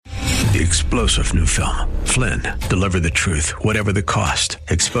The explosive new film, Flynn, deliver the truth, whatever the cost,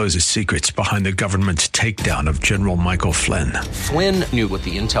 exposes secrets behind the government's takedown of General Michael Flynn. Flynn knew what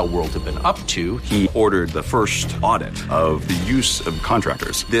the intel world had been up to. He ordered the first audit of the use of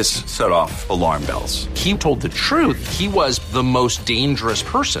contractors. This set off alarm bells. He told the truth. He was the most dangerous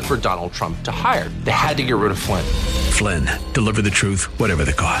person for Donald Trump to hire. They had to get rid of Flynn. Flynn, deliver the truth, whatever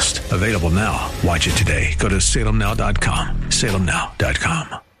the cost. Available now. Watch it today. Go to salemnow.com.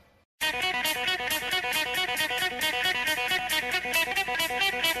 salemnow.com.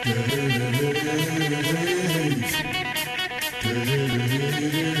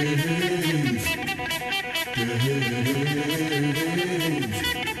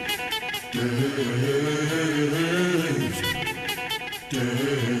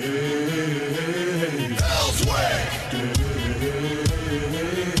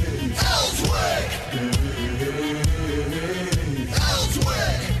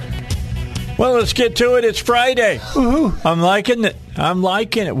 Well, let's get to it. It's Friday. Woo-hoo. I'm liking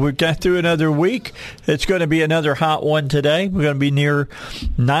it. We got through another week. It's going to be another hot one today. We're going to be near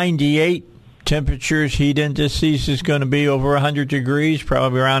 98 temperatures. Heat indices is going to be over 100 degrees,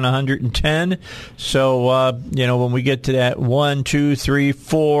 probably around 110. So, when we get to that 1, 2, 3,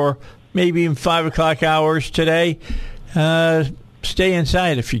 4, maybe even 5 o'clock hours today, stay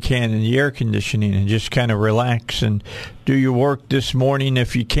inside if you can in the air conditioning and just kind of relax and do your work this morning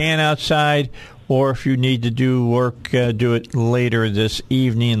if you can outside, or if you need to do work, do it later this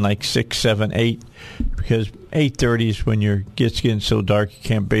evening, like 6, 7, 8, because 8:30 is when it's getting so dark you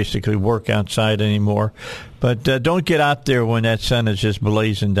can't basically work outside anymore. But don't get out there when that sun is just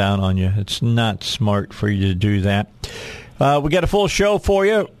blazing down on you. It's not smart for you to do that. We got a full show for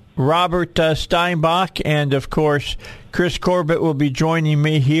you. Robert Steinbach and, of course, Chris Corbett will be joining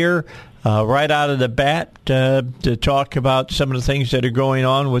me here right out of the bat to talk about some of the things that are going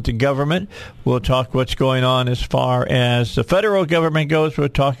on with the government. We'll talk what's going on as far as the federal government goes. We'll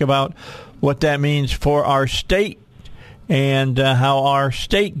talk about what that means for our state and how our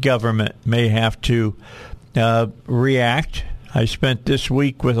state government may have to react. I spent this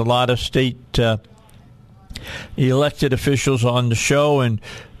week with a lot of state elected officials on the show, and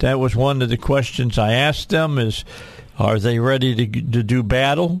that was one of the questions I asked them is, are they ready to do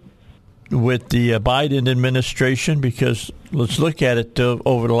battle with the Biden administration? Because let's look at it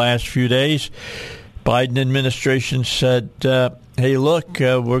over the last few days. Biden administration said, hey, look,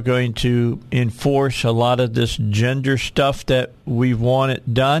 we're going to enforce a lot of this gender stuff that we've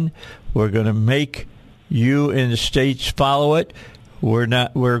wanted done. We're going to make you in the states follow it. I'm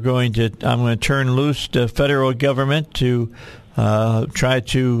going to turn loose the federal government to try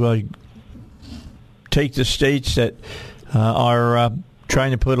to take the states that are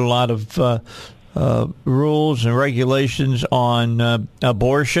trying to put a lot of rules and regulations on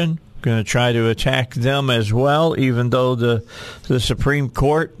abortion. Going to try to attack them as well, even though the Supreme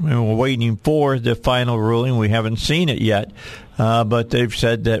Court, and we're waiting for the final ruling. We haven't seen it yet, but they've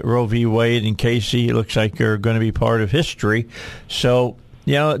said that Roe v. Wade and Casey looks like they're going to be part of history. So,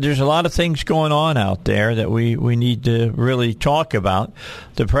 there's a lot of things going on out there that we need to really talk about.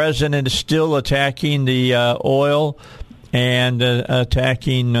 The president is still attacking the oil and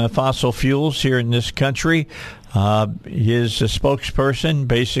attacking fossil fuels here in this country. His spokesperson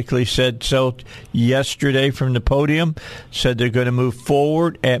basically said so yesterday from the podium, said they're going to move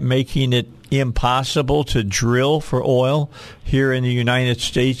forward at making it impossible to drill for oil here in the United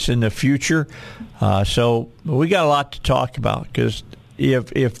States in the future. So we got a lot to talk about, because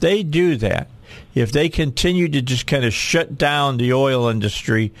if they do that, if they continue to just kind of shut down the oil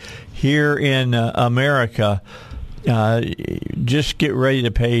industry here in America, just get ready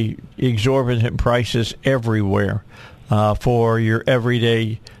to pay exorbitant prices everywhere for your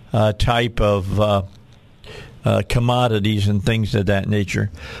everyday type of commodities and things of that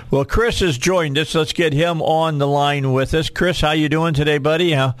nature. Well, Chris has joined us. Let's get him on the line with us. Chris, how you doing today,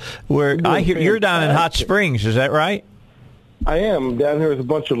 buddy? I hear you're down in Hot Springs. Is that right? I am. Down here with a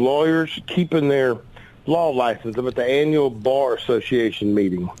bunch of lawyers keeping their law license. I'm at the annual Bar Association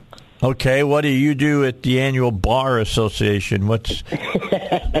meeting. Okay, what do you do at the annual Bar Association? Well,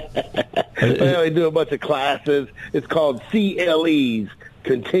 they do a bunch of classes. It's called CLEs,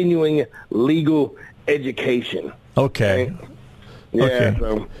 Continuing Legal Education. Okay. Yeah.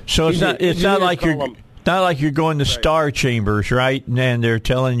 Okay. So it's not like you're going to star chambers, right? And they're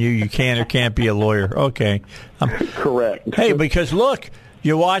telling you can or can't be a lawyer. Okay. Correct. Hey, because look,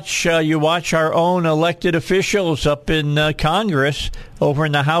 you watch our own elected officials up in Congress over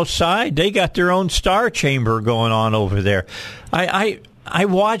in the House side. They got their own star chamber going on over there. I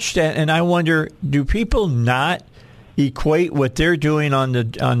watched that and I wonder, do people not equate what they're doing on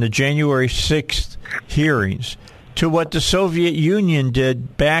the January 6th hearings to what the Soviet Union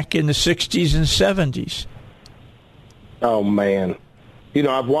did back in the 60s and 70s. Oh, man.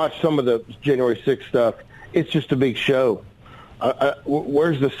 I've watched some of the January 6th stuff. It's just a big show.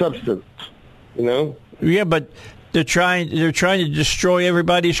 Where's the substance, Yeah, but they're trying to destroy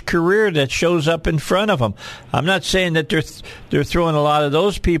everybody's career that shows up in front of them. I'm not saying that they're throwing a lot of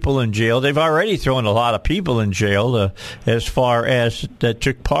those people in jail. They've already thrown a lot of people in jail as far as that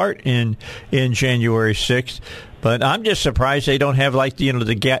took part in January 6th. But I'm just surprised they don't have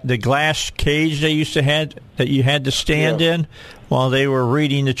the glass cage they used to have that you had to stand in while they were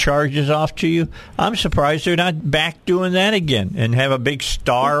reading the charges off to you. I'm surprised they're not back doing that again and have a big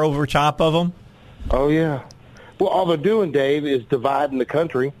star over top of them. Oh yeah. Well, all they're doing, Dave, is dividing the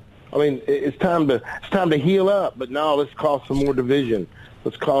country. I mean, it's time to heal up, but no, let's cause some more division.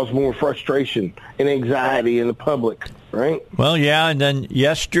 Let's cause more frustration and anxiety in the public, right? Well, yeah, and then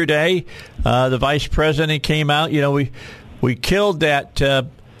yesterday, the vice president came out. We killed that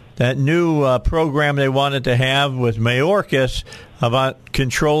new program they wanted to have with Mayorkas about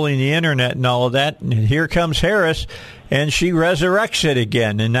controlling the internet and all of that. And here comes Harris, and she resurrects it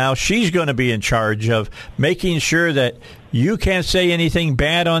again. And now she's going to be in charge of making sure that you can't say anything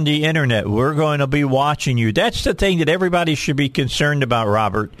bad on the internet. We're going to be watching you. That's the thing that everybody should be concerned about,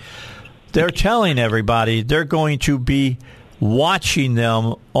 Robert. They're telling everybody they're going to be watching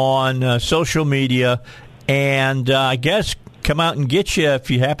them on social media and I guess come out and get you if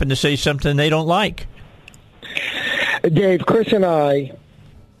you happen to say something they don't like. Dave, Chris and I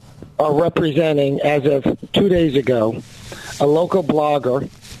are representing, as of 2 days ago, a local blogger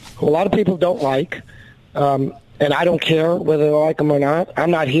who a lot of people don't like, and I don't care whether they like him or not. I'm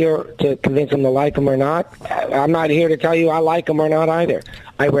not here to convince them to like him or not. I'm not here to tell you I like him or not either.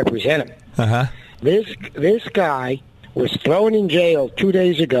 I represent him. Uh-huh. This guy was thrown in jail 2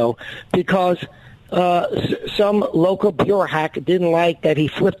 days ago because some local bureau hack didn't like that he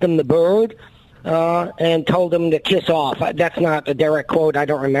flipped him the bird and told him to kiss off. That's not a direct quote. I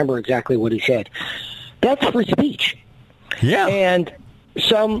don't remember exactly what he said. That's free speech. Yeah. And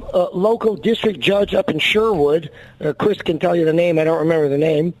some local district judge up in Sherwood, Chris can tell you the name, I don't remember the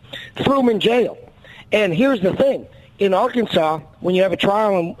name, threw him in jail. And here's the thing. In Arkansas, when you have a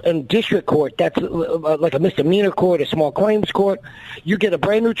trial in district court, that's like a misdemeanor court, a small claims court, you get a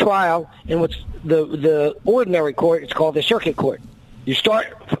brand new trial in what's the ordinary court. It's called the circuit court. You start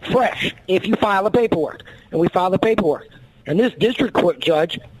fresh if you file the paperwork. And we filed the paperwork. And this district court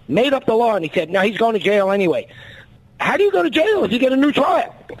judge made up the law, and he said, no, he's going to jail anyway. How do you go to jail if you get a new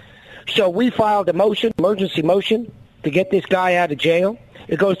trial? So we filed a motion, emergency motion, to get this guy out of jail.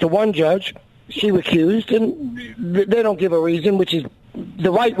 It goes to one judge. She recused, and they don't give a reason, which is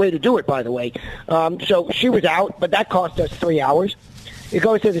the right way to do it, by the way. So she was out, but that cost us 3 hours. It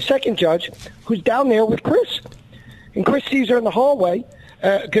goes to the second judge, who's down there with Chris. And Chris sees her in the hallway,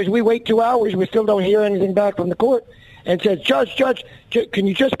 because we wait 2 hours. We still don't hear anything back from the court. And says, Judge, can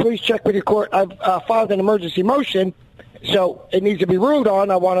you just please check with your court? I've filed an emergency motion, so it needs to be ruled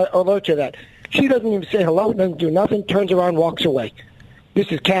on. I want to alert you to that. She doesn't even say hello, doesn't do nothing, turns around, walks away. This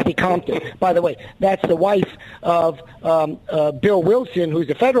is Kathy Compton. By the way, that's the wife of Bill Wilson, who's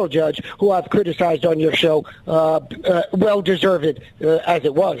a federal judge, who I've criticized on your show, well-deserved as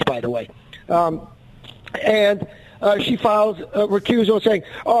it was, by the way. And she files a recusal saying,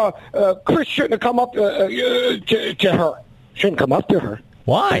 Chris shouldn't have come up to her. Shouldn't come up to her.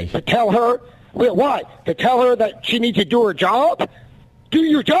 Why? To tell her. Well, why? To tell her that she needs to do her job? Do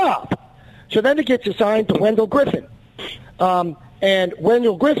your job. So then it gets assigned to Wendell Griffin. And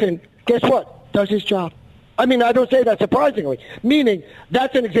Wendell Griffin, guess what? Does his job. I mean, I don't say that surprisingly, meaning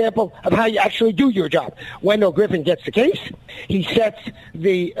that's an example of how you actually do your job. Wendell Griffin gets the case. He sets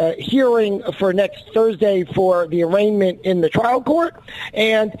the hearing for next Thursday for the arraignment in the trial court,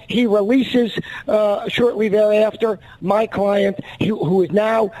 and he releases shortly thereafter my client, who is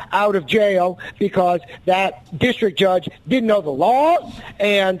now out of jail because that district judge didn't know the law,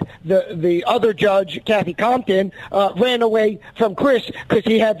 and the other judge, Kathy Compton, ran away from Chris because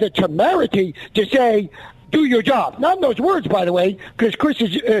he had the temerity to say, do your job. Not in those words, by the way, because Chris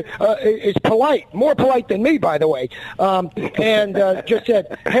is polite, more polite than me, by the way, and just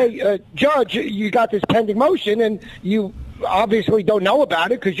said, hey, Judge, you got this pending motion, and you obviously don't know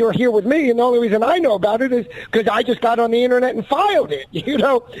about it because you're here with me, and the only reason I know about it is because I just got on the internet and filed it,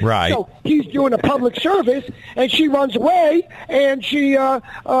 Right. So he's doing a public service, and she runs away, and she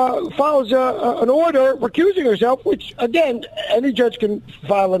files an order recusing herself, which, again, any judge can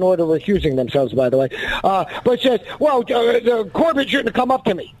file an order recusing themselves, by the way, but says, well, Corbett shouldn't have come up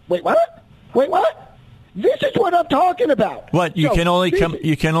to me. Wait, what? This is what I'm talking about. What you can only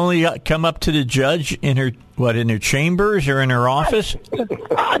come up to the judge in her chambers or in her office?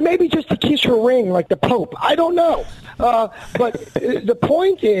 Maybe just to kiss her ring like the Pope. I don't know. But the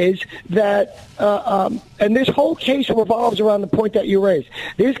point is that, and this whole case revolves around the point that you raised.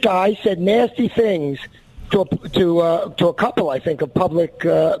 This guy said nasty things to a couple, I think, of public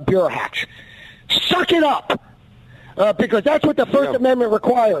bureau hacks. Suck it up. Because that's what the First Amendment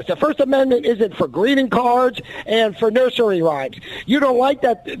requires. The First Amendment isn't for greeting cards and for nursery rhymes. You don't like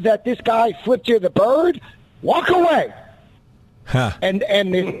that this guy flipped you the bird? Walk away. Huh. And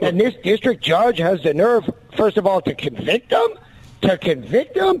this district judge has the nerve, first of all, to convict him.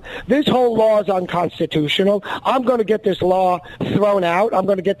 This whole law is unconstitutional. I'm going to get this law thrown out. I'm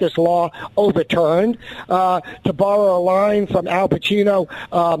going to get this law overturned. To borrow a line from Al Pacino,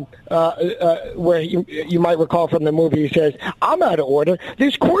 where you might recall from the movie, he says, I'm out of order.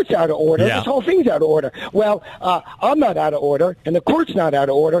 This court's out of order. Yeah. This whole thing's out of order. Well, I'm not out of order, and the court's not out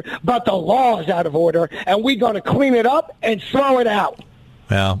of order, but the law is out of order, and we're going to clean it up and throw it out.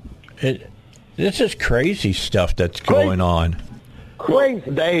 Well, this is crazy stuff that's going on. Crazy.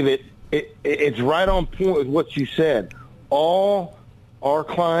 David, it's right on point with what you said. All our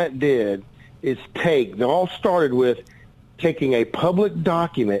client did is it all started with taking a public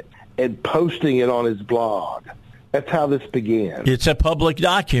document and posting it on his blog. That's how this began. It's a public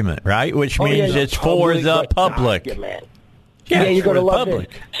document, right? Which means it's for the public. Document. Yeah, you're going to love public.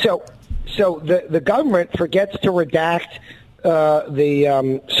 it. So the government forgets to redact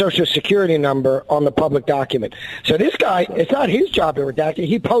the Social Security number on the public document. So this guy, it's not his job to redact it.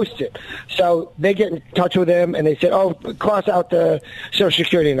 He posts it. So they get in touch with him, and they say, cross out the Social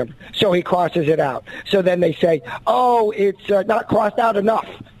Security number. So he crosses it out. So then they say, it's not crossed out enough.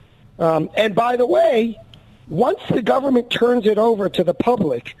 And by the way, once the government turns it over to the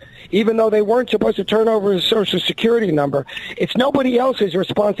public, even though they weren't supposed to turn over the Social Security number, it's nobody else's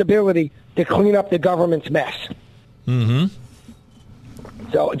responsibility to clean up the government's mess. Mm-hmm.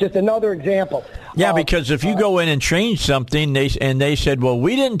 So just another example. Yeah, because if you go in and change something, they said, well,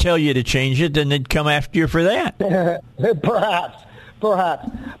 we didn't tell you to change it, then they'd come after you for that. Perhaps.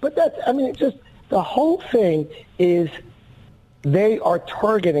 But it's just the whole thing is they are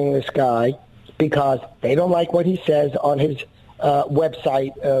targeting this guy because they don't like what he says on his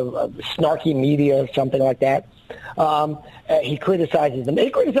website, snarky media or something like that. He criticizes them. He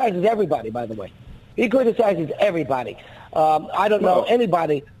criticizes everybody, by the way. He criticizes everybody. I don't know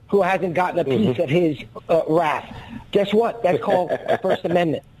anybody who hasn't gotten a piece of his wrath. Guess what? That's called the First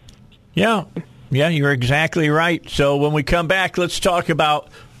Amendment. Yeah, you're exactly right. So when we come back, let's talk about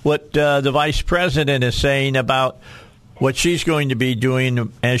what the vice president is saying about what she's going to be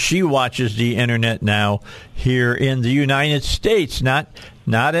doing as she watches the internet now here in the United States. Not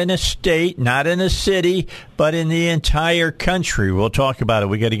in a state, not in a city, but in the entire country. We'll talk about it.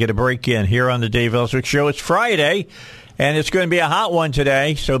 We got to get a break in here on the Dave Elswick Show. It's Friday, and it's going to be a hot one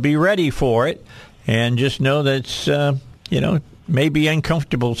today, so be ready for it. And just know that it's, may be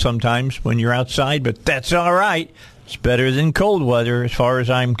uncomfortable sometimes when you're outside, but that's all right. It's better than cold weather as far as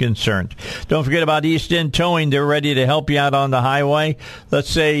I'm concerned. Don't forget about East End Towing. They're ready to help you out on the highway. Let's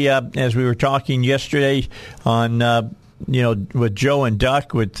say, as we were talking yesterday on, with Joe and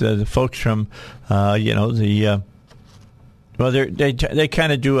Duck, with the folks from, they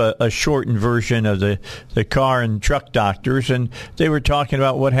kind of do a shortened version of the car and truck doctors, and they were talking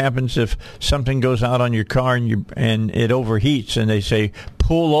about what happens if something goes out on your car and it overheats, and they say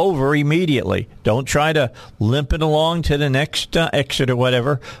pull over immediately. Don't try to limp it along to the next exit or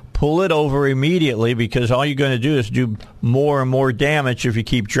whatever. Pull it over immediately, because all you're going to do is do more and more damage if you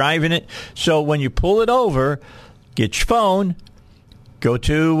keep driving it. So when you pull it over, get your phone, go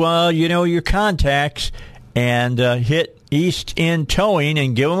to your contacts, and hit East End Towing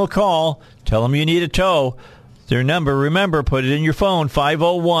and give them a call. Tell them you need a tow. Their number, remember, put it in your phone,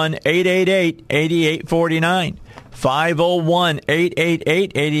 501-888-8849.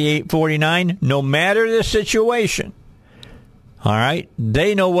 501-888-8849. No matter the situation. All right?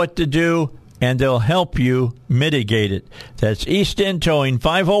 They know what to do, and they'll help you mitigate it. That's East End Towing,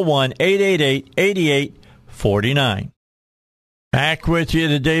 501-888-8849. Back with you,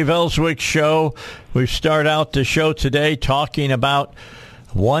 the Dave Elswick Show. We start out the show today talking about,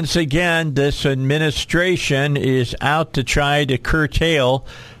 once again, this administration is out to try to curtail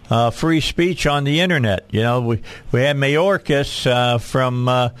free speech on the internet. We had Mayorkas from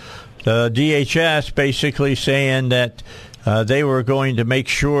the DHS basically saying that they were going to make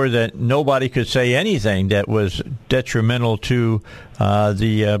sure that nobody could say anything that was detrimental to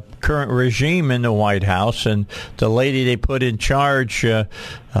the current regime in the White House. And the lady they put in charge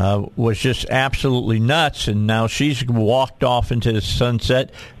was just absolutely nuts. And now she's walked off into the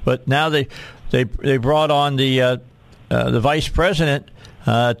sunset. But now they brought on the vice president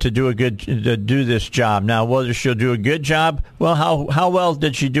to do this job. Now, whether she'll do a good job, well, how well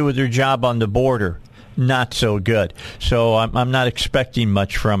did she do with her job on the border? Not so good. So I'm not expecting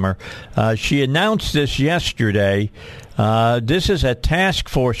much from her. She announced this yesterday. This is a task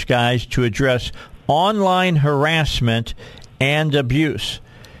force, guys, to address online harassment and abuse.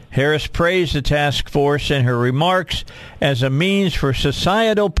 Harris praised the task force in her remarks as a means for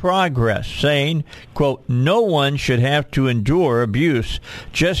societal progress, saying, quote, "No one should have to endure abuse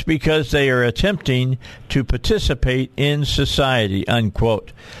just because they are attempting to participate in society,"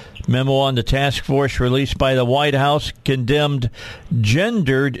 unquote. Memo on the task force released by the White House condemned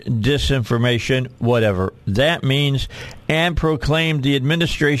gendered disinformation, whatever that means, and proclaimed the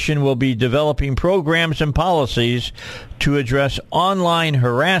administration will be developing programs and policies to address online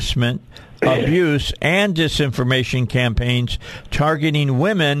harassment, abuse, and disinformation campaigns targeting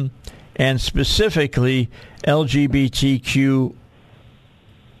women and specifically LGBTQ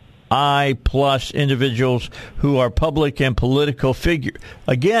plus individuals who are public and political figures.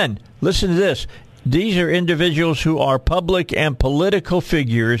 Again, listen to this. These are individuals who are public and political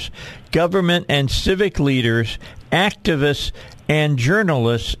figures, government and civic leaders, activists, and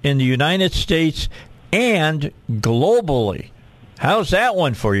journalists in the United States and globally. How's that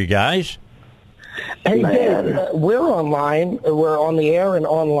one for you guys? Hey, Dave, we're online. We're on the air and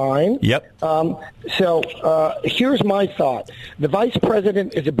online. Yep. So here's my thought. The vice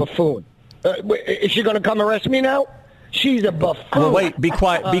president is a buffoon. Is she going to come arrest me now? She's a buffoon. Well, wait, be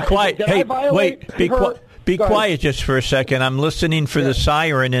quiet. Be quiet. Hey, wait, be quiet just for a second. I'm listening for the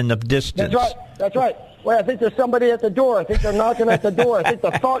siren in the distance. That's right. Wait, I think there's somebody at the door. I think they're knocking at the door. I think the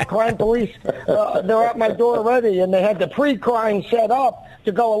thought crime police, they're at my door already, and they had the pre-crime set up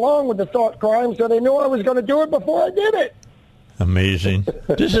to go along with the thought crime, so they knew I was going to do it before I did it. Amazing.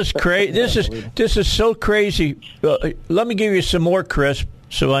 This is crazy. This is so crazy. Let me give you some more, Chris.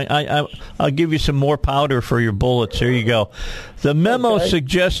 So I'll give you some more powder for your bullets. Here you go. The memo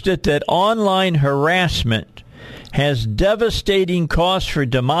suggested that online harassment has devastating costs for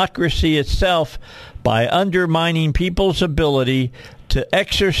democracy itself by undermining people's ability to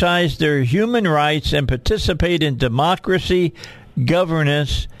exercise their human rights and participate in democracy,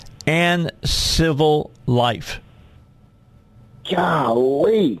 governance, and civil life.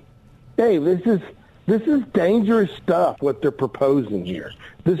 Golly. Dave, this is dangerous stuff, what they're proposing here.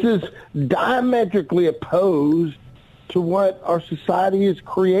 This is diametrically opposed to what our society is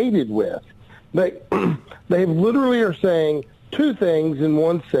created with. They literally are saying two things in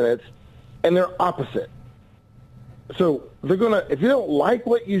one sentence, and they're opposite. So they're going to, if you don't like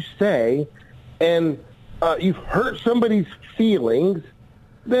what you say and you've hurt somebody's feelings,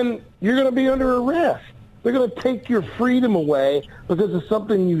 then you're going to be under arrest. They're going to take your freedom away because of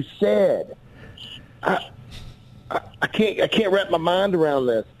something you said. I can't wrap my mind around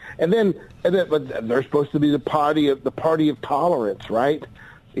this. And then but they're supposed to be the party of tolerance, right?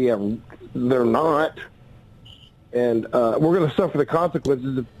 Yeah, they're not. And we're going to suffer the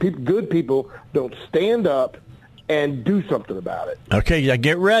consequences if good people don't stand up and do something about it. Okay,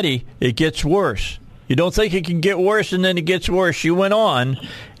 get ready. It gets worse. You don't think it can get worse, and then it gets worse. She went on,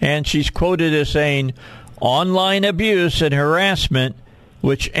 and she's quoted as saying, online abuse and harassment,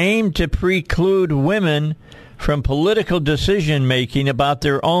 which aim to preclude women from political decision-making about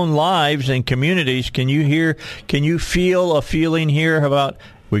their own lives and communities. Can you feel a feeling here about...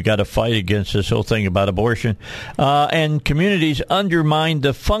 We got to fight against this whole thing about abortion. And communities undermine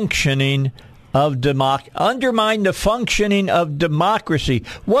the functioning of democracy.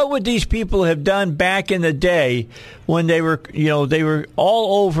 What would these people have done back in the day when they were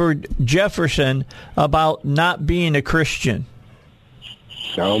all over Jefferson about not being a Christian?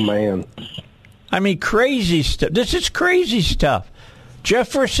 Oh, man. I mean, crazy stuff. This is crazy stuff.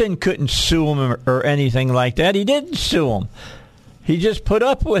 Jefferson couldn't sue him or anything like that. He didn't sue him. He just put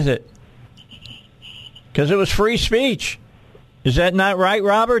up with it because it was free speech. Is that not right,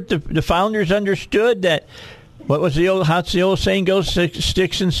 Robert? The founders understood that. How's the old saying goes?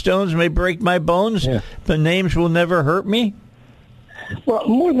 Sticks and stones may break my bones, but names will never hurt me. Well,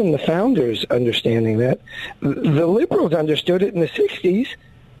 more than the founders understanding that, the liberals understood it in the 60s.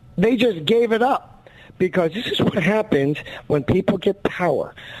 They just gave it up because this is what happens when people get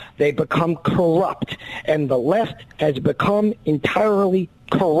power. They become corrupt, and the left has become entirely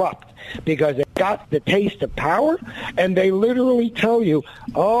corrupt because they got the taste of power, and they literally tell you,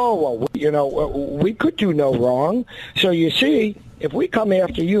 oh, well, we could do no wrong. So you see, if we come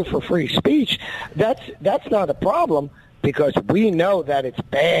after you for free speech, that's not a problem because we know that it's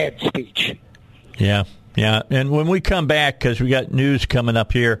bad speech. Yeah. And when we come back, because we got news coming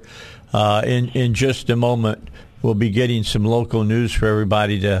up here in just a moment, we'll be getting some local news for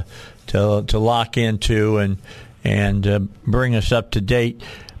everybody to lock into and bring us up to date.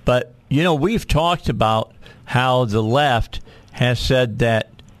 But, we've talked about how the left has said that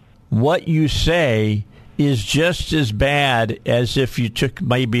what you say is just as bad as if you took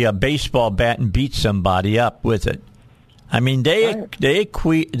maybe a baseball bat and beat somebody up with it. I mean, they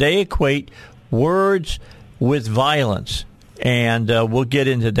equate words with violence. And we'll get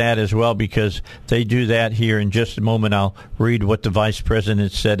into that as well because they do that here in just a moment. I'll read what the vice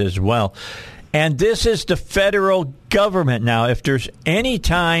president said as well. And this is the federal government. Now, if there's any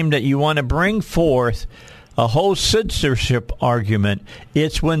time that you want to bring forth a whole censorship argument,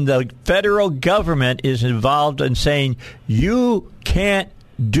 it's when the federal government is involved in saying, you can't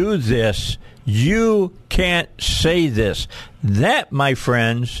do this, you can't say this. That, my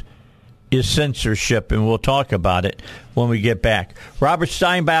friends, is censorship, and we'll talk about it when we get back. Robert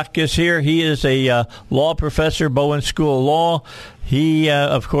Steinbach is here. He is a law professor, Bowen School of Law. He,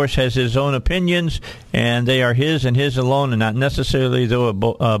 of course, has his own opinions, and they are his and his alone, and not necessarily those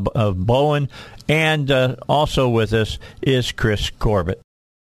of Bowen. And also with us is Chris Corbett.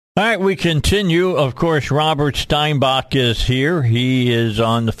 All right, we continue. Of course, Robert Steinbach is here. He is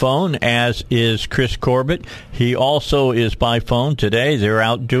on the phone, as is Chris Corbett. He also is by phone today. They're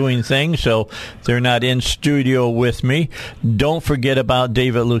out doing things, so they're not in studio with me. Don't forget about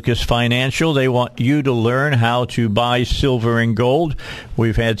David Lucas Financial. They want you to learn how to buy silver and gold.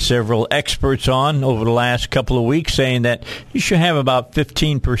 We've had several experts on over the last couple of weeks saying that you should have about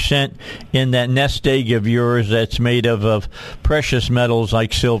 15% in that nest egg of yours that's made of precious metals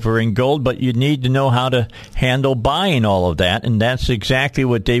like silver and gold, but you need to know how to handle buying all of that, and that's exactly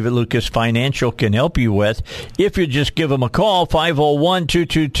what David Lucas Financial can help you with. If you just give them a call,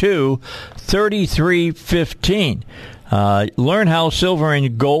 501-222-3315. Learn how silver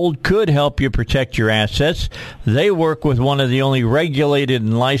and gold could help you protect your assets. They work with one of the only regulated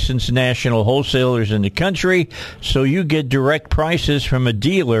and licensed national wholesalers in the country, so you get direct prices from a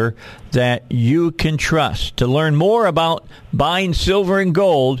dealer that you can trust. To learn more about buying silver and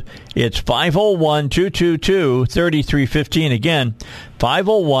gold, it's 501-222-3315. Again,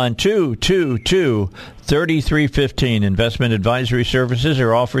 501-222-3315. Investment advisory services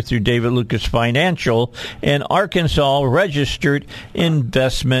are offered through David Lucas Financial, an Arkansas registered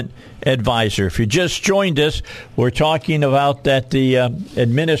investment advisor. If you just joined us, we're talking about that the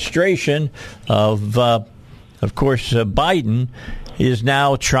administration of course, Biden is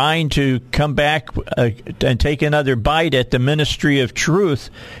now trying to come back and take another bite at the Ministry of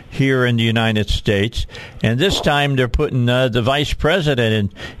Truth here in the United States. And this time they're putting the vice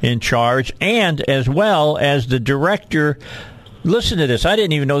president in charge, and as well as the director. Listen to this. I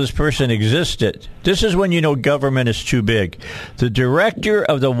didn't even know this person existed. This is when you know government is too big. The director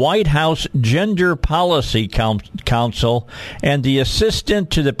of the White House Gender Policy Council and the assistant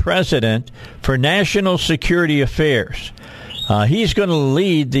to the president for National Security Affairs. He's going to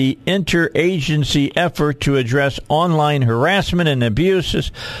lead the interagency effort to address online harassment and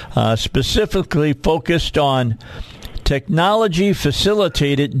abuses, specifically focused on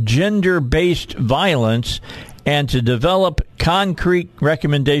technology-facilitated gender-based violence, and to develop concrete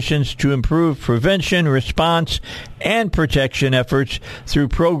recommendations to improve prevention, response, and protection efforts through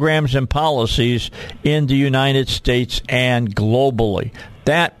programs and policies in the United States and globally.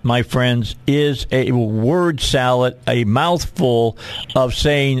 That, my friends, is a word salad, a mouthful of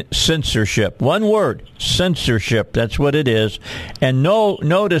saying censorship. One word, censorship. That's what it is. And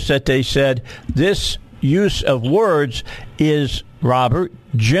notice that they said this use of words is, Robert,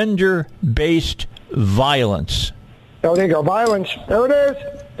 gender-based violence. Oh, there you go. Violence. There it is.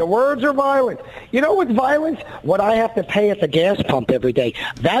 The words are violent. You know what's violence? What I have to pay at the gas pump every day.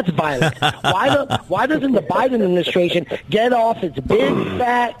 That's violence. Why doesn't the Biden administration get off its big,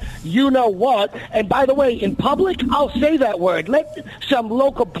 fat, you-know-what? And by the way, in public, I'll say that word. Let some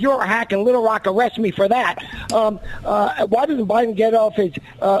local bureau hack in Little Rock arrest me for that. Why doesn't Biden get off his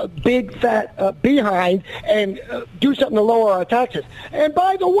big, fat behind and do something to lower our taxes? And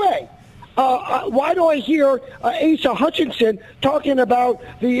by the way, Why do I hear Asa Hutchinson talking about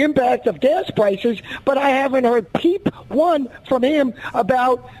the impact of gas prices, but I haven't heard peep one from him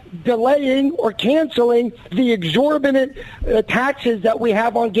about delaying or canceling the exorbitant taxes that we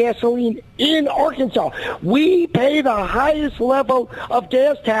have on gasoline in Arkansas? We pay the highest level of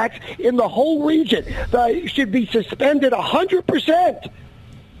gas tax in the whole region. It should be suspended 100%.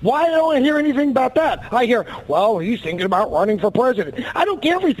 Why don't I hear anything about that? I hear, well, he's thinking about running for president. I don't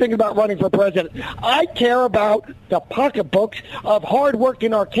care if he's thinking about running for president. I care about the pocketbooks of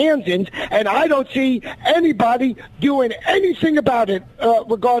hardworking Arkansans, and I don't see anybody doing anything about it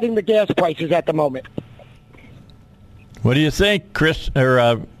regarding the gas prices at the moment. What do you think, Chris?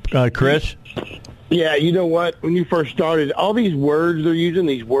 Chris? Yeah, you know what? When you first started, all these words they're using,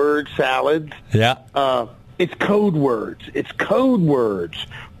 these word salads. Yeah. It's code words. It's code words.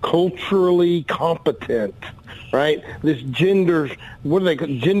 Culturally competent, right? This gender, what do they call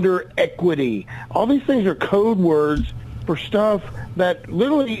gender equity? All these things are code words for stuff that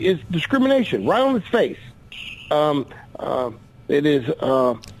literally is discrimination right on its face. It is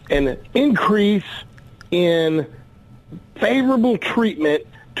an increase in favorable treatment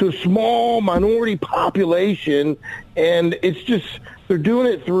to a small minority population, and it's just they're doing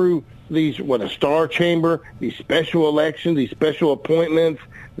it through these, a star chamber, these special elections, these special appointments,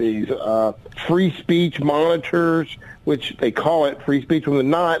 these free speech monitors, which they call it free speech when they're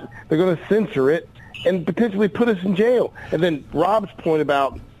not. They're going to censor it and potentially put us in jail. And then Rob's point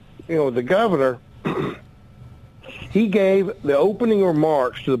about, the governor, he gave the opening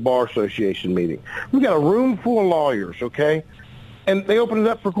remarks to the Bar Association meeting. We've got a room full of lawyers, okay? And they opened it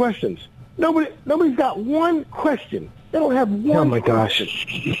up for questions. Nobody's got one question. They don't have one. Oh my gosh!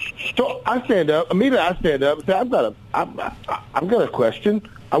 So I stand up immediately. I stand up and say, I've got a question.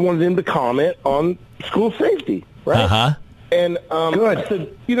 I wanted them to comment on school safety, right? Uh-huh. And Good. I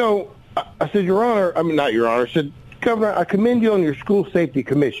said, I said, Your Honor. I mean, not Your Honor. I said, Governor, I commend you on your school safety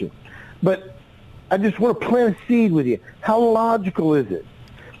commission, but I just want to plant a seed with you. How logical is it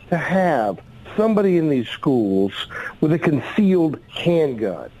to have somebody in these schools with a concealed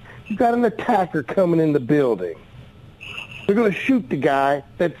handgun? You've got an attacker coming in the building. They're going to shoot the guy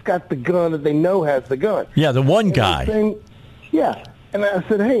that's got the gun that they know has the gun. Yeah, the one guy. Yeah. And I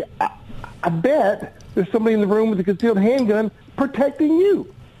said, hey, I bet there's somebody in the room with a concealed handgun protecting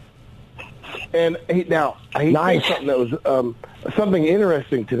you. And he said something that was something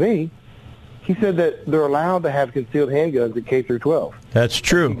interesting to me. He said that they're allowed to have concealed handguns at K through 12. That's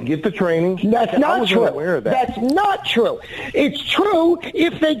true. Get the training. That's not true. Aware of that. That's not true. It's true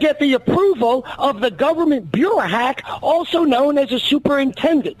if they get the approval of the government bureaucrat, also known as a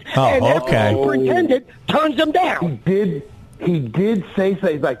superintendent. Oh, and okay. that superintendent turns them down. He did say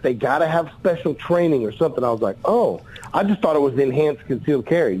things like they got to have special training or something. I was like, oh, I just thought it was enhanced concealed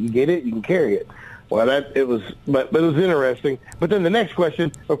carry. You get it? You can carry it. Well, but it was interesting. But then the next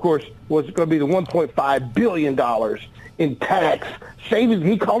question, of course, was going to be the $1.5 billion in tax savings.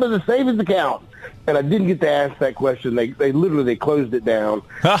 He called it a savings account, and I didn't get to ask that question. They literally closed it down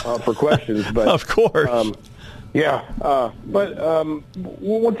for questions. But of course, what's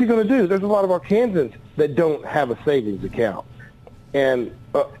he going to do? There's a lot of Arkansans that don't have a savings account, and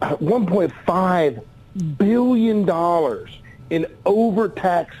 $1.5 billion in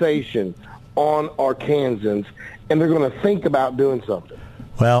overtaxation on Arkansans, and they're going to think about doing something.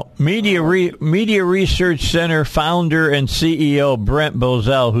 Well, Media Research Center founder and CEO Brent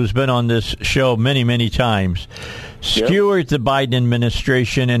Bozell, who's been on this show many, many times, skewered the Biden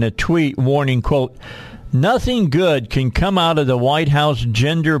administration in a tweet warning, quote, "Nothing good can come out of the White House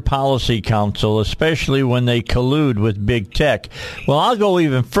Gender Policy Council, especially when they collude with big tech." Well, I'll go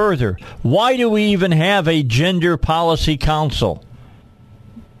even further. Why do we even have a Gender Policy Council?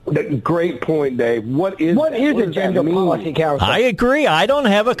 Great point, Dave. What is a Gender Policy Council? I agree. I don't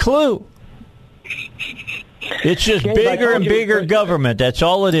have a clue. It's just bigger and bigger government. That's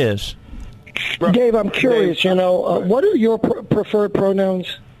all it is. Dave, I'm curious, what are your preferred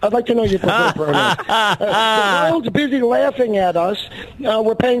pronouns? I'd like to know your preferred pronouns. The world's busy laughing at us.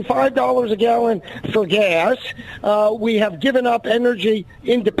 We're paying $5 a gallon for gas. We have given up energy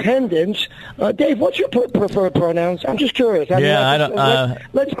independence. Dave, what's your preferred pronouns? I'm just curious.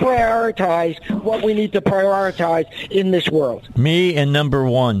 Let's prioritize what we need to prioritize in this world. Me and number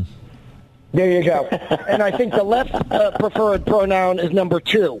one. There you go. And I think the left preferred pronoun is number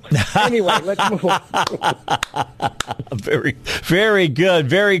 2. Anyway, let's move on. Very, very good.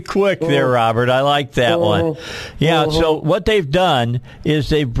 Very quick there, Robert. I like that one. Yeah, so what they've done is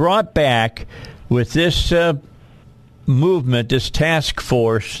they've brought back with this movement, this task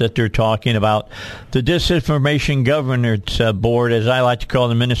force that they're talking about, the Disinformation Governance Board, as I like to call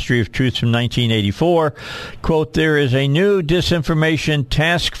the Ministry of Truth from 1984, quote, there is a new disinformation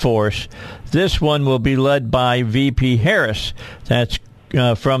task force. This one will be led by VP Harris. That's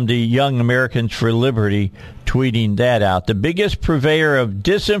from the Young Americans for Liberty, tweeting that out. The biggest purveyor of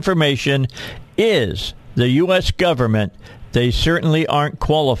disinformation is the U.S. government. They certainly aren't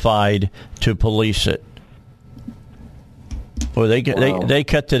qualified to police it. Well, they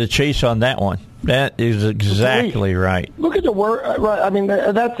cut to the chase on that one. That is exactly right. Look at the word. Right. I mean,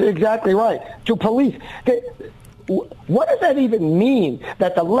 that's exactly right. To police. What does that even mean?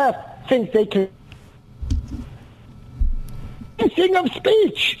 That the left thinks they can sing of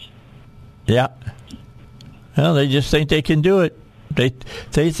speech? Yeah. Well, they just think they can do it. They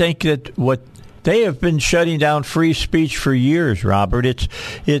think that what they have been shutting down free speech for years, Robert. It's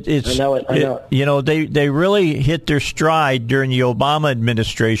I know it. You know, they really hit their stride during the Obama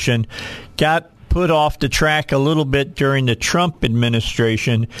administration, got put off the track a little bit during the Trump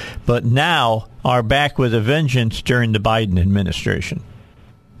administration, but now are back with a vengeance during the Biden administration.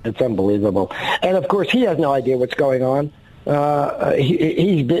 It's unbelievable. And, of course, he has no idea what's going on.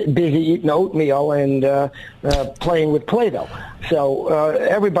 He's busy eating oatmeal and playing with Play-Doh. So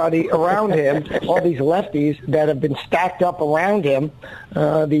everybody around him, all these lefties that have been stacked up around him,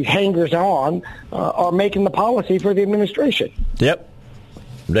 these hangers-on, are making the policy for the administration. Yep.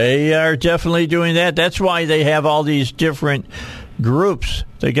 They are definitely doing that. That's why they have all these different groups.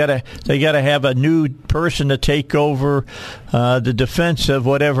 They gotta have a new person to take over the defense of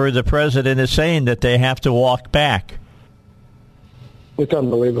whatever the president is saying that they have to walk back. It's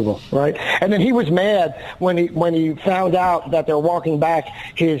unbelievable, right? And then he was mad when he found out that they're walking back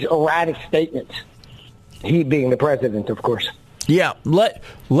his erratic statements. He being the president, of course. Yeah, let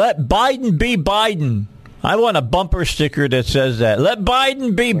Biden be Biden. I want a bumper sticker that says that. Let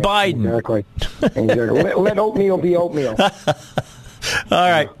Biden be Biden. Exactly. Let oatmeal be oatmeal. All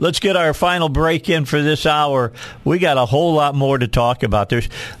right, let's get our final break in for this hour. We got a whole lot more to talk about.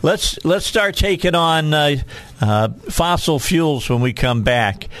 Let's start taking on fossil fuels when we come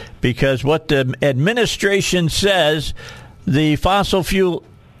back, because what the administration says the fossil fuel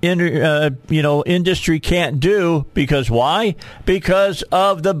industry can't do, because why? Because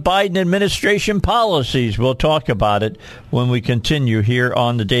of the Biden administration policies. We'll talk about it when we continue here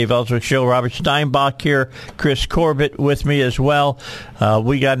on the Dave Elswick Show. Robert Steinbach here, Chris Corbett with me as well.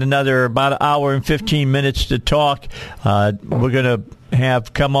 We got another about an hour and 15 minutes to talk. We're going to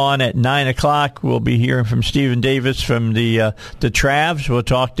have come on at 9 o'clock. We'll be hearing from Stephen Davis from the Travs. We'll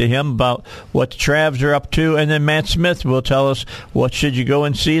talk to him about what the Travs are up to, and then Matt Smith will tell us what should you go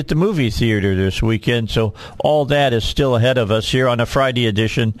and see at the movie theater this weekend. So all that is still ahead of us here on a Friday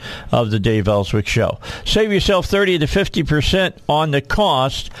edition of the Dave Elswick Show. Save yourself 30 to 50% on the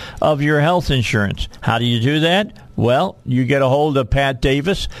cost of your health insurance. How do you do that? Well, you get a hold of Pat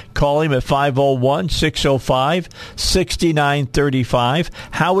Davis. Call him at 501-605-6935.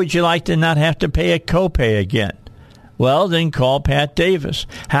 How would you like to not have to pay a copay again? Well, then call Pat Davis.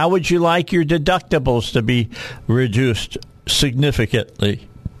 How would you like your deductibles to be reduced significantly?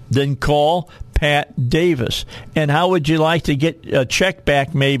 Then call Pat Davis. And how would you like to get a check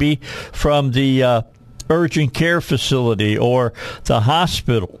back maybe from the urgent care facility or the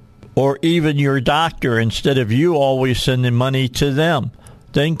hospital, or even your doctor, instead of you always sending money to them?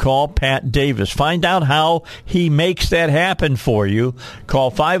 Then call Pat Davis. Find out how he makes that happen for you.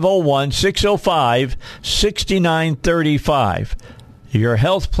 Call 501-605-6935.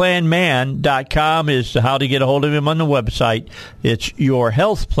 YourHealthPlanMan.com is how to get a hold of him on the website. It's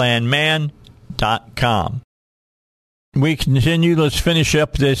YourHealthPlanMan.com. We continue. Let's finish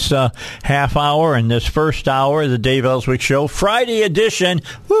up this half hour and this first hour of the Dave Elswick Show. Friday edition.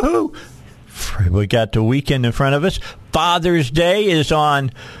 Woohoo! We got the weekend in front of us. Father's Day is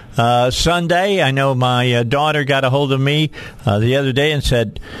on Sunday. I know my daughter got a hold of me the other day and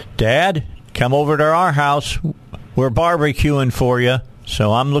said, Dad, come over to our house. We're barbecuing for you.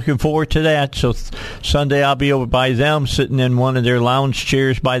 So I'm looking forward to that. So Sunday I'll be over by them, sitting in one of their lounge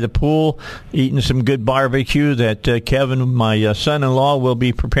chairs by the pool, eating some good barbecue that Kevin, my son-in-law, will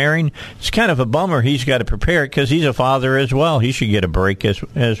be preparing. It's kind of a bummer he's got to prepare it because he's a father as well. He should get a break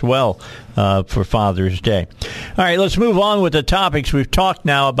as well for Father's Day. All right, let's move on with the topics. We've talked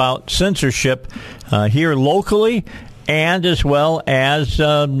now about censorship here locally and as well as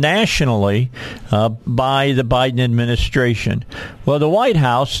nationally by the Biden administration. Well, the White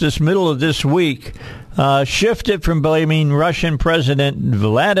House, this middle of this week, shifted from blaming Russian President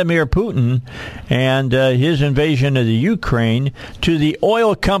Vladimir Putin and his invasion of the Ukraine to the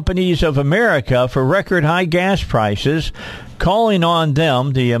oil companies of America for record high gas prices, calling on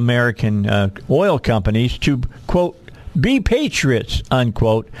them, the American oil companies, to, quote, be patriots,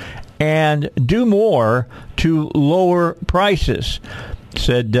 unquote, and do more to lower prices,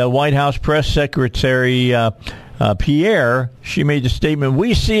 said White House Press Secretary Pierre. She made the statement,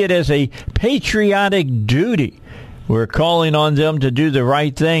 we see it as a patriotic duty. We're calling on them to do the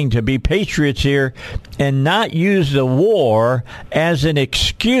right thing, to be patriots here, and not use the war as an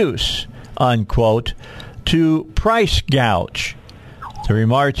excuse, unquote, to price gouge. The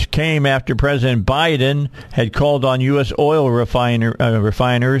remarks came after President Biden had called on U.S. oil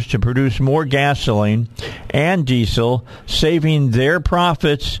refiners to produce more gasoline and diesel, saving their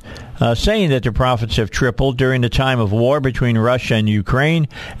profits, saying that their profits have tripled during the time of war between Russia and Ukraine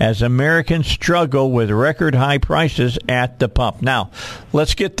as Americans struggle with record high prices at the pump. Now,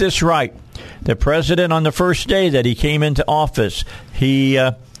 let's get this right. The president, on the first day that he came into office, he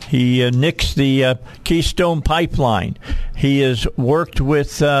nixed the Keystone Pipeline. He has worked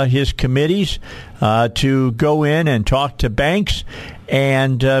with his committees to go in and talk to banks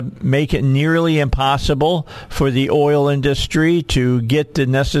and make it nearly impossible for the oil industry to get the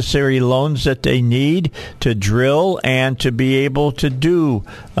necessary loans that they need to drill and to be able to do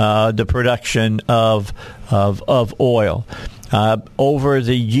the production of oil. Over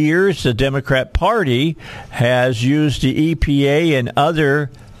the years, the Democrat Party has used the EPA and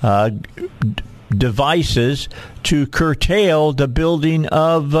other devices to curtail the building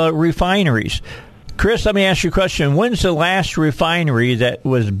of refineries. Chris, let me ask you a question. When's the last refinery that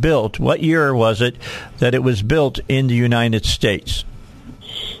was built? What year was it that it was built in the United States?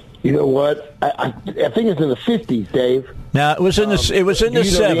 You know what? I think it's in the 50s, Dave. Now, it was in the 70s. It was in the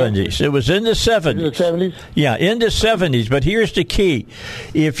 70s. In the 70s? Yeah, in the 70s. But here's the key.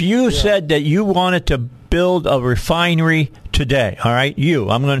 If you said that you wanted to build a refinery today, all right, we're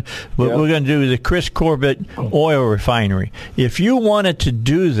going to do the Chris Corbett oil refinery. If you wanted to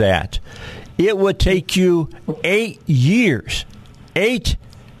do that, it would take you 8 years. 8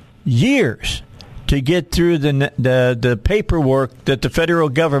 years to get through the paperwork that the federal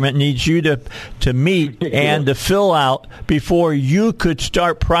government needs you to meet and to fill out before you could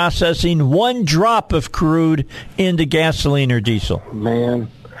start processing one drop of crude into gasoline or diesel. Man.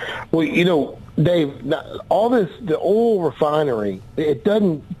 Well, you know, Dave, all this, the oil refinery, it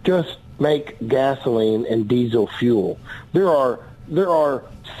doesn't just make gasoline and diesel fuel. There are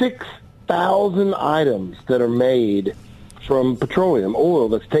 6,000 items that are made from petroleum, oil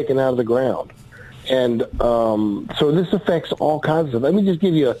that's taken out of the ground. And so this affects all kinds of stuff. Let me just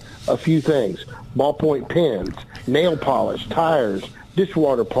give you a few things. Ballpoint pens, nail polish, tires,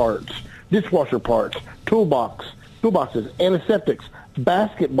 dishwasher parts, toolboxes, antiseptics,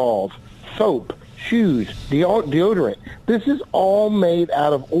 basketballs, soap, shoes, deodorant. This is all made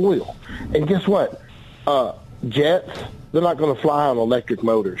out of oil. And guess what? Jets, they're not going to fly on electric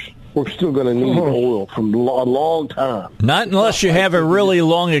motors. We're still going to need oil for a long time. Not unless you have a really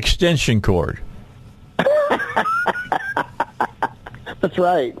long extension cord. That's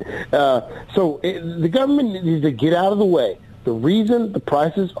right. So the government needs to get out of the way. The reason the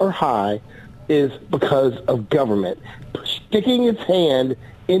prices are high is because of government sticking its hand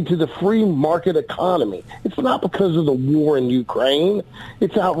into the free market economy. It's not because of the war in Ukraine.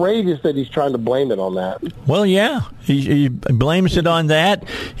 It's outrageous that he's trying to blame it on that. Well, yeah. He blames it on that.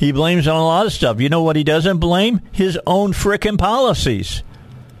 He blames it on a lot of stuff. You know what he doesn't blame? His own frickin' policies.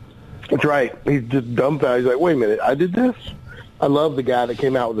 That's right. He's just dumbfounded. He's like, wait a minute, I did this? I love the guy that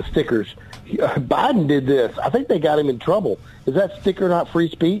came out with the stickers. Biden did this. I think they got him in trouble. Is that sticker not free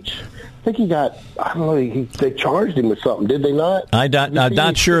speech? I think he got, I don't know, they charged him with something, did they not? I'm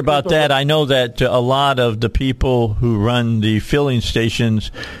not sure about that. I know that a lot of the people who run the filling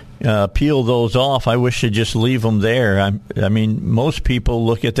stations peel those off. I wish they'd just leave them there. I mean, most people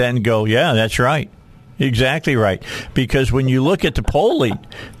look at that and go, yeah, that's right. Exactly right. Because when you look at the polling,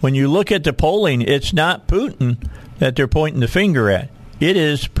 it's not Putin that they're pointing the finger at. It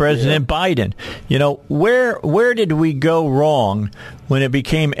is President Biden. You know, where did we go wrong when it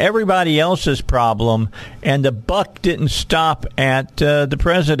became everybody else's problem and the buck didn't stop at the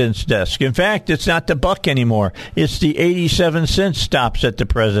president's desk? In fact, it's not the buck anymore. It's the 87 cents stops at the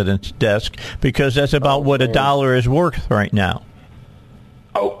president's desk because that's about what a dollar is worth right now.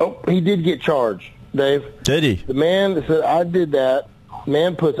 Oh, he did get charged, Dave. Did he? The man that said, I did that,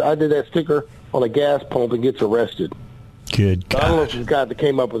 I did that sticker on a gas pump and gets arrested. Good God. I don't know if it's the guy that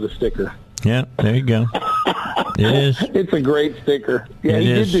came up with the sticker. Yeah, there you go. It is. It's a great sticker. Yeah, he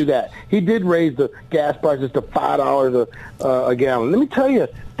did do that. He did raise the gas prices to $5 a gallon. Let me tell you,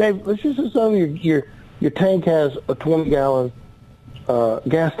 Dave. Let's just assume your tank has a 20-gallon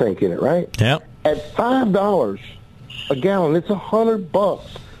gas tank in it, right? Yeah. At $5 a gallon, it's $100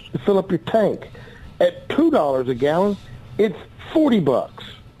 to fill up your tank. At $2 a gallon, it's $40,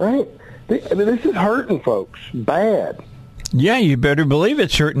 right? This is hurting folks bad. Yeah, you better believe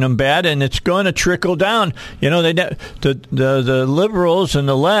it's hurting them bad, and it's going to trickle down. You know, the liberals and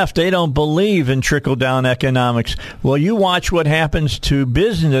the left, they don't believe in trickle-down economics. Well, you watch what happens to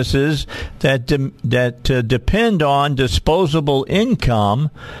businesses that depend on disposable income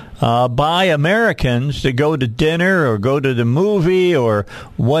by Americans to go to dinner or go to the movie or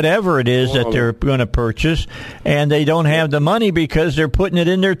whatever it is that they're going to purchase, and they don't have the money because they're putting it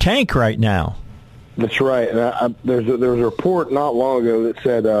in their tank right now. That's right. And there was a report not long ago that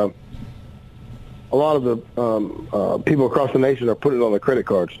said a lot of the people across the nation are putting it on their credit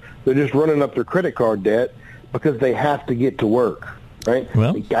cards. They're just running up their credit card debt because they have to get to work, right?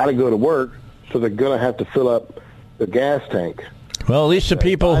 Well, they got to go to work, so they're going to have to fill up the gas tank. Well, at least the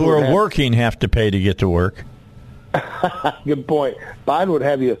people who are working have to pay to get to work. Good point. Biden would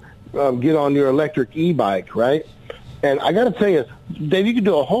have you get on your electric e-bike, right? And I got to tell you, Dave, you could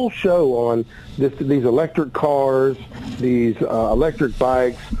do a whole show on these electric cars, these electric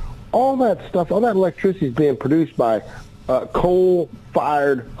bikes, all that stuff. All that electricity is being produced by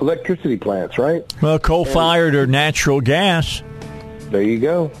coal-fired electricity plants, right? Well, coal-fired or natural gas. There you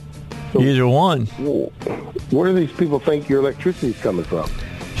go. So, either one. Where do these people think your electricity is coming from?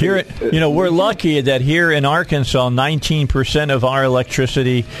 Here, we're lucky that here in Arkansas, 19% of our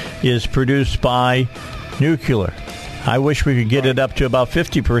electricity is produced by nuclear. I wish we could get it up to about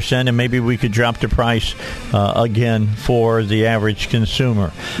 50%, and maybe we could drop the price again for the average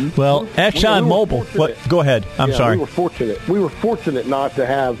consumer. Well, ExxonMobil. Go ahead. I'm sorry. We were fortunate not to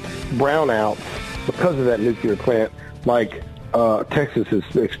have brownouts because of that nuclear plant, like Texas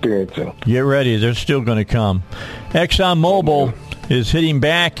is experiencing. Get ready. They're still going to come. ExxonMobil is hitting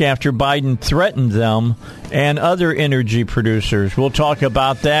back after Biden threatened them and other energy producers. We'll talk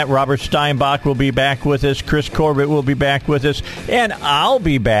about that. Robert Steinbach will be back with us. Chris Corbett will be back with us. And I'll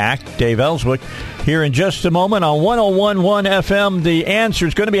be back, Dave Elswick, here in just a moment on 101.1 FM. The Answer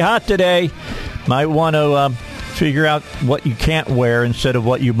is going to be hot today. Might want to figure out what you can't wear instead of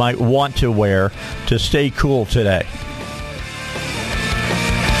what you might want to wear to stay cool today.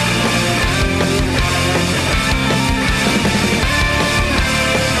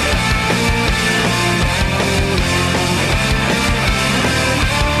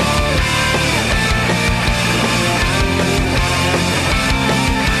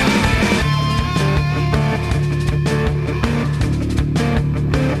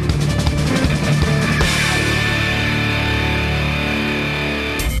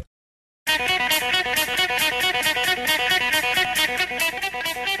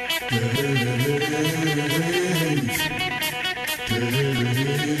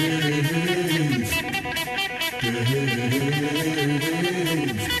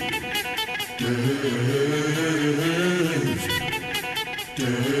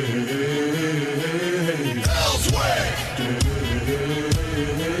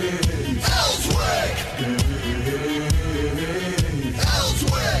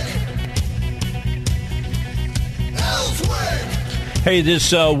 Hey,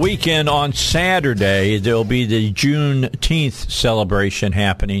 this weekend on Saturday, there'll be the Juneteenth celebration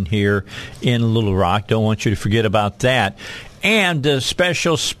happening here in Little Rock. Don't want you to forget about that. And the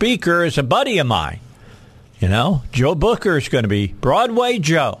special speaker is a buddy of mine. You know, Joe Booker is going to be, Broadway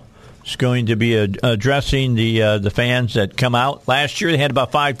Joe is going to be addressing the fans that come out. Last year, they had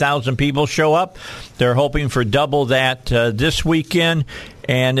about 5,000 people show up. They're hoping for double that this weekend.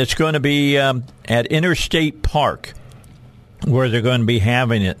 And it's going to be at Interstate Park, where they're going to be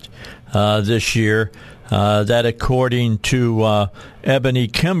having it this year. That, according to Ebony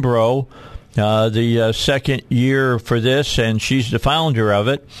Kimbrough, the second year for this, and she's the founder of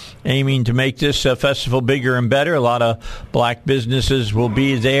it, aiming to make this festival bigger and better. A lot of black businesses will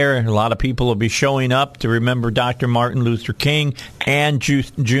be there. A lot of people will be showing up to remember Dr. Martin Luther King and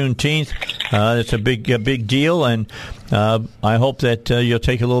Juneteenth. It's a big deal, and I hope that you'll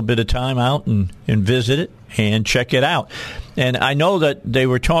take a little bit of time out and visit it and check it out. And I know that they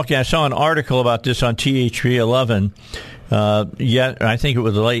were talking, I saw an article about this on THV 11, I think it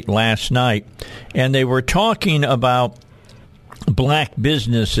was late last night, and they were talking about black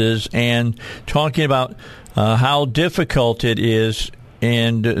businesses and talking about how difficult it is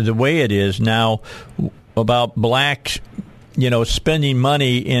and the way it is now about blacks spending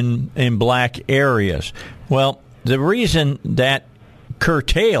money in black areas. Well, the reason that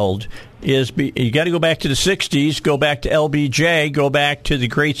curtailed is you got to go back to the 60s, go back to LBJ, go back to the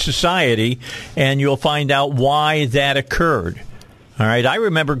Great Society, and you'll find out why that occurred. All right, I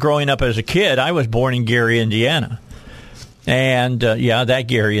remember growing up as a kid. I was born in Gary, Indiana. And, that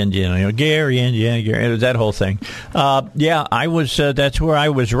Gary, Indiana, Gary, Indiana, that whole thing. I was, that's where I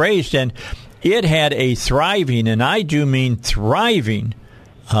was raised, and it had a thriving, and I do mean thriving,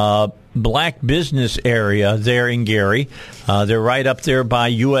 black business area there in Gary. They're right up there by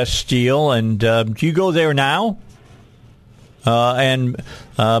U.S. Steel, and do you go there now? And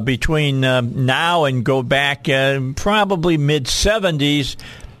between now and go back probably mid-'70s,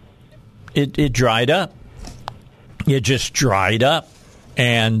 it dried up. It just dried up.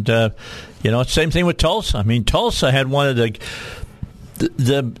 And, same thing with Tulsa. I mean, Tulsa had one of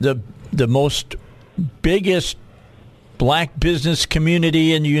the most biggest black business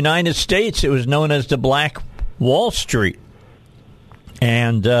community in the United States. It was known as the Black Wall Street.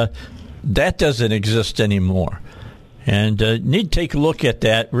 And that doesn't exist anymore. And need to take a look at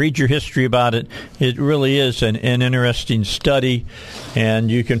that. Read your history about it. It really is an interesting study. And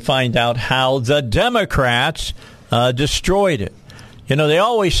you can find out how the Democrats destroyed it. They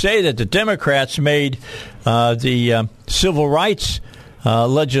always say that the Democrats made the civil rights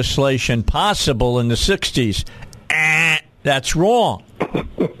legislation possible in the 60s. That's wrong.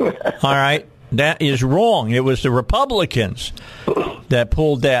 All right? That is wrong. It was the Republicans that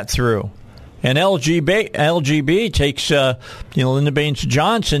pulled that through. And LGB takes, Lyndon Baines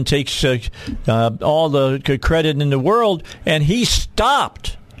Johnson takes all the credit in the world, and he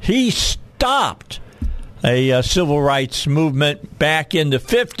stopped a civil rights movement back in the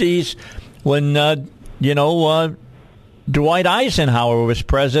 50s when, Dwight Eisenhower was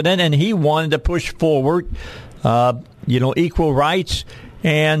president, and he wanted to push forward, equal rights.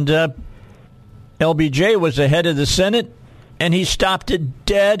 And LBJ was the head of the Senate, and he stopped it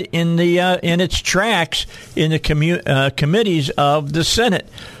dead in its tracks in the committees of the Senate.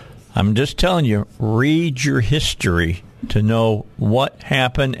 I'm just telling you, read your history to know what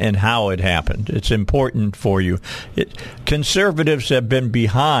happened and how it happened. It's important for you. Conservatives have been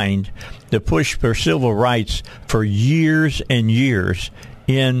behind the push for civil rights for years and years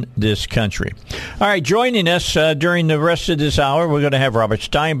in this country. All right, joining us during the rest of this hour, we're going to have Robert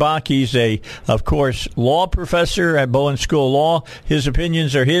Steinbach. He's of course, law professor at Bowen School of Law. His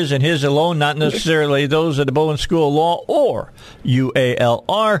opinions are his and his alone, not necessarily those of the Bowen School of Law or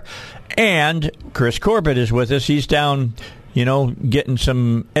UALR. And Chris Corbett is with us. He's down, getting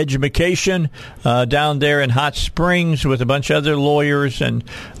some education down there in Hot Springs with a bunch of other lawyers and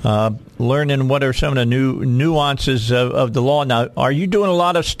learning what are some of the new nuances of the law. Now, are you doing a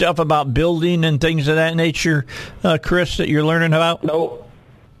lot of stuff about building and things of that nature, Chris, that you're learning about?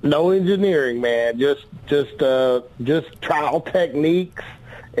 No engineering, man. Just trial techniques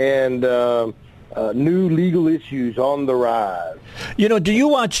and new legal issues on the rise. Do you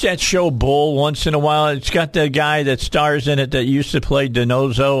watch that show Bull once in a while? It's got the guy that stars in it that used to play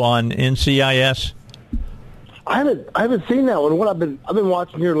DiNozzo on NCIS. I haven't seen that one. What I've been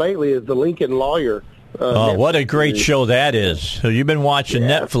watching here lately is the Lincoln Lawyer. What a great show that is. So you've been watching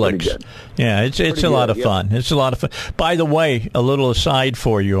Netflix. Yeah, it's a lot of fun. It's a lot of fun. By the way, a little aside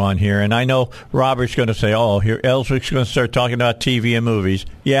for you on here, and I know Robert's going to say, here Elswick's going to start talking about TV and movies.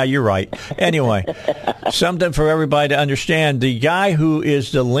 Yeah, you're right. Anyway, something for everybody to understand. The guy who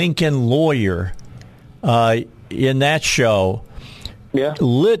is the Lincoln Lawyer in that show,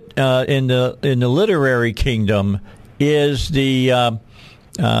 in the literary kingdom, is the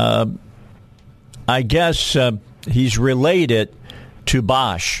I guess he's related to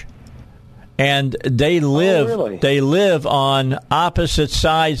Bosch, and they live on opposite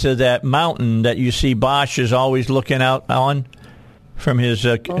sides of that mountain that you see Bosch is always looking out on from his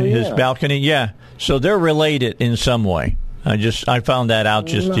balcony. Yeah, so they're related in some way. I found that out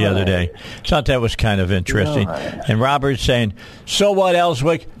just the other day. Thought that was kind of interesting. And Robert's saying, "So what,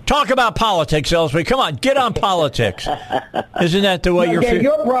 Elswick? Talk about politics, Elswick. Come on, get on politics." Isn't that the way you're feeling?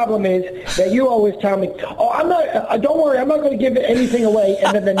 Your problem is that you always tell me, I'm not. Don't worry, I'm not going to give anything away.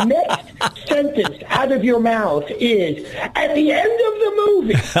 And then the next sentence out of your mouth is, "At the end of the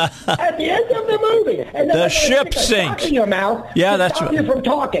movie." At the end of the movie, and then the ship sinks. In your mouth. Yeah, that's stop you from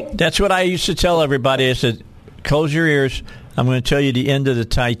talking. That's what I used to tell everybody. I said, close your ears. I'm going to tell you the end of the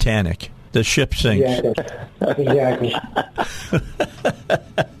Titanic. The ship sinks. Exactly.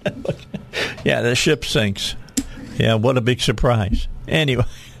 Yeah, the ship sinks. Yeah, what a big surprise. Anyway,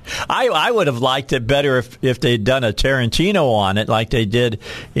 I would have liked it better if they'd done a Tarantino on it, like they did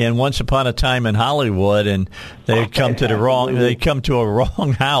in Once Upon a Time in Hollywood, and they'd come to a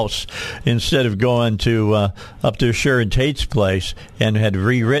wrong house instead of going to up to Sharon Tate's place and had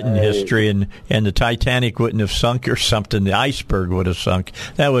rewritten history, and the Titanic wouldn't have sunk or something. The iceberg would have sunk.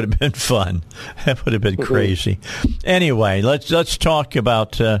 That would have been fun. That would have been crazy. Anyway, let's talk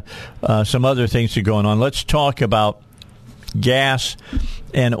about some other things that are going on. Let's talk about gas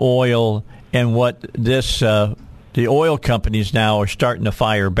and oil, and what the oil companies now are starting to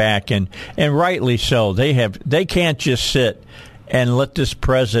fire back, and rightly so. They can't just sit and let this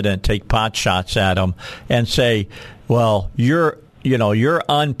president take pot shots at them and say, well, you're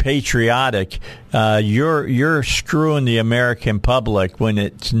unpatriotic, you're screwing the American public, when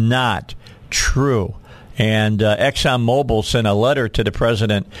it's not true. And ExxonMobil sent a letter to the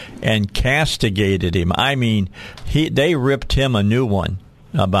president and castigated him. I mean, they ripped him a new one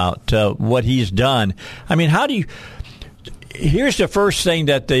about what he's done. I mean, here's the first thing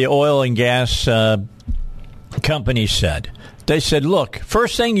that the oil and gas company said. They said, look,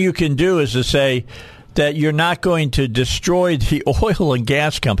 first thing you can do is to say that you're not going to destroy the oil and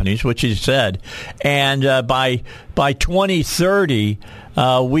gas companies, which he said, and by 2030,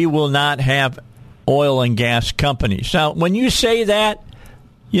 we will not have oil and gas companies. Now, when you say that,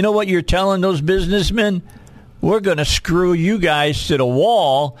 you know what you're telling those businessmen? We're going to screw you guys to the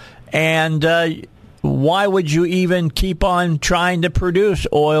wall, and why would you even keep on trying to produce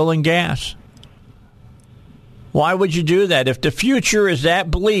oil and gas? Why would you do that? If the future is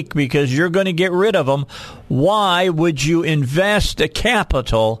that bleak because you're going to get rid of them, why would you invest the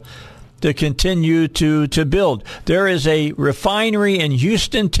capital to continue to build? There is a refinery in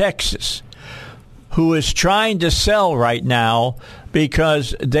Houston, Texas, who is trying to sell right now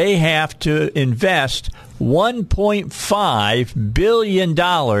because they have to invest $1.5 billion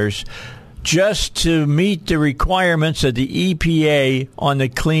just to meet the requirements of the EPA on the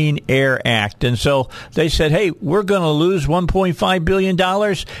Clean Air Act. And so they said, hey, we're going to lose $1.5 billion.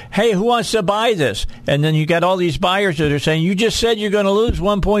 Hey, who wants to buy this? And then you got all these buyers that are saying, you just said you're going to lose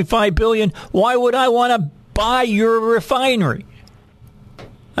 $1.5 billion. Why would I want to buy your refinery?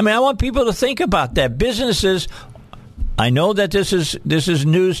 I mean, I want people to think about that. Businesses, I know that this is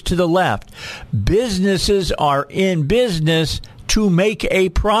news to the left. Businesses are in business to make a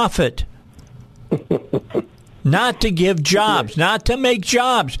profit, not to give jobs, not to make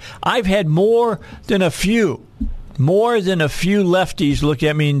jobs. I've had more than a few lefties look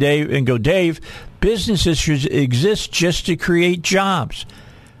at me and go, Dave, businesses should exist just to create jobs.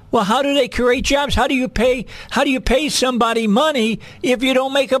 Well, how do they create jobs? How do you pay somebody money if you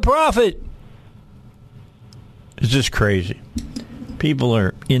don't make a profit? It's just crazy. People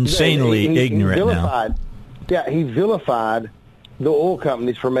are insanely ignorant now. Yeah, he vilified the oil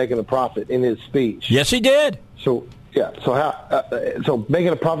companies for making a profit in his speech. Yes, he did. So so making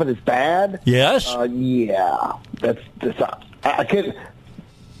a profit is bad? Yes. Yeah, that's I can't.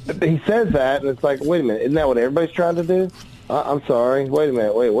 He says that, and it's like, wait a minute, isn't that what everybody's trying to do? I'm sorry. Wait a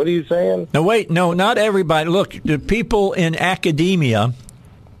minute. Wait, what are you saying? No, not everybody. Look, the people in academia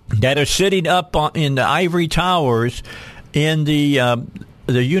that are sitting up in the ivory towers in the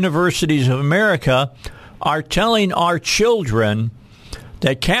universities of America are telling our children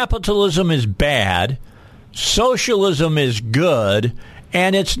that capitalism is bad, socialism is good,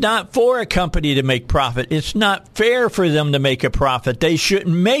 and it's not for a company to make profit. It's not fair for them to make a profit. They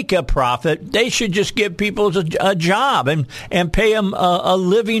shouldn't make a profit. They should just give people a job and pay them a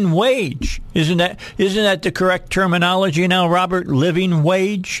living wage. Isn't that the correct terminology now, Robert? Living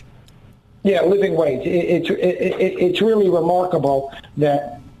wage? Yeah, living wage. It's really remarkable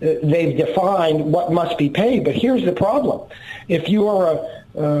that they've defined what must be paid. But here's the problem: if you are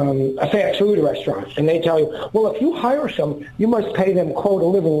a fast food restaurant, and they tell you, well, if you hire some, you must pay them, quote, a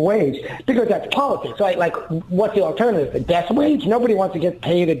living wage, because that's politics, right? Like, what's the alternative? A death wage? Nobody wants to get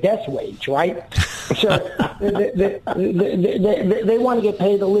paid a death wage, right? So they want to get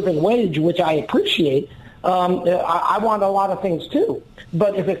paid a living wage, which I appreciate. I want a lot of things, too.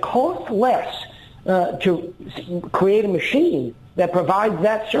 But if it costs less to create a machine that provides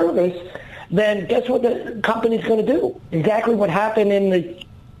that service, then guess what the company's going to do? Exactly what happened in the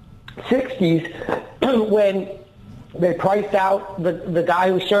 60s when they priced out the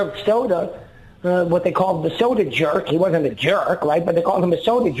guy who served soda, what they called the soda jerk. He wasn't a jerk, right? But they called him a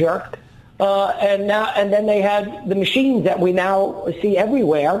soda jerk. And then they had the machines that we now see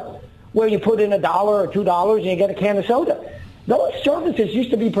everywhere, where you put in $1 or $2 and you get a can of soda. Those services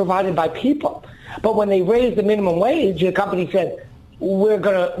used to be provided by people. But when they raised the minimum wage, the company said,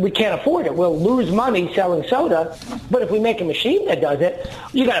 we can't afford it. We'll lose money selling soda, but if we make a machine that does it,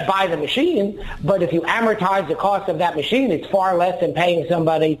 you got to buy the machine. But if you amortize the cost of that machine, it's far less than paying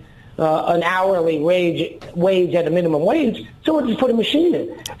somebody an hourly wage at a minimum wage. So we'll just put a machine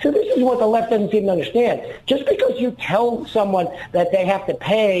in. So this is what the left doesn't seem to understand. Just because you tell someone that they have to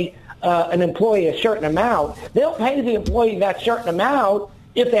pay an employee a certain amount, they'll pay the employee that certain amount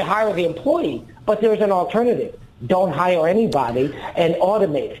if they hire the employee. But there's an alternative. Don't hire anybody and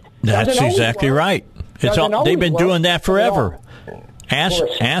automate it. That's exactly right. They've been doing that forever.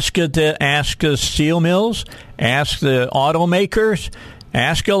 Ask the steel mills, ask the automakers,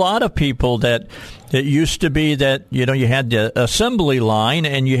 ask a lot of people that it used to be that, you had the assembly line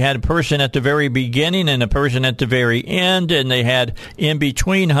and you had a person at the very beginning and a person at the very end, and they had in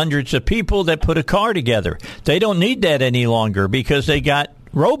between hundreds of people that put a car together. They don't need that any longer because they got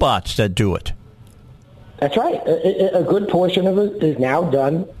robots that do it. That's right. A good portion of it is now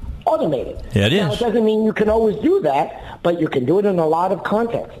done automated. Yeah, it is. Now, it doesn't mean you can always do that, but you can do it in a lot of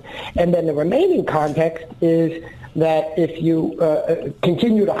contexts. And then the remaining context is that if you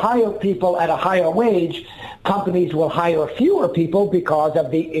continue to hire people at a higher wage, companies will hire fewer people because of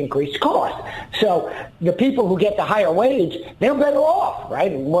the increased cost. So the people who get the higher wage, they're better off,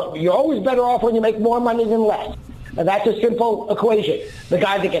 right? You're always better off when you make more money than less. And that's a simple equation. The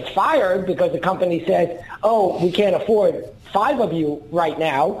guy that gets fired because the company says, oh, we can't afford 5 of you right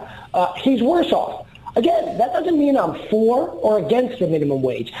now, he's worse off. Again, that doesn't mean I'm for or against the minimum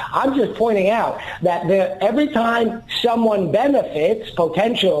wage. I'm just pointing out that every time someone benefits,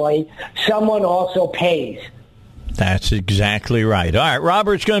 potentially, someone also pays. That's exactly right. All right,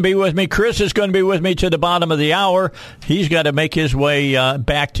 Robert's going to be with me. Chris is going to be with me to the bottom of the hour. He's got to make his way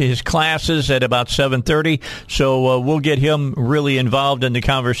back to his classes at about 7:30, so we'll get him really involved in the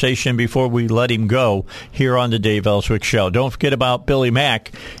conversation before we let him go here on the Dave Elswick Show. Don't forget about Billy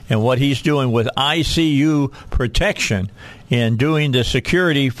Mack and what he's doing with ICU protection in doing the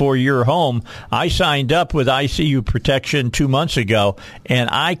security for your home. I signed up with ICU Protection 2 months ago, and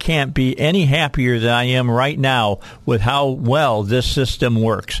I can't be any happier than I am right now with how well this system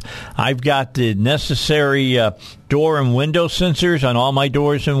works. I've got the necessary door and window sensors on all my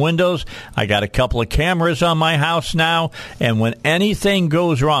doors and windows. I got a couple of cameras on my house now, and when anything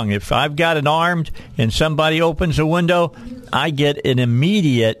goes wrong, if I've got it armed and somebody opens a window, I get an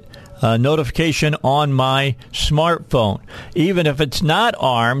immediate notification on my smartphone. Even if it's not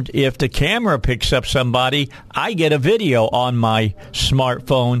armed, if the camera picks up somebody, I get a video on my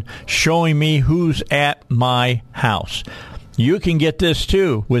smartphone showing me who's at my house. You can get this,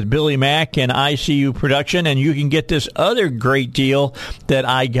 too, with Billy Mack and ICU Production, and you can get this other great deal that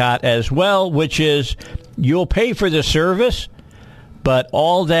I got as well, which is you'll pay for the service, but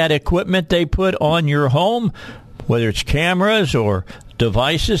all that equipment they put on your home, whether it's cameras or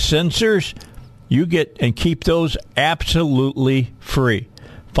devices, sensors, you get and keep those absolutely free.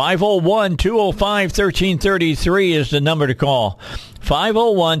 501-205-1333 is the number to call.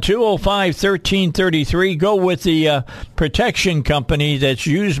 501-205-1333. Go with the protection company that's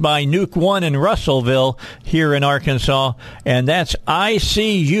used by Nuke One in Russellville here in Arkansas, and that's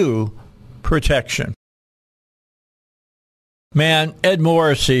ICU Protection. Man, Ed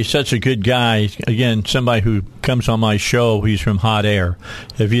Morrissey, such a good guy. Again, somebody who comes on my show. He's from Hot Air.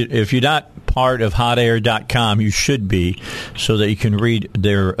 If you're not part of hotair.com, you should be, so that you can read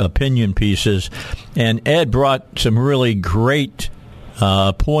their opinion pieces. And Ed brought some really great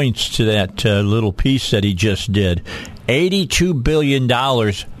points to that little piece that he just did. $82 billion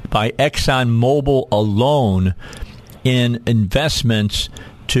by ExxonMobil alone in investments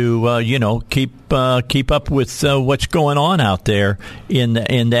to keep up with what's going on out there in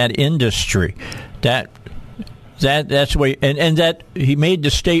that industry. That's the way, and that he made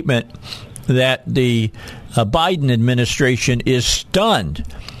the statement that the Biden administration is stunned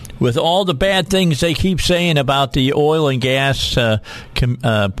with all the bad things they keep saying about the oil and gas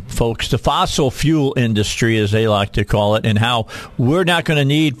folks, the fossil fuel industry, as they like to call it, and how we're not going to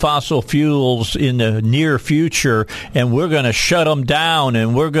need fossil fuels in the near future, and we're going to shut them down,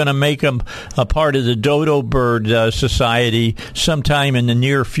 and we're going to make them a part of the dodo bird society sometime in the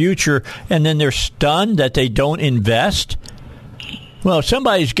near future, and then they're stunned that they don't invest. Well, if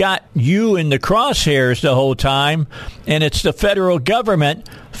somebody's got you in the crosshairs the whole time, and it's the federal government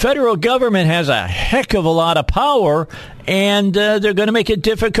has a heck of a lot of power, and they're going to make it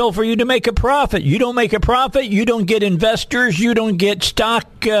difficult for you to make a profit. You don't make a profit, you don't get investors, you don't get stock,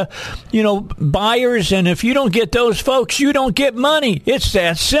 buyers, and if you don't get those folks, you don't get money. It's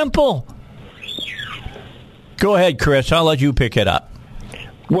that simple. Go ahead, Chris. I'll let you pick it up.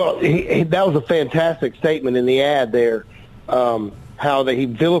 Well, that was a fantastic statement in the ad there. how he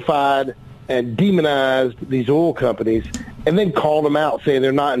vilified and demonized these oil companies and then called them out saying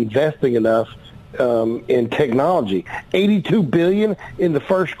they're not investing enough in technology. $82 billion in the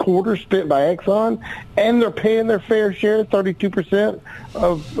first quarter spent by Exxon, and they're paying their fair share, 32%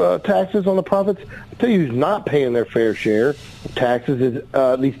 of taxes on the profits. I tell you who's not paying their fair share of taxes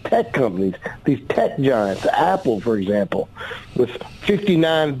is these tech companies, these tech giants, Apple, for example, with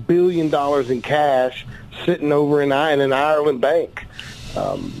 $59 billion in cash sitting over in an Ireland bank.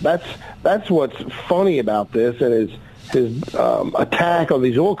 That's what's funny about this, and his attack on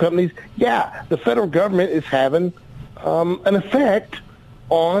these oil companies. Yeah, the federal government is having an effect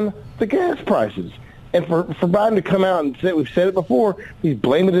on the gas prices. And for Biden to come out and say, we've said it before, he's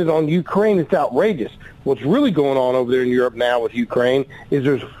blaming it on Ukraine. It's outrageous. What's really going on over there in Europe now with Ukraine is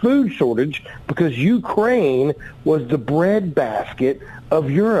there's a food shortage because Ukraine was the breadbasket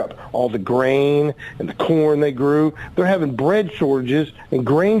of Europe. All the grain and the corn they grew, they're having bread shortages and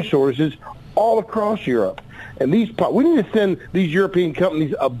grain shortages all across Europe. And we need to send these European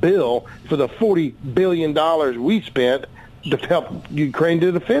companies a bill for the $40 billion we spent to help Ukraine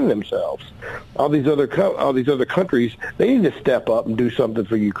to defend themselves. All these other countries, they need to step up and do something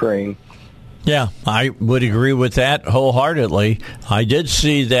for Ukraine. Yeah, I would agree with that wholeheartedly. I did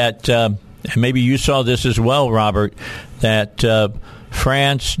see that, and maybe you saw this as well, Robert, that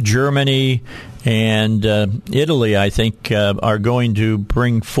France, Germany, and Italy, I think, are going to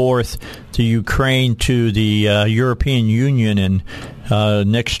bring forth the Ukraine to the European Union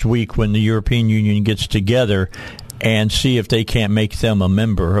and next week when the European Union gets together and see if they can't make them a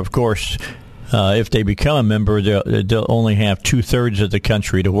member. Of course, if they become a member, they'll only have 2/3 of the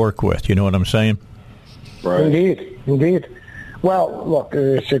country to work with. You know what I'm saying? Right. Indeed. Well, look,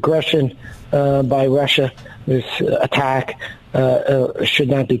 this aggression by Russia, this attack should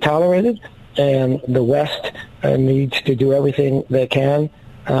not be tolerated. And the West needs to do everything they can,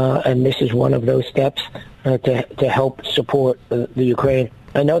 and this is one of those steps to help support the Ukraine.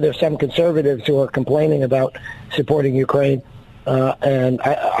 I know there's some conservatives who are complaining about supporting Ukraine, and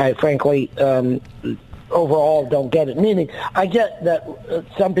I frankly, overall don't get it. Meaning, I get that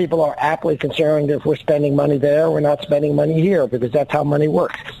some people are aptly concerned if we're spending money there, we're not spending money here, because that's how money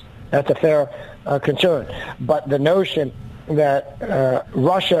works. That's a fair concern. But the notion that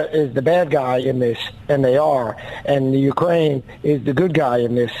Russia is the bad guy in this, and they are, and the Ukraine is the good guy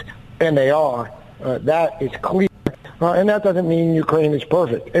in this, and they are, that is clear. And that doesn't mean Ukraine is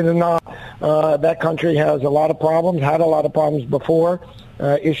perfect. It is not. That country has a lot of problems, had a lot of problems before,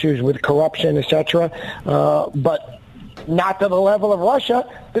 issues with corruption, etc., but not to the level of Russia,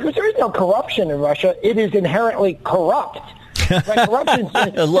 because there is no corruption in Russia. It is inherently corrupt. I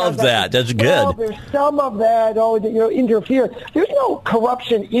love that. That's good. Well, there's some of that, interfere. There's no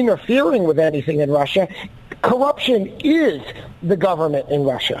corruption interfering with anything in Russia. Corruption is the government in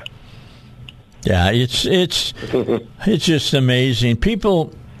Russia. Yeah, it's just amazing.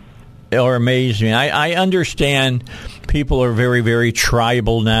 People are amazing. I understand people are very, very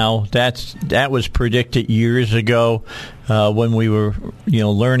tribal now. That was predicted years ago when we were,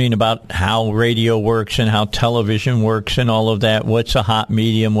 learning about how radio works and how television works and all of that. What's a hot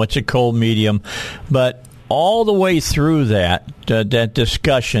medium? What's a cold medium? But all the way through that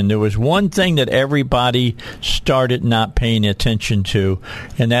discussion, there was one thing that everybody started not paying attention to,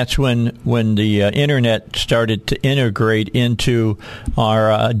 and that's when the internet started to integrate into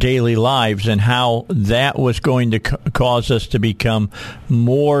our daily lives, and how that was going to cause us to become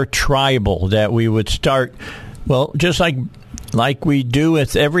more tribal, that we would start, well, just like we do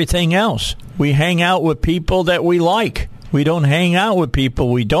with everything else. We hang out with people that we like. We don't hang out with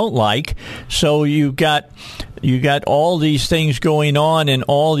people we don't like. So you got all these things going on in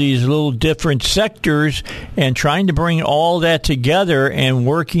all these little different sectors, and trying to bring all that together and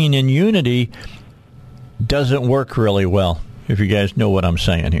working in unity doesn't work really well, if you guys know what I'm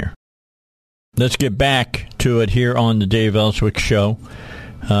saying here. Let's get back to it here on the Dave Elswick Show.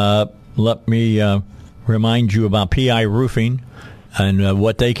 Let me remind you about PI Roofing and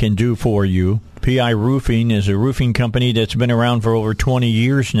what they can do for you. PI Roofing is a roofing company that's been around for over 20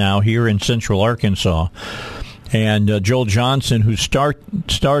 years now here in Central Arkansas. And Joel Johnson, who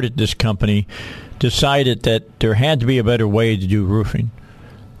started this company, decided that there had to be a better way to do roofing,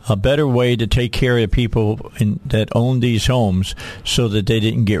 a better way to take care of the people that own these homes so that they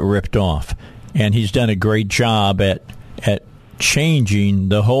didn't get ripped off. And he's done a great job at changing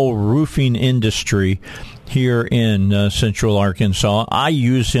the whole roofing industry here in Central Arkansas. I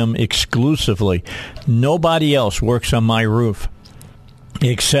use him exclusively. Nobody else works on my roof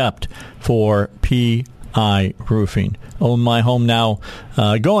except for PI P.I. Roofing. Own my home now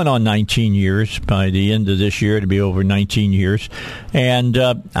going on 19 years. By the end of this year, it'll be over 19 years. And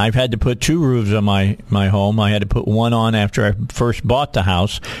I've had to put 2 roofs on my home. I had to put one on after I first bought the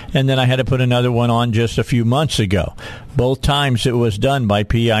house, and then I had to put another one on just a few months ago. Both times it was done by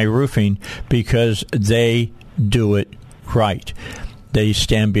P.I. Roofing because they do it right. They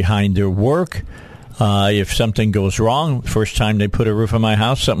stand behind their work. If something goes wrong, first time they put a roof on my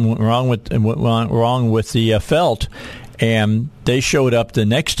house, something went wrong with the felt, and they showed up the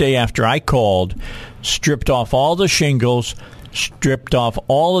next day after I called, stripped off all the shingles, stripped off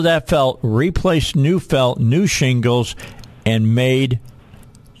all of that felt, replaced new felt, new shingles, and made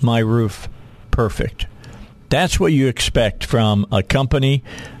my roof perfect. That's what you expect from a company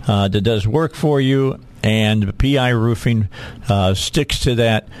that does work for you, and P.I. Roofing sticks to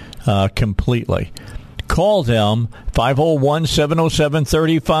that completely. Call them,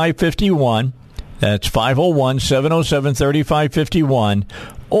 501-707-3551. That's 501-707-3551.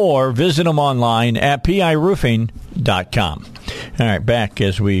 Or visit them online at piroofing.com. All right, back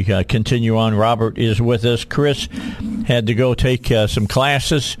as we continue on. Robert is with us. Chris had to go take some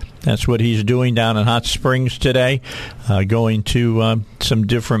classes. That's what he's doing down in Hot Springs today, going to some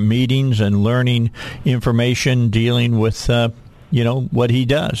different meetings and learning information, dealing with what he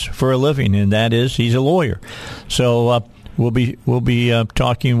does for a living, and that is he's a lawyer. So we'll be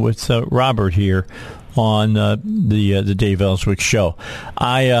talking with Robert here on the Dave Elswick Show.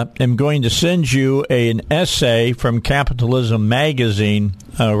 I am going to send you an essay from Capitalism Magazine,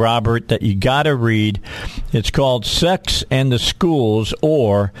 Robert, that you got to read. It's called Sex and the Schools,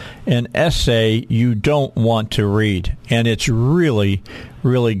 or an essay you don't want to read. And it's really,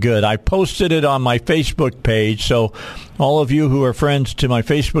 really good. I posted it on my Facebook page, so all of you who are friends to my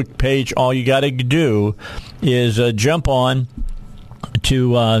Facebook page, all you got to do is jump on to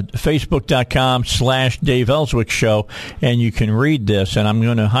facebook.com/Dave Elswick Show, and you can read this. And I'm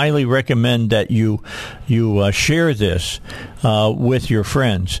going to highly recommend that you share this with your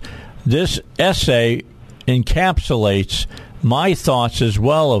friends. This essay encapsulates my thoughts as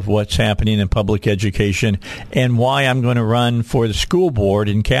well of what's happening in public education and why I'm going to run for the school board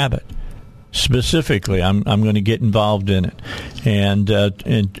in Cabot. Specifically, I'm going to get involved in it and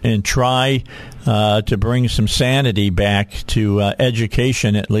try to bring some sanity back to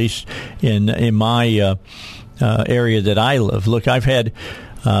education, at least in my area that I live. Look, I've had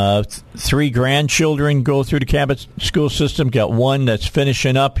 3 grandchildren go through the Cabot school system. Got one that's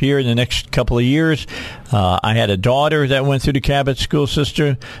finishing up here in the next couple of years. I had a daughter that went through the Cabot school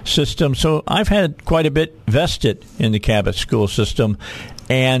system. So I've had quite a bit vested in the Cabot school system.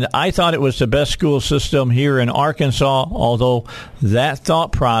 And I thought it was the best school system here in Arkansas, although that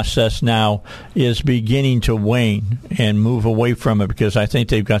thought process now is beginning to wane and move away from it, because I think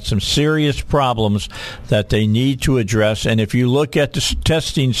they've got some serious problems that they need to address. And if you look at the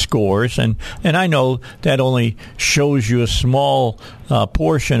testing scores, and I know that only shows you a small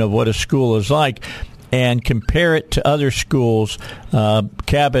portion of what a school is like, and compare it to other schools,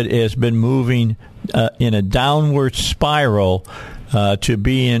 Cabot has been moving in a downward spiral to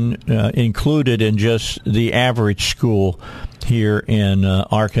being included in just the average school here in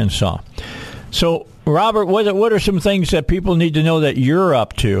Arkansas. So, Robert, what are some things that people need to know that you're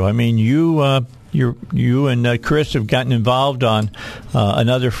up to? I mean, you and Chris have gotten involved on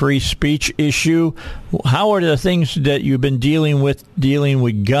another free speech issue. How are the things that you've been dealing with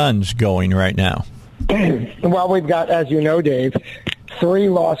guns going right now? Well, we've got, as you know, Dave, 3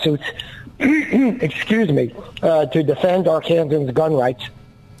 lawsuits excuse me, to defend Arkansans' gun rights.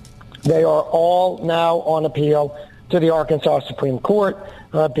 They are all now on appeal to the Arkansas Supreme Court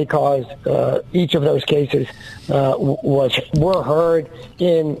because each of those cases were heard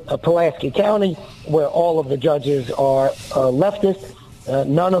in Pulaski County, where all of the judges are leftists.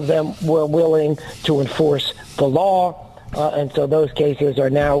 None of them were willing to enforce the law. And so those cases are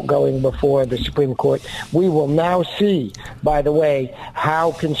now going before the Supreme Court. We will now see, by the way,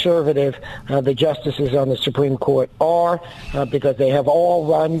 how conservative the justices on the Supreme Court are, because they have all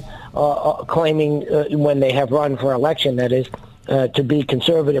run, claiming, when they have run for election, that is, to be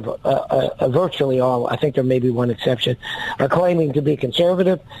conservative, virtually all, I think there may be one exception, are claiming to be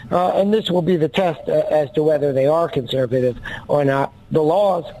conservative. And this will be the test as to whether they are conservative or not. The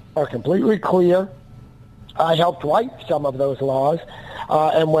laws are completely clear. I helped write some of those laws,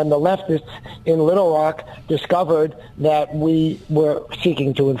 and when the leftists in Little Rock discovered that we were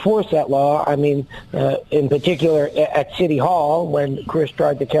seeking to enforce that law, I mean, in particular at City Hall, when Chris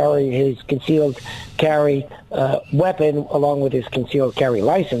tried to carry his concealed carry weapon along with his concealed carry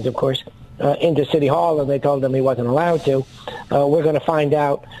license, of course, into City Hall, and they told him he wasn't allowed to. We're going to find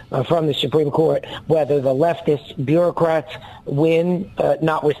out from the Supreme Court whether the leftist bureaucrats win,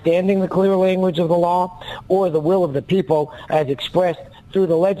 notwithstanding the clear language of the law, or the will of the people as expressed through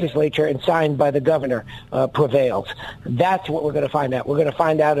the legislature and signed by the governor prevails. That's what we're going to find out. We're going to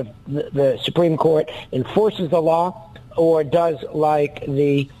find out if the Supreme Court enforces the law or does like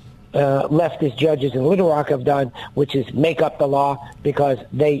the leftist judges in Little Rock have done, which is make up the law because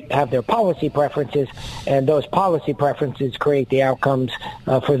they have their policy preferences, and those policy preferences create the outcomes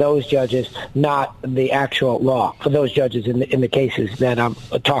for those judges, not the actual law for those judges in the cases that I'm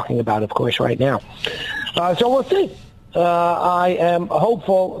talking about, of course, right now. So we'll see. I am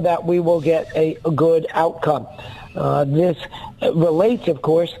hopeful that we will get a good outcome. This relates, of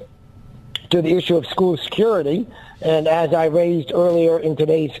course, to the issue of school security. And as I raised earlier in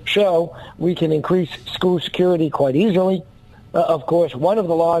today's show, we can increase school security quite easily. Of course, one of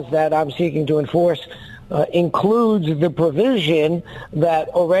the laws that I'm seeking to enforce includes the provision that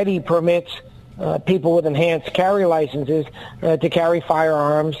already permits people with enhanced carry licenses to carry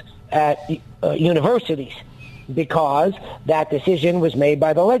firearms at universities, because that decision was made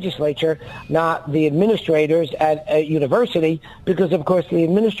by the legislature, not the administrators at a university, because, of course, the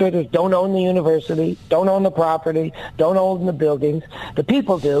administrators don't own the university, don't own the property, don't own the buildings. The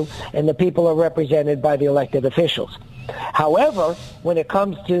people do, and the people are represented by the elected officials. However, when it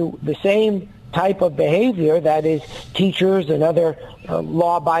comes to the same type of behavior, that is teachers and other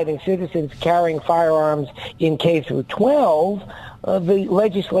law-abiding citizens carrying firearms in K through 12, the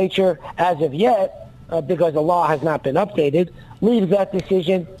legislature, as of yet, because the law has not been updated, leaves that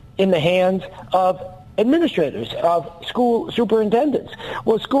decision in the hands of administrators, of school superintendents.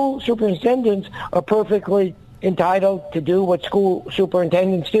 Well, school superintendents are perfectly entitled to do what school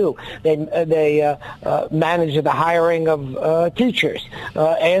superintendents do. They manage the hiring of teachers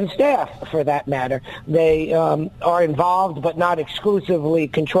and staff, for that matter. They are involved, but not exclusively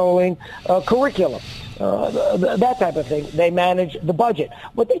controlling curriculum. That type of thing. They manage the budget.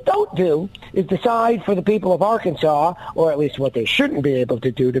 What they don't do is decide for the people of Arkansas, or at least what they shouldn't be able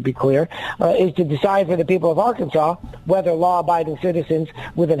to do, to be clear, is to decide for the people of Arkansas whether law-abiding citizens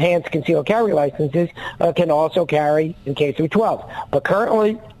with enhanced concealed carry licenses can also carry in K through 12. But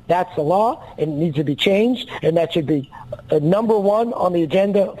currently, that's the law, and it needs to be changed, and that should be number one on the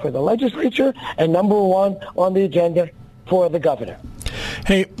agenda for the legislature and number one on the agenda for the governor.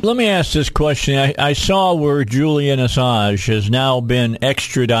 Hey, let me ask this question. I saw where Julian Assange has now been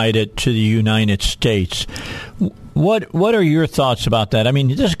extradited to the United States. What are your thoughts about that? I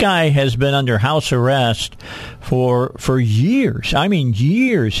mean, this guy has been under house arrest for years. I mean,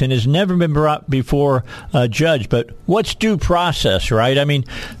 years, and has never been brought before a judge. But what's due process, right? I mean,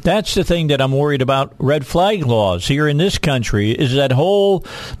 that's the thing that I'm worried about. Red flag laws here in this country is that whole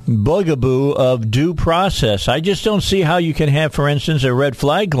bugaboo of due process. I just don't see how you can have, for instance, a red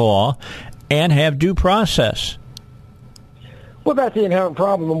flag law and have due process. Well, that's the inherent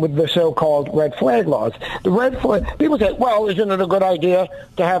problem with the so-called red flag laws. The red flag, people say, well, isn't it a good idea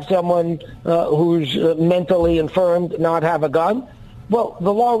to have someone who's mentally infirmed not have a gun? Well,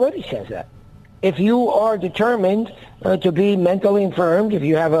 the law already says that. If you are determined to be mentally infirmed, if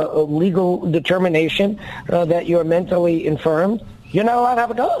you have a legal determination that you're mentally infirmed, you're not allowed to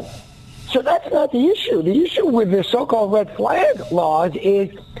have a gun. So that's not the issue. The issue with the so-called red flag laws is,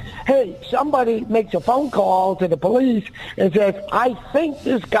 hey, somebody makes a phone call to the police and says, I think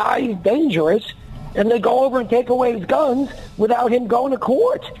this guy is dangerous, and they go over and take away his guns without him going to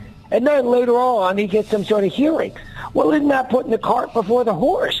court. And then later on, he gets some sort of hearing. Well, isn't that putting the cart before the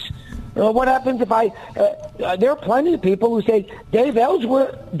horse? What happens if there are plenty of people who say, Dave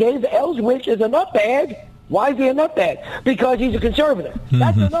Elswick is a nutbag. Why is he a nutbag? Because he's a conservative. Mm-hmm.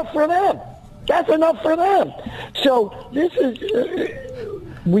 That's enough for them. That's enough for them. So this is,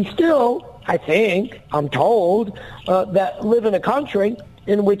 we still, I think, I'm told, that live in a country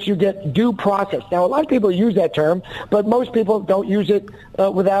in which you get due process. Now, a lot of people use that term, but most people don't use it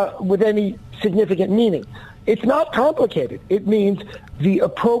with any significant meaning. It's not complicated. It means the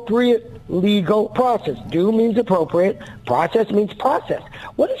appropriate legal process. Due means appropriate. Process means process.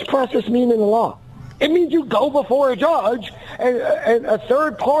 What does process mean in the law? It means you go before a judge and a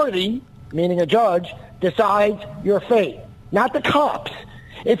third party, meaning a judge, decides your fate, not the cops.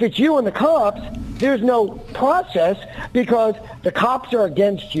 If it's you and the cops, there's no process because the cops are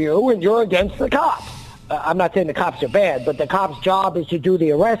against you and you're against the cops. I'm not saying the cops are bad, but the cops' job is to do the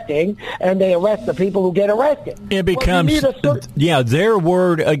arresting, and they arrest the people who get arrested. It becomes, their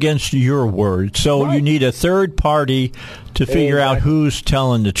word against your word. So right. You need a third party to figure out who's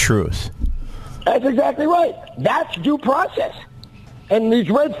telling the truth. That's exactly right. That's due process. And these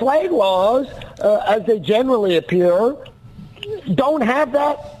red flag laws, as they generally appear, don't have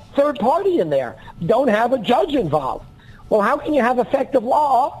that third party in there, don't have a judge involved. Well, how can you have effective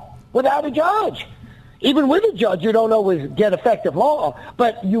law without a judge? Even with a judge, you don't always get effective law,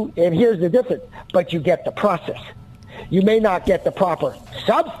 and here's the difference, but you get the process. You may not get the proper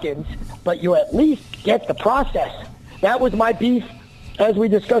substance, but you at least get the process. That was my beef, as we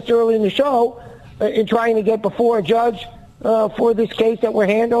discussed earlier in the show, in trying to get before a judge for this case that we're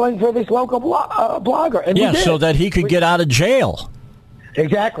handling for this local blogger. And so that he could get out of jail.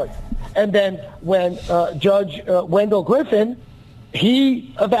 Exactly. And then when Judge Wendell Griffin,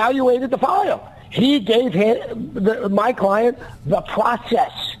 he evaluated the file. He gave my client the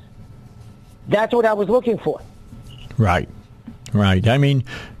process. That's what I was looking for. Right. I mean,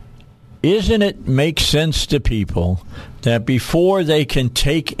 isn't it make sense to people that before they can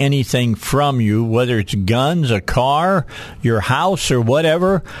take anything from you, whether it's guns, a car, your house, or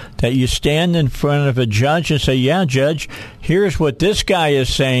whatever, that you stand in front of a judge and say, yeah, Judge, here's what this guy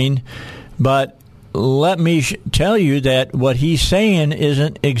is saying, but let me tell you that what he's saying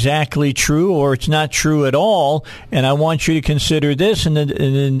isn't exactly true, or it's not true at all, and I want you to consider this, and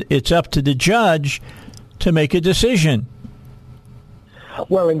then it's up to the judge to make a decision.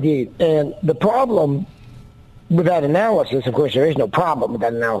 Well, indeed. And the problem with that analysis, of course, there is no problem with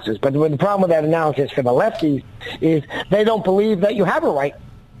that analysis, but the problem with that analysis for the lefties is they don't believe that you have a right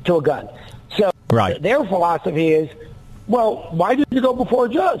to a gun. So their philosophy is, well, why did you go before a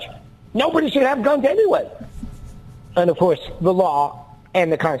judge? Nobody should have guns anyway. And, of course, the law and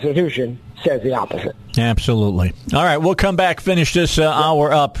the Constitution says the opposite. Absolutely. All right, we'll come back, finish this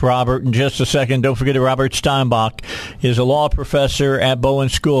hour up, Robert, in just a second. Don't forget that Robert Steinbach is a law professor at Bowen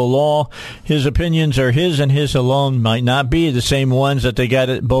School of Law. His opinions are his and his alone, might not be the same ones that they got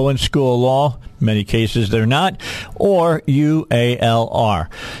at Bowen School of Law. In many cases, they're not. Or UALR.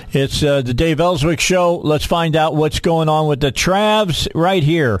 It's the Dave Elswick Show. Let's find out what's going on with the Travs right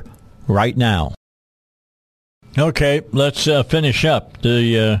here, right now. Okay, let's finish up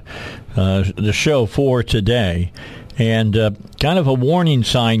the show for today. And kind of a warning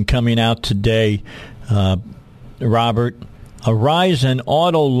sign coming out today, Robert. A rise in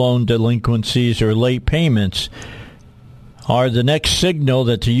auto loan delinquencies or late payments are the next signal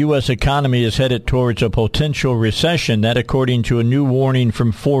that the U.S. economy is headed towards a potential recession. That, according to a new warning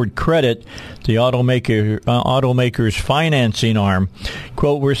from Ford Credit, the automaker's financing arm.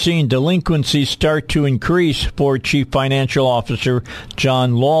 Quote, we're seeing delinquencies start to increase, Ford Chief Financial Officer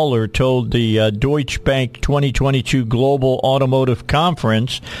John Lawler told the Deutsche Bank 2022 Global Automotive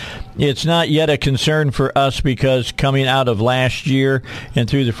Conference. It's not yet a concern for us because coming out of last year and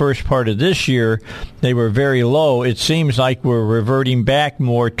through the first part of this year, they were very low. It seems like we're reverting back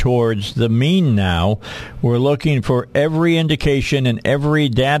more towards the mean now. We're looking for every indication and every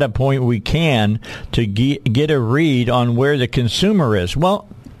data point we can to get a read on where the consumer is. Well,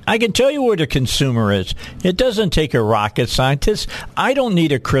 I can tell you where the consumer is. It doesn't take a rocket scientist. I don't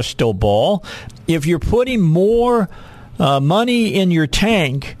need a crystal ball. If you're putting more money in your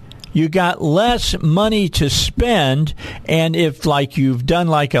tank, you got less money to spend, and if, like you've done,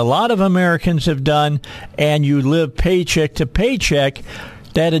 like a lot of Americans have done, and you live paycheck to paycheck,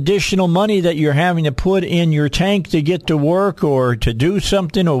 that additional money that you're having to put in your tank to get to work or to do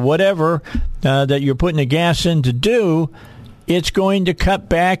something or whatever that you're putting the gas in to do, it's going to cut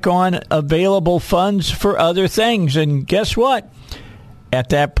back on available funds for other things. And guess what? At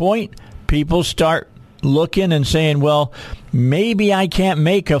that point, people start looking and saying, well, maybe I can't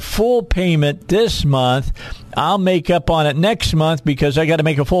make a full payment this month. I'll make up on it next month because I got to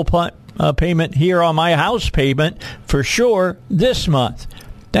make a full payment here on my house payment for sure this month.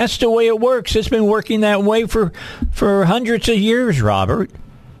 That's the way it works. It's been working that way for hundreds of years, Robert.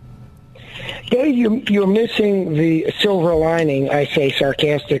 Dave, you're missing the silver lining, I say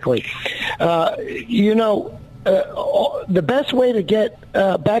sarcastically. The best way to get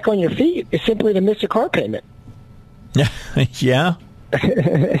back on your feet is simply to miss a car payment. Yeah.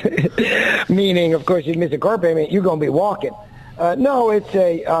 Meaning, of course, you miss a car payment, you're going to be walking. No, it's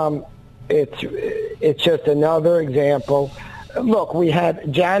just another example. Look, we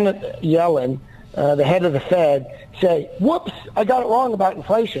had Janet Yellen, the head of the Fed, say, "Whoops, I got it wrong about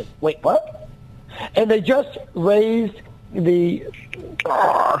inflation." Wait, what? And they just raised the,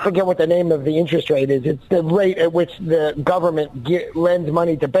 I forget what the name of the interest rate is. It's the rate at which the government lends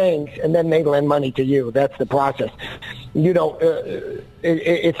money to banks, and then they lend money to you. That's the process. You don't.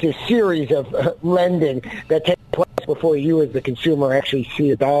 It's a series of lending that takes place before you, as the consumer, actually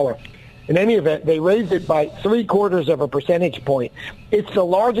see a dollar. In any event, they raised it by 0.75 percentage point. It's the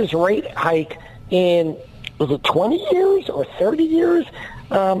largest rate hike in was it 20 years or 30 years?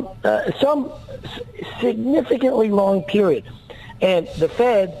 Some significantly long period. And the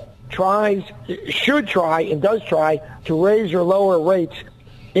Fed should try, and does try, to raise or lower rates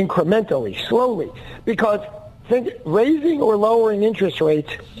incrementally, slowly. Because raising or lowering interest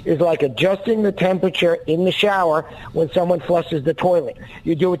rates is like adjusting the temperature in the shower when someone flushes the toilet.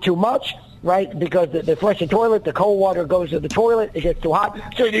 You do it too much, right? Because they flush the toilet, the cold water goes to the toilet, it gets too hot,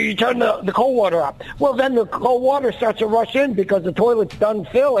 so you turn the cold water up. Well, then the cold water starts to rush in because the toilet's done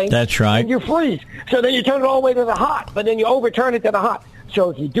filling. That's right. And you freeze. So then you turn it all the way to the hot, but then you overturn it to the hot.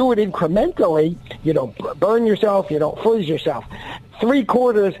 So if you do it incrementally, you don't burn yourself, you don't freeze yourself.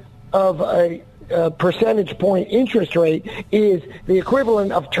 3/4 of a percentage point interest rate is the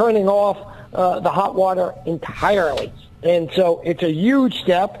equivalent of turning off the hot water entirely. And so it's a huge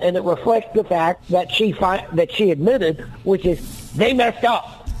step, and it reflects the fact that she admitted, which is they messed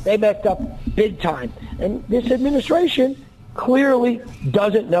up. They messed up big time. And this administration clearly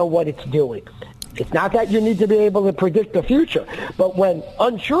doesn't know what it's doing. It's not that you need to be able to predict the future, but when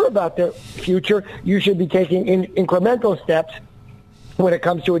unsure about the future, you should be taking incremental steps when it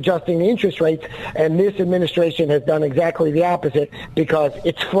comes to adjusting the interest rates, and this administration has done exactly the opposite because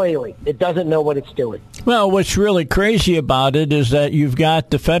it's flailing. It doesn't know what it's doing. Well, what's really crazy about it is that you've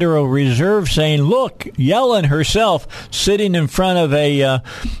got the Federal Reserve saying, look, Yellen herself sitting in front of a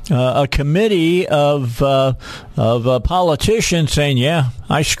committee of politicians saying, yeah,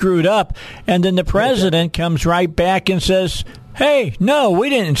 I screwed up. And then the president comes right back and says, hey, no, we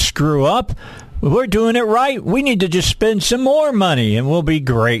didn't screw up. We're doing it right. We need to just spend some more money, and we'll be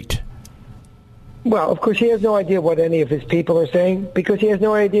great. Well, of course, he has no idea what any of his people are saying because he has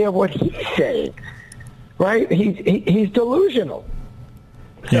no idea what he's saying, right? He's delusional.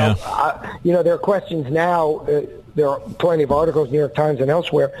 So, yeah. There are questions now. There are plenty of articles, New York Times and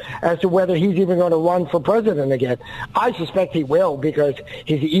elsewhere, as to whether he's even going to run for president again. I suspect he will because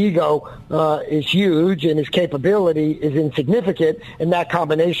his ego is huge and his capability is insignificant, and that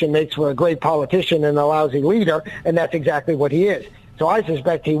combination makes for a great politician and a lousy leader, and that's exactly what he is. So I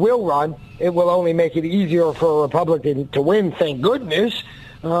suspect he will run. It will only make it easier for a Republican to win, thank goodness,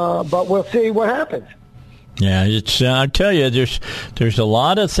 but we'll see what happens. Yeah, it's. I tell you, there's a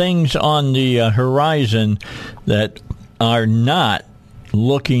lot of things on the horizon that are not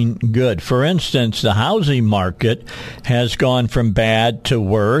looking good. For instance, the housing market has gone from bad to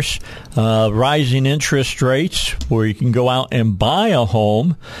worse. Rising interest rates, where you can go out and buy a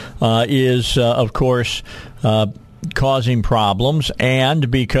home, is of course causing problems,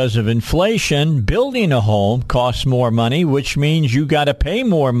 and because of inflation, building a home costs more money, which means you got to pay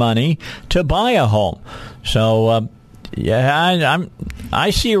more money to buy a home. So, I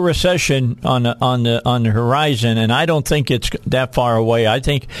see a recession on the horizon, and I don't think it's that far away. I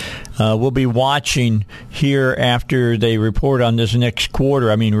think we'll be watching here after they report on this next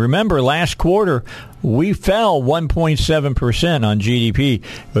quarter. I mean, remember last quarter we fell 1.7% on GDP.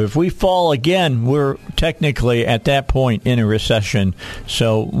 But if we fall again, we're technically at that point in a recession.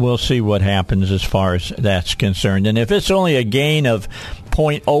 So we'll see what happens as far as that's concerned. And if it's only a gain of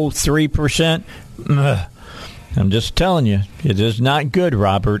 0.03%, I'm just telling you, it is not good,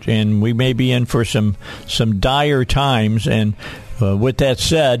 Robert, and we may be in for some dire times. And with that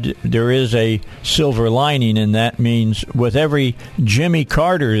said, there is a silver lining, and that means with every Jimmy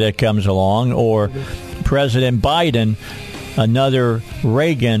Carter that comes along or President Biden, another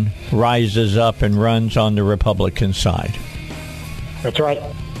Reagan rises up and runs on the Republican side. That's right.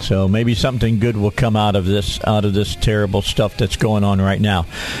 So maybe something good will come out of this terrible stuff that's going on right now.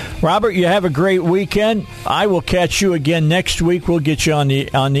 Robert, you have a great weekend. I will catch you again next week. We'll get you on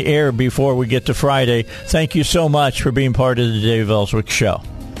the air before we get to Friday. Thank you so much for being part of the Dave Elswick Show.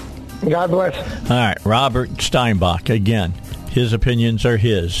 God bless. All right, Robert Steinbach again. His opinions are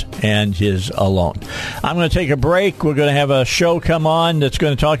his and his alone. I'm going to take a break. We're going to have a show come on that's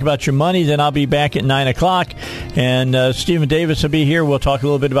going to talk about your money. Then I'll be back at 9 o'clock. And Stephen Davis will be here. We'll talk a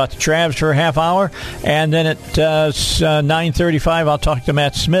little bit about the Travs for a half hour. And then at 9:35, I'll talk to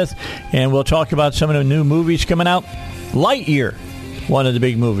Matt Smith. And we'll talk about some of the new movies coming out. Lightyear, one of the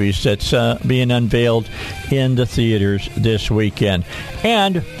big movies that's being unveiled in the theaters this weekend.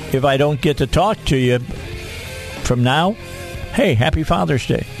 And if I don't get to talk to you from now, hey, happy Father's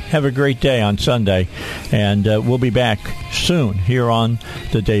Day. Have a great day on Sunday. And we'll be back soon here on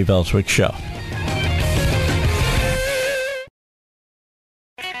the Dave Elswick Show.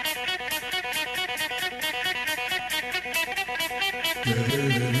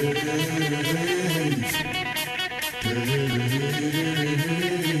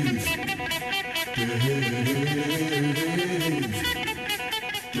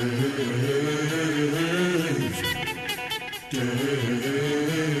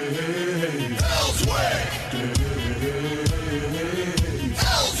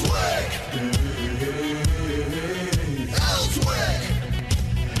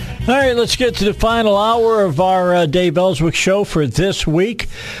 All right, let's get to the final hour of our Dave Elswick show for this week.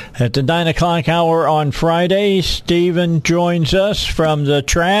 At the 9 o'clock hour on Friday, Stephen joins us from the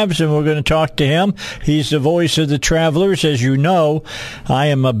Travs, and we're going to talk to him. He's the voice of the Travelers. As you know, I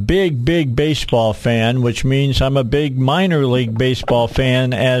am a big baseball fan, which means I'm a big minor league baseball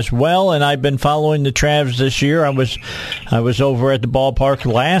fan as well, and I've been following the Travs this year. I was over at the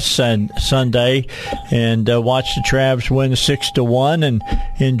ballpark last Sunday and watched the Travs win 6-1 and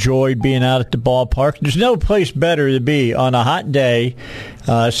enjoyed being out at the ballpark. There's no place better to be on a hot day,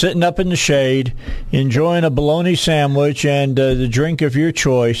 sitting up in the shade, enjoying a bologna sandwich and the drink of your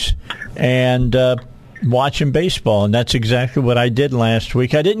choice, and watching baseball. And that's exactly what I did last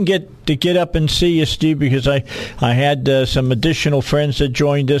week. I didn't get to get up and see you, Steve, because I had some additional friends that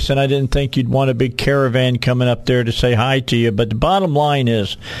joined us, and I didn't think you'd want a big caravan coming up there to say hi to you. But the bottom line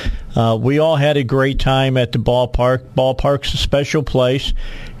is we all had a great time at the ballpark. Ballpark's a special place,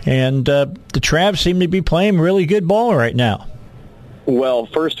 and the Travs seem to be playing really good ball right now. Well,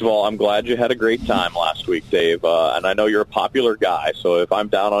 first of all, I'm glad you had a great time last week, Dave. And I know you're a popular guy, so if I'm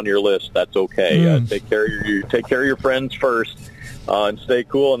down on your list, that's okay. Take care of your friends first, and stay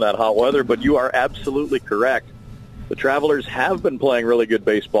cool in that hot weather. But you are absolutely correct. The Travelers have been playing really good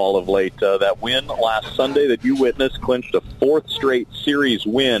baseball of late. That win last Sunday that you witnessed clinched a fourth straight series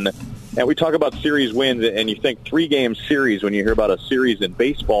win. And we talk about series wins, and you think 3-game series when you hear about a series in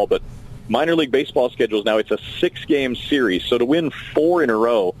baseball, but minor league baseball schedules now, it's a 6-game series. So to win 4 in a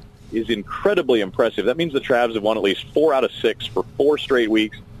row is incredibly impressive. That means the Travs have won at least 4 out of 6 for 4 straight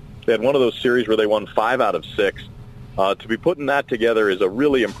weeks. They had one of those series where they won 5 out of 6. To be putting that together is a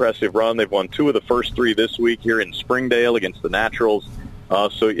really impressive run. They've won 2 of the first 3 this week here in Springdale against the Naturals.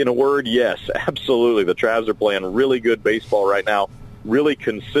 So in a word, yes, absolutely. The Travs are playing really good baseball right now. Really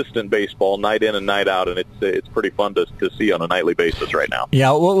consistent baseball night in and night out, and it's pretty fun to see on a nightly basis right now.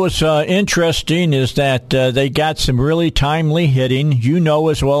 Yeah, what was interesting is that they got some really timely hitting. You know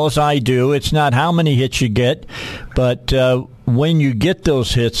as well as I do, it's not how many hits you get, but when you get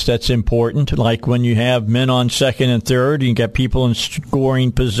those hits, that's important. Like when you have men on second and third, you got people in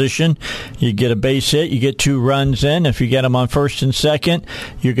scoring position, you get a base hit, you get 2 runs in. If you get them on first and second,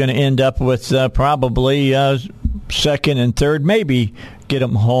 you're going to end up with probably second and third, maybe get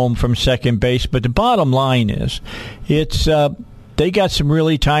them home from second base. But the bottom line is, it's they got some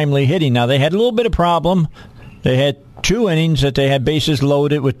really timely hitting. Now, they had a little bit of problem. They had 2 innings that they had bases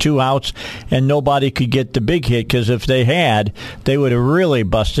loaded with 2 outs, and nobody could get the big hit, because if they had, they would have really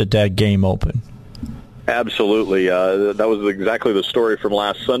busted that game open. Absolutely. That was exactly the story from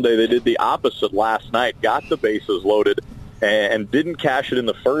last Sunday. They did the opposite last night, got the bases loaded, and didn't cash it in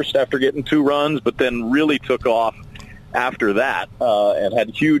the first after getting 2 runs, but then really took off after that and had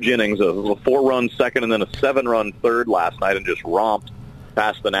huge innings of a 4-run second and then a 7-run third last night, and just romped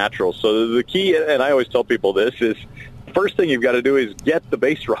past the Naturals. So the key, and I always tell people this, is the first thing you've got to do is get the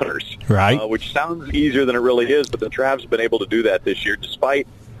base runners, right? Which sounds easier than it really is, but the Travs have been able to do that this year, despite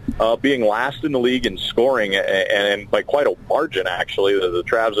being last in the league in scoring, and by quite a margin, actually. The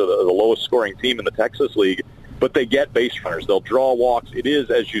Travs are the lowest scoring team in the Texas League, but they get base runners. They'll draw walks. It is,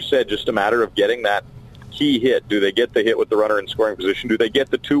 as you said, just a matter of getting that key hit. Do they get the hit with the runner in scoring position? Do they get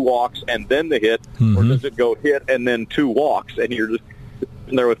the 2 walks and then the hit? Mm-hmm. Or does it go hit and then 2 walks, and you're just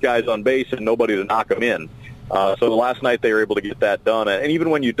sitting there with guys on base and nobody to knock them in? So last night they were able to get that done. And even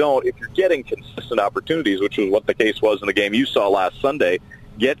when you don't, if you're getting consistent opportunities, which was what the case was in the game you saw last Sunday,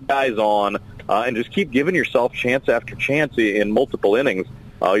 get guys on and just keep giving yourself chance after chance in multiple innings.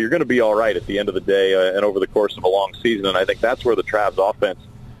 You're going to be all right at the end of the day and over the course of a long season. And I think that's where the Travs offense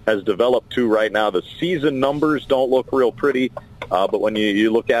has developed to right now. The season numbers don't look real pretty, but when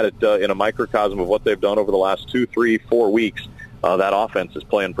you look at it in a microcosm of what they've done over the last 2, 3, 4 weeks, that offense is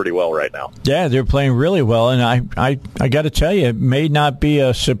playing pretty well right now. Yeah, they're playing really well, and I got to tell you, it may not be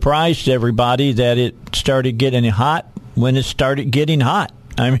a surprise to everybody that it started getting hot when it started getting hot.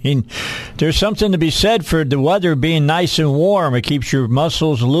 I mean, there's something to be said for the weather being nice and warm. It keeps your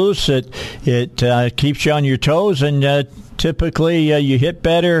muscles loose. It keeps you on your toes, and typically you hit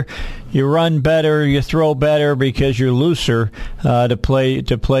better, you run better, you throw better because you're looser to play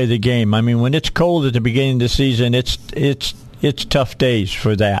the game. I mean, when it's cold at the beginning of the season, it's tough days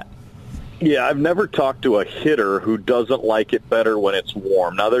for that. Yeah, I've never talked to a hitter who doesn't like it better when it's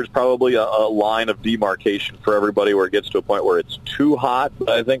warm. Now, there's probably a line of demarcation for everybody where it gets to a point where it's too hot. But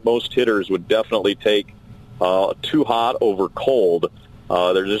I think most hitters would definitely take too hot over cold.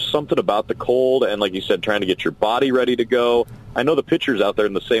 There's just something about the cold and, like you said, trying to get your body ready to go. I know the pitcher's out there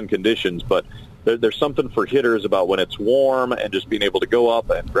in the same conditions, but there's something for hitters about when it's warm and just being able to go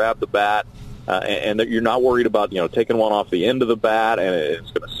up and grab the bat and that you're not worried about, taking one off the end of the bat and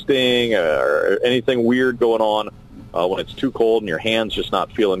it's going to sting or anything weird going on when it's too cold and your hand's just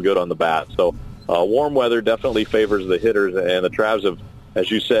not feeling good on the bat. So warm weather definitely favors the hitters, and the Travs have, as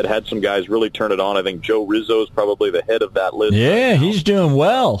you said, had some guys really turn it on. I think Joe Rizzo is probably the head of that list. Yeah, he's doing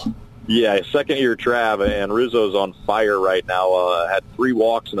well. Yeah, second-year Trav, and Rizzo's on fire right now. Had 3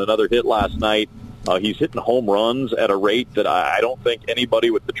 walks and another hit last night. He's hitting home runs at a rate that I don't think anybody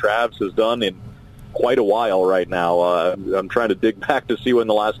with the Travs has done in quite a while right now. I'm trying to dig back to see when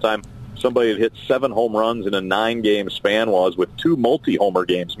the last time somebody had hit 7 home runs in a 9-game span was, with 2 multi-homer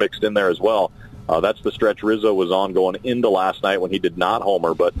games mixed in there as well. That's the stretch Rizzo was on going into last night when he did not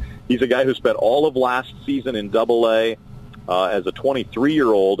homer. But he's a guy who spent all of last season in Double-A as a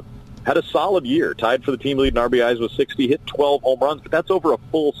 23-year-old. Had a solid year, tied for the team lead in RBIs with 60, hit 12 home runs, but that's over a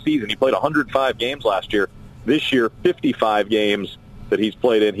full season. He played 105 games last year. This year, 55 games that he's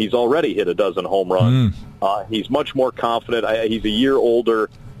played in, he's already hit a dozen home runs. He's much more confident. He's a year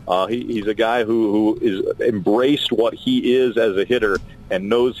older. He's a guy who is embraced what he is as a hitter and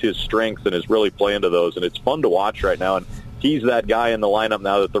knows his strengths and is really playing to those. And it's fun to watch right now. And he's that guy in the lineup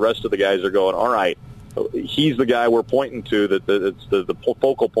now that the rest of the guys are going, all right, he's the guy we're pointing to, that it's the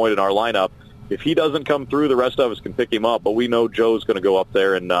focal point in our lineup. If he doesn't come through, the rest of us can pick him up. But we know Joe's going to go up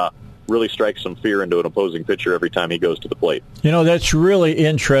there and really strike some fear into an opposing pitcher every time he goes to the plate. That's really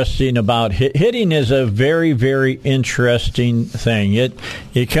interesting about hitting is a very, very interesting thing.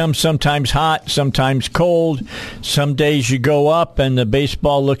 It comes sometimes hot, sometimes cold. Some days you go up and the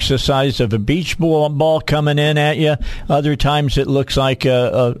baseball looks the size of a beach ball coming in at you. Other times it looks like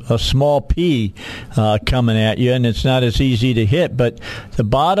a small pea coming at you, and it's not as easy to hit. But the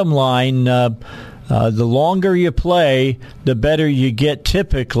bottom line, the longer you play, the better you get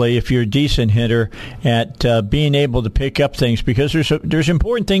typically if you're a decent hitter at being able to pick up things, because there's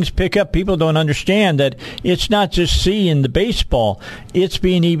important things to pick up. People don't understand that it's not just seeing the baseball. It's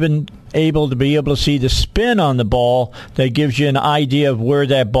being even able to see the spin on the ball that gives you an idea of where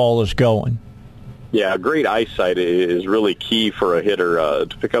that ball is going. Yeah, great eyesight is really key for a hitter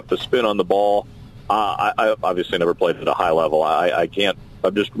to pick up the spin on the ball. I obviously never played at a high level. I can't.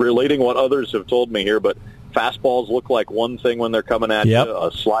 I'm just relating what others have told me here, but fastballs look like one thing when they're coming at you.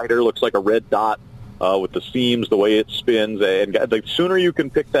 A slider looks like a red dot with the seams, the way it spins. And the sooner you can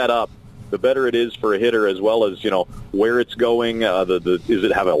pick that up, the better it is for a hitter, as well as, where it's going. Does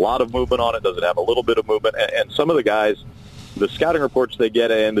it have a lot of movement on it? Does it have a little bit of movement? And some of the guys, the scouting reports they get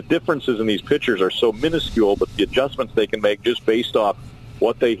and the differences in these pitchers are so minuscule, but the adjustments they can make just based off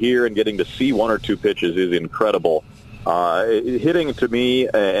what they hear and getting to see 1 or 2 pitches is incredible. Hitting, to me,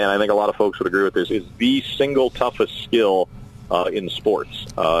 and I think a lot of folks would agree with this, is the single toughest skill in sports.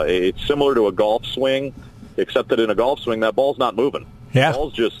 It's similar to a golf swing, except that in a golf swing, that ball's not moving. Yeah. The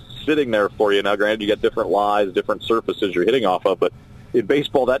ball's just sitting there for you. Now, granted, you got different lies, different surfaces you're hitting off of, but in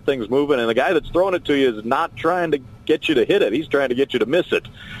baseball, that thing's moving, and the guy that's throwing it to you is not trying to get you to hit it. He's trying to get you to miss it.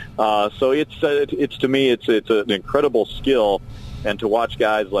 So it's to me, it's an incredible skill. And to watch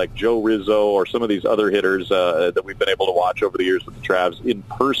guys like Joe Rizzo or some of these other hitters that we've been able to watch over the years with the Travs in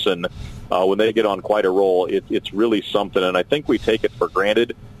person, when they get on quite a roll, it's really something. And I think we take it for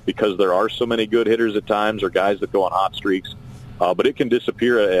granted because there are so many good hitters at times, or guys that go on hot streaks. But it can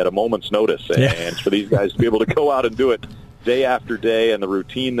disappear at a moment's notice. Yeah. And for these guys to be able to go out and do it day after day, and the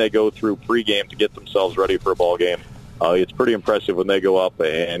routine they go through pregame to get themselves ready for a ball game, it's pretty impressive when they go up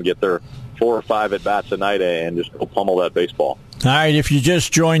and get their 4 or 5 at-bats a night and just go pummel that baseball. All right, if you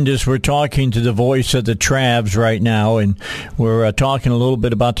just joined us, we're talking to the voice of the Travs right now, and we're talking a little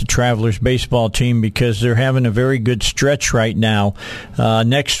bit about the Travelers baseball team because they're having a very good stretch right now.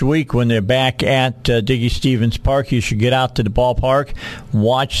 Next week, when they're back at Diggy Stevens Park, you should get out to the ballpark,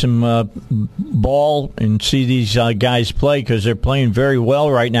 watch some ball, and see these guys play because they're playing very well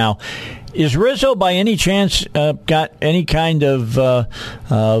right now. Is Rizzo, by any chance, got any kind of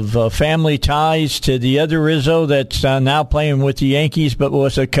family ties to the other Rizzo that's now playing with the Yankees but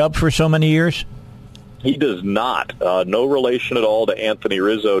was a Cub for so many years? He does not. No relation at all to Anthony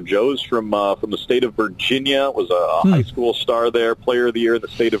Rizzo. Joe's from the state of Virginia, was a high school star there, player of the year in the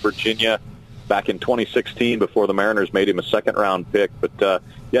state of Virginia back in 2016 before the Mariners made him a second-round pick. But,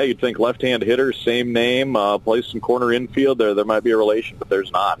 yeah, you'd think left-hand hitter, same name, plays some corner infield. There might be a relation, but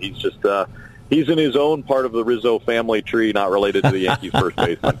there's not. He's just He's in his own part of the Rizzo family tree, not related to the Yankees first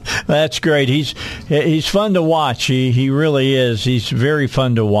baseman. That's great. He's fun to watch. He really is. He's very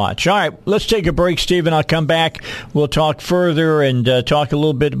fun to watch. All right, let's take a break, Stephen. I'll come back. We'll talk further and talk a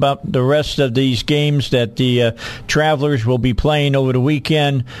little bit about the rest of these games that the Travelers will be playing over the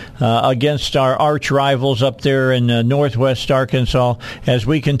weekend against our arch rivals up there in northwest Arkansas as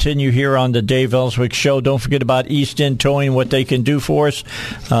we continue here on the Dave Elswick Show. Don't forget about East End Towing, what they can do for us.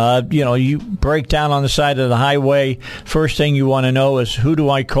 You break down on the side of the highway. First thing you want to know is, who do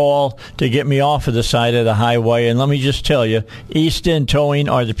I call to get me off of the side of the highway? And let me just tell you, East End Towing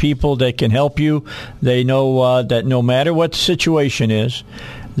are the people that can help you. They know that no matter what the situation is,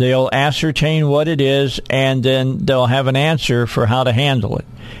 they'll ascertain what it is, and then they'll have an answer for how to handle it.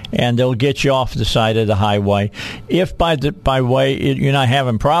 And they'll get you off the side of the highway. If by way you're not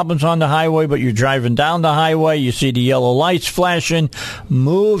having problems on the highway, but you're driving down the highway, you see the yellow lights flashing,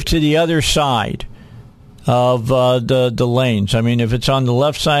 move to the other side of the lanes. I mean, if it's on the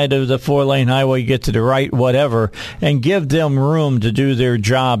left side of the 4-lane highway, you get to the right, whatever, and give them room to do their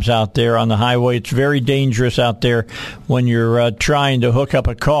jobs out there on the highway. It's very dangerous out there when you're trying to hook up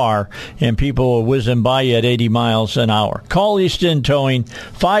a car and people are whizzing by you at 80 miles an hour. Call East End Towing,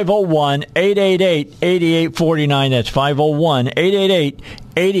 501-888-8849. That's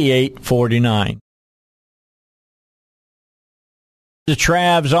 501-888-8849. The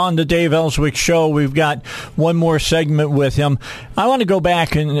Travs on the Dave Elswick Show. We've got one more segment with him. I want to go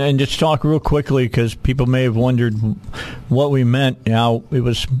back and just talk real quickly, because people may have wondered what we meant. It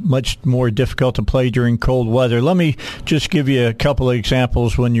was much more difficult to play during cold weather. Let me just give you a couple of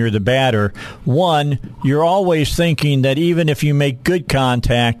examples when you're the batter. One, you're always thinking that even if you make good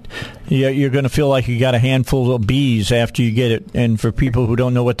contact, you're going to feel like you got a handful of bees after you get it. And for people who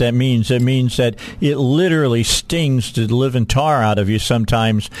don't know what that means, it means that it literally stings the living tar out of you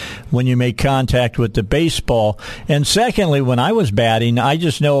sometimes when you make contact with the baseball. And secondly, when I was batting, I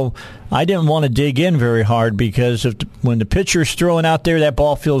just know I didn't want to dig in very hard, because when the pitcher's throwing out there, that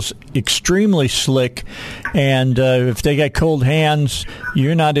ball feels extremely slick. And if they got cold hands,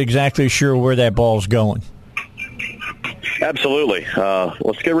 you're not exactly sure where that ball's going. Absolutely.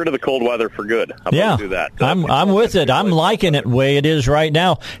 Let's get rid of the cold weather for good. How about we do that? I'm with it. I'm liking it the way it is right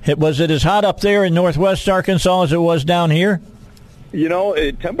now. Was it as hot up there in northwest Arkansas as it was down here?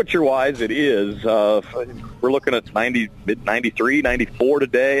 Temperature-wise, it is. We're looking at mid-93, 94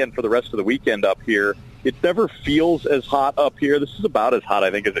 today, and for the rest of the weekend up here, it never feels as hot up here. This is about as hot, I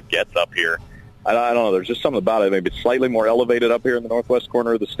think, as it gets up here. I don't know. There's just something about it. Maybe it's slightly more elevated up here in the northwest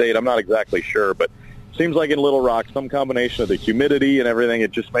corner of the state. I'm not exactly sure, but seems like in Little Rock, some combination of the humidity and everything,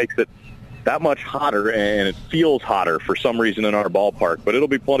 it just makes it that much hotter, and it feels hotter for some reason in our ballpark. But it'll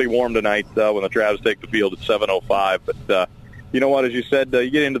be plenty warm tonight when the Travs take the field at 7:05. But you know what? As you said, you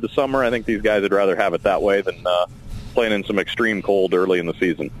get into the summer, I think these guys would rather have it that way than playing in some extreme cold early in the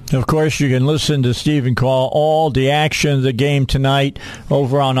season. Of course, you can listen to Stephen call all the action of the game tonight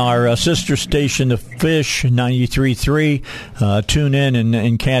over on our sister station, The Fish, 93.3. Tune in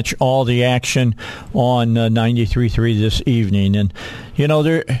and catch all the action on 93.3 this evening. And,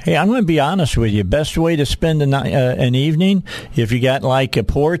 I'm going to be honest with you. Best way to spend an evening, if you got like a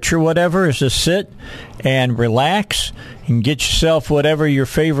porch or whatever, is to sit and relax and get yourself whatever your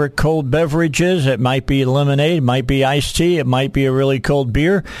favorite cold beverage is. It might be lemonade, it might be iced tea, it might be a really cold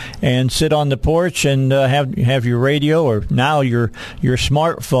beer, and sit on the porch and have your radio, or now your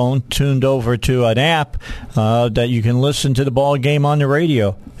smartphone tuned over to an app that you can listen to the ball game on the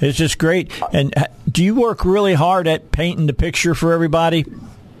radio. It's just great. And do you work really hard at painting the picture for everybody?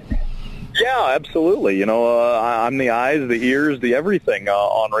 Yeah, absolutely. I'm the eyes, the ears, the everything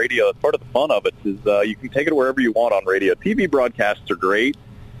on radio. That's part of the fun of it is you can take it wherever you want on radio. TV broadcasts are great,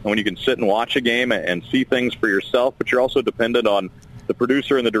 and when you can sit and watch a game and see things for yourself, but you're also dependent on the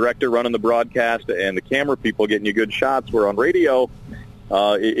producer and the director running the broadcast and the camera people getting you good shots, where on radio,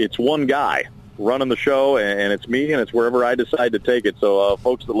 it's one guy running the show, and it's me, and it's wherever I decide to take it. So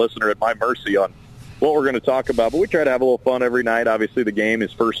folks that listen are at my mercy on what we're going to talk about, but we try to have a little fun every night. Obviously, the game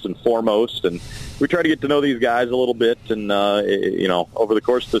is first and foremost, and we try to get to know these guys a little bit. And, over the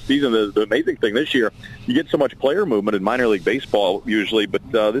course of the season, the amazing thing this year, you get so much player movement in minor league baseball usually, but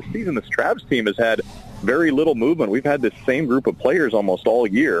this season, this Travs team has had very little movement. We've had this same group of players almost all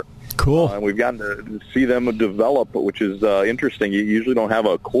year. Cool. And we've gotten to see them develop, which is interesting. You usually don't have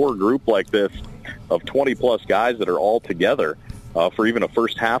a core group like this of 20-plus guys that are all together for even a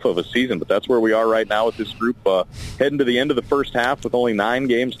first half of a season. But that's where we are right now with this group, heading to the end of the first half with only 9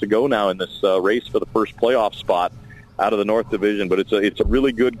 games to go now in this race for the first playoff spot out of the North Division. But it's a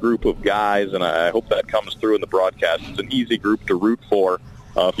really good group of guys, and I hope that comes through in the broadcast. It's an easy group to root for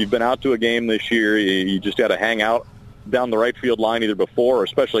If you've been out to a game this year, you just got to hang out down the right field line either before or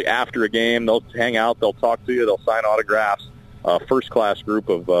especially after a game. They'll hang out, they'll talk to you, they'll sign autographs. First-class group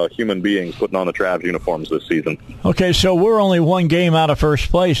of human beings putting on the Travs uniforms this season. Okay, so we're only one game out of first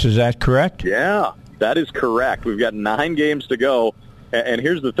place. Is that correct? Yeah, that is correct. We've got 9 games to go. And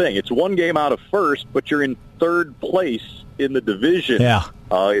here's the thing. It's one game out of first, but you're in third place in the division. Yeah.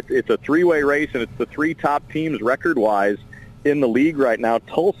 It's a 3-way race, and it's the 3 top teams record-wise in the league right now.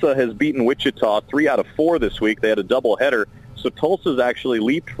 Tulsa has beaten Wichita 3 out of 4 this week. They had a doubleheader. So Tulsa's actually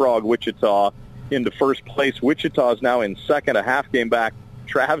leapfrogged Wichita into first place. Wichita is now in second, a half game back.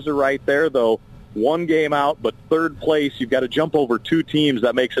 Travs are right there, though. 1 game out, but third place. You've got to jump over 2 teams.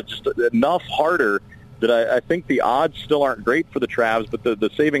 That makes it just enough harder that I think the odds still aren't great for the Travs, but the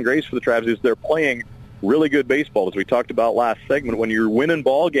saving grace for the Travs is they're playing really good baseball. As we talked about last segment, when you're winning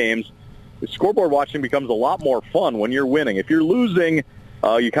ball games, scoreboard watching becomes a lot more fun when you're winning. If you're losing,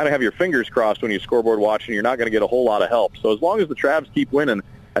 you kind of have your fingers crossed when you scoreboard watch, and you're not going to get a whole lot of help. So as long as the Travs keep winning,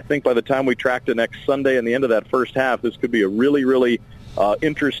 I think by the time we track to next Sunday and the end of that first half, this could be a really, really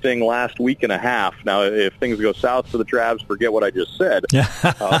interesting last week and a half. Now, if things go south for the Travs, forget what I just said.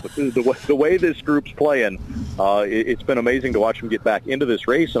 But the way this group's playing, it's been amazing to watch them get back into this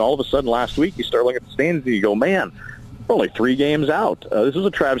race. And all of a sudden last week, you start looking at the standings and you go, man, we're only 3 games out. This is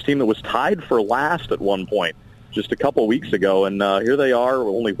a Travs team that was tied for last at one point just a couple weeks ago, and here they are,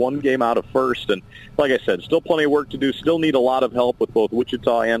 only 1 game out of first. And like I said, still plenty of work to do, still need a lot of help with both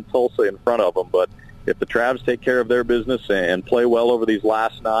Wichita and Tulsa in front of them. But if the Travs take care of their business and play well over these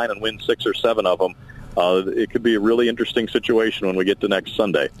last 9 and win 6 or 7 of them, it could be a really interesting situation when we get to next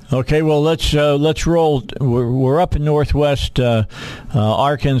Sunday. Okay, well, let's roll. We're up in Northwest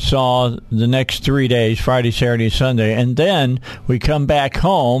Arkansas the next 3 days, Friday, Saturday, Sunday, and then we come back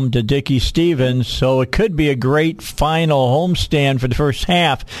home to Dickey-Stevens, so it could be a great final homestand for the first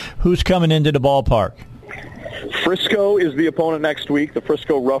half. Who's coming into the ballpark? Frisco is the opponent next week. The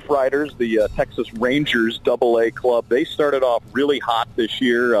Frisco Rough Riders, the Texas Rangers AA club. They started off really hot this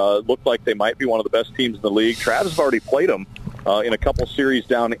year. Looked like they might be one of the best teams in the league. Travs have already played them in a couple series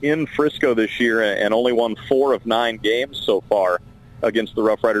down in Frisco this year and only won 4 of 9 games so far against the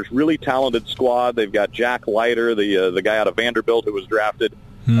Rough Riders. Really talented squad. They've got Jack Leiter, the guy out of Vanderbilt who was drafted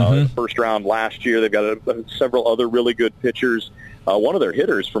in the first round last year. They've got several other really good pitchers. One of their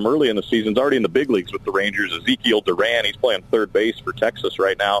hitters from early in the season is already in the big leagues with the Rangers, Ezekiel Duran. He's playing third base for Texas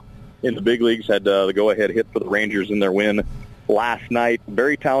right now in the big leagues. Had the go-ahead hit for the Rangers in their win last night.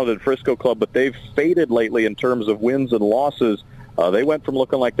 Very talented Frisco club, but they've faded lately in terms of wins and losses. They went from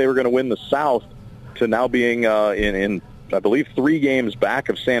looking like they were going to win the South to now being in I believe, 3 games back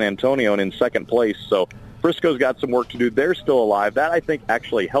of San Antonio and in second place. So Frisco's got some work to do. They're still alive. That, I think,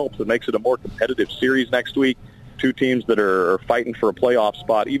 actually helps. It makes it a more competitive series next week. 2 teams that are fighting for a playoff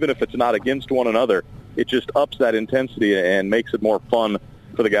spot, even if it's not against one another. It just ups that intensity and makes it more fun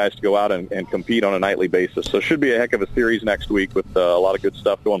for the guys to go out and compete on a nightly basis. So it should be a heck of a series next week with a lot of good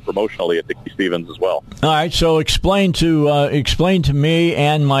stuff going promotionally at Dickey-Stevens as well. All right, so explain to me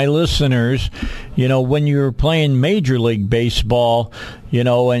and my listeners, when you're playing Major League Baseball,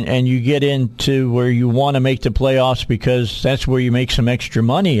 and you get into where you want to make the playoffs because that's where you make some extra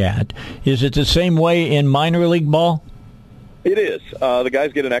money at. Is it the same way in minor league ball? It is. The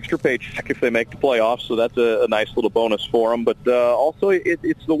guys get an extra paycheck if they make the playoffs, so that's a nice little bonus for them. But also,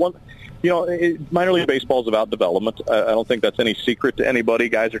 it's the one, minor league baseball is about development. I don't think that's any secret to anybody.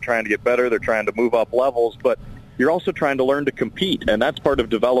 Guys are trying to get better. They're trying to move up levels, but you're also trying to learn to compete, and that's part of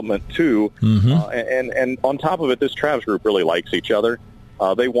development too. And on top of it, this Travs group really likes each other.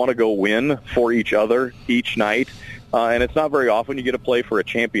 They want to go win for each other each night, and it's not very often you get to play for a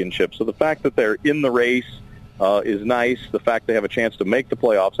championship. So the fact that they're in the race is nice. The fact they have a chance to make the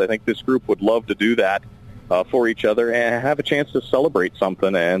playoffs, I think this group would love to do that for each other and have a chance to celebrate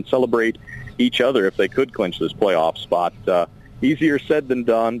something and celebrate each other if they could clinch this playoff spot. Easier said than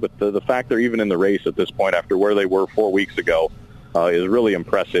done, but the fact they're even in the race at this point after where they were 4 weeks ago is really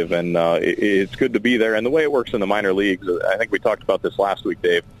impressive, and it's good to be there. And the way it works in the minor leagues, I think we talked about this last week,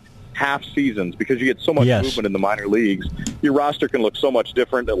 Dave, half seasons, because you get so much movement in the minor leagues, your roster can look so much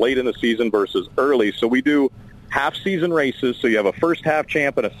different late in the season versus early. So we do half-season races, so you have a first-half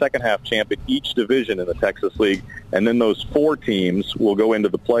champ and a second-half champ in each division in the Texas League, and then those 4 teams will go into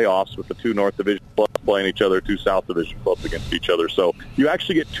the playoffs with the 2 North Division clubs playing each other, 2 South Division clubs against each other. So you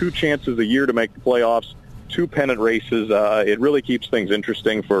actually get 2 chances a year to make the playoffs, 2 pennant races. It really keeps things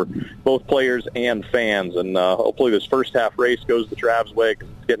interesting for both players and fans, and hopefully this first half race goes the Travs' way, because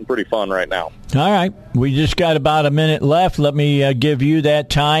it's getting pretty fun right now. All right. We just got about a minute left. Let me give you that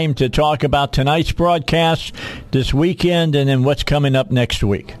time to talk about tonight's broadcast, this weekend, and then what's coming up next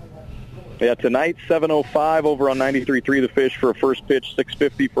week. Yeah, tonight, 7:05 over on 93.3 The Fish for a first pitch,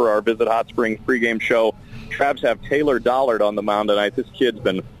 6:50 for our Visit Hot Springs pregame show. Travs have Taylor Dollard on the mound tonight. This kid's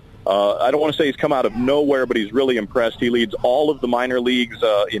been, I don't want to say he's come out of nowhere, but he's really impressed. He leads all of the minor leagues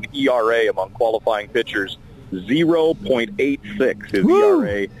in ERA among qualifying pitchers. 0.86 is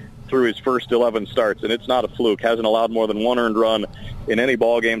ERA through his first 11 starts, and it's not a fluke. Hasn't allowed more than 1 earned run in any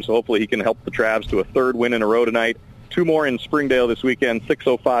ball game, so hopefully he can help the Travs to a 3rd win in a row tonight. 2 more in Springdale this weekend,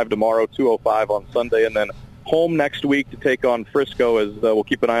 6:05 tomorrow, 2:05 on Sunday, and then home next week to take on Frisco, as we'll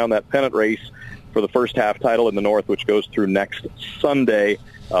keep an eye on that pennant race for the first half title in the North, which goes through next Sunday.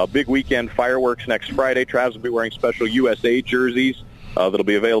 Big weekend, fireworks next Friday. Travs will be wearing special USA jerseys that'll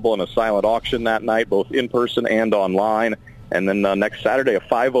be available in a silent auction that night, both in person and online. And then next Saturday, a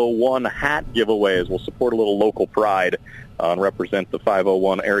 501 hat giveaway, as we'll support a little local pride and represent the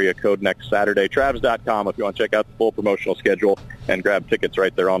 501 area code next Saturday. Travs.com if you want to check out the full promotional schedule and grab tickets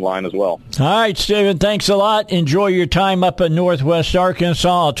right there online as well. All right, Stephen, thanks a lot. Enjoy your time up in Northwest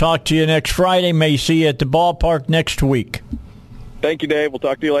Arkansas. I'll talk to you next Friday. May see you at the ballpark next week. Thank you, Dave. We'll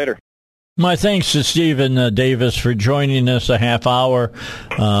talk to you later. My thanks to Stephen Davis for joining us a half hour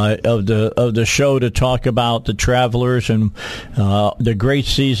of the show to talk about the Travelers and the great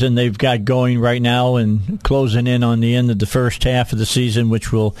season they've got going right now, and closing in on the end of the first half of the season,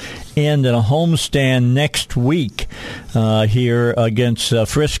 which will end in a homestand next week here against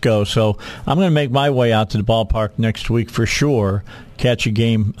Frisco. So I'm going to make my way out to the ballpark next week for sure. Catch a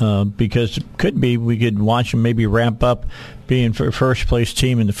game because it could be we could watch them maybe ramp up being for first place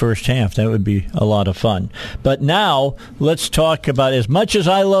team in the first half. That would be a lot of fun. But now let's talk about, as much as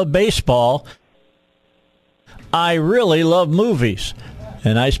I love baseball, I really love movies.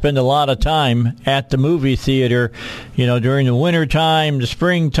 And I spend a lot of time at the movie theater, during the winter time, the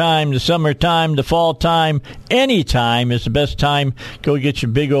springtime, the summertime, the fall time. Any time is the best time. Go get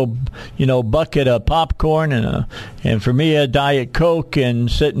your big old, bucket of popcorn and for me, a Diet Coke, and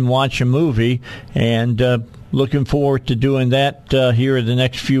sit and watch a movie. And looking forward to doing that here in the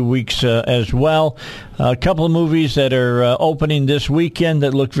next few weeks as well. A couple of movies that are opening this weekend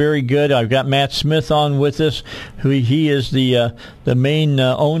that look very good. I've got Matt Smith on with us. He is the main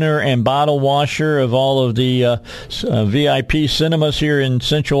owner and bottle washer of all of the VIP cinemas here in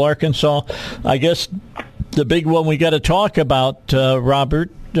Central Arkansas. I guess the big one we got to talk about,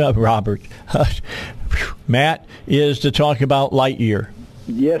 Matt, is to talk about Lightyear.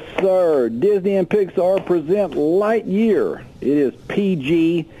 Yes, sir. Disney and Pixar present Lightyear. It is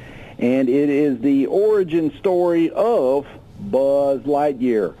PG, and it is the origin story of Buzz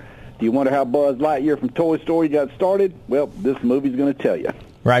Lightyear. Do you wonder how Buzz Lightyear from Toy Story got started? Well, this movie's going to tell you.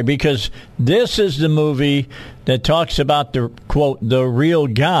 Right, because this is the movie that talks about the, quote, the real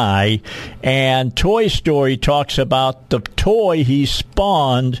guy, and Toy Story talks about the toy he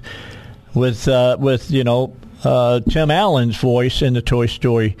spawned with Tim Allen's voice in the Toy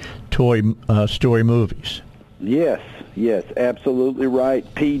Story movies. Yes, absolutely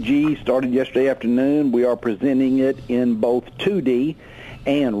right. PG started yesterday afternoon. We are presenting it in both 2D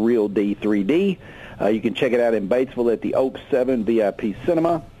and Real D 3D. You can check it out in Batesville at the Oak 7 VIP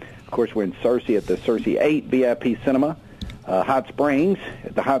Cinema. Of course, we're in Searcy at the Searcy 8 VIP Cinema. Hot Springs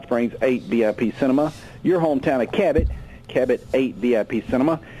at the Hot Springs 8 VIP Cinema. Your hometown of Cabot 8 VIP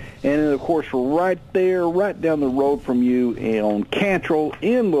Cinema. And then, of course, right down the road from you on Cantrell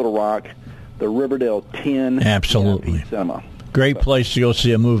in Little Rock, the Riverdale 10 Absolutely. VIP Cinema. Great place to go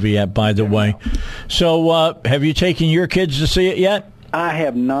see a movie at, by the way. So have you taken your kids to see it yet? I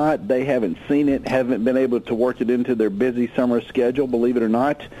have not. They haven't seen it, haven't been able to work it into their busy summer schedule, believe it or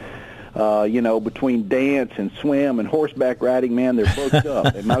not. Between dance and swim and horseback riding, man, they're booked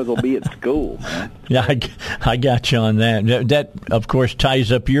up. They might as well be at school, man. Yeah, I got you on that. That, of course,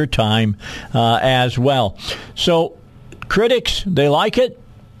 ties up your time as well. So, critics, they like it?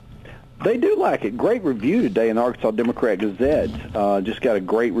 They do like it. Great review today in the Arkansas Democrat-Gazette. Just got a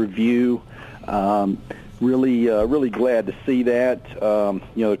great review. Really glad to see that.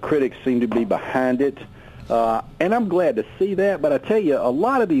 The critics seem to be behind it. And I'm glad to see that, but I tell you, a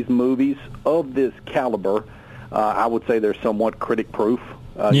lot of these movies of this caliber, I would say they're somewhat critic-proof.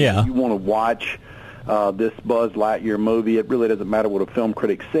 You want to watch this Buzz Lightyear movie, it really doesn't matter what a film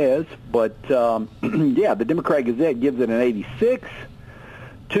critic says. But, the Democrat-Gazette gives it an 86.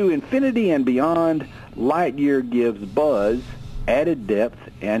 To Infinity and Beyond, Lightyear gives Buzz added depth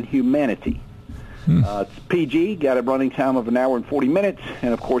and humanity. It's PG, got a running time of an hour and 40 minutes,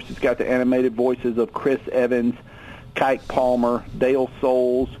 and, of course, it's got the animated voices of Chris Evans, Kike Palmer, Dale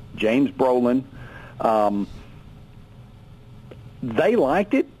Soules, James Brolin. They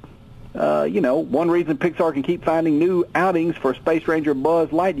liked it. One reason Pixar can keep finding new outings for Space Ranger Buzz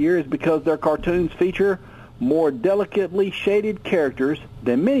Lightyear is because their cartoons feature more delicately shaded characters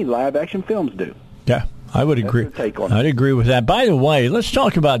than many live-action films do. Yeah, I would agree. That's their take on it. I'd agree with that. By the way, let's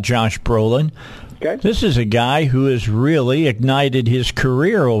talk about Josh Brolin. Okay. This is a guy who has really ignited his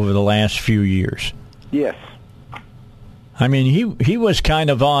career over the last few years. Yes. I mean, he was kind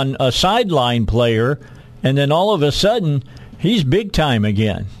of on a sideline player, and then all of a sudden, he's big time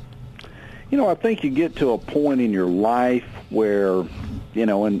again. I think you get to a point in your life where,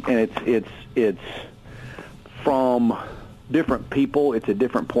 and it's from different people. It's a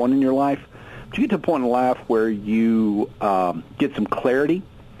different point in your life. But you get to a point in life where you get some clarity.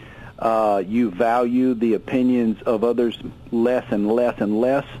 You value the opinions of others less and less and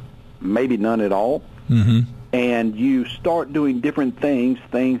less, maybe none at all. Mm-hmm. And you start doing different things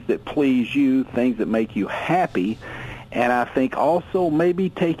that please you, things that make you happy. And I think also maybe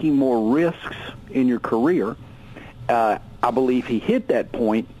taking more risks in your career. I believe he hit that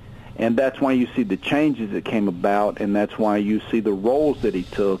point, and that's why you see the changes that came about, and that's why you see the roles that he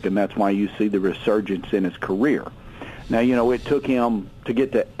took, and that's why you see the resurgence in his career. Now, it took him to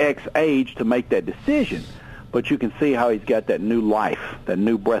get to X age to make that decision, but you can see how he's got that new life, that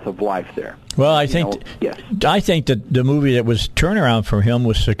new breath of life there. Well, I think that the movie that was turnaround for him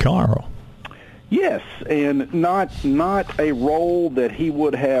was Sicario. Yes, and not a role that he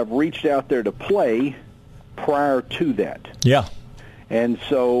would have reached out there to play prior to that. Yeah. And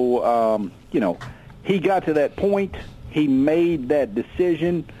so, he got to that point. He made that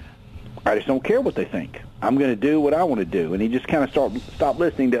decision. I just don't care what they think. I'm going to do what I want to do. And he just kind of stopped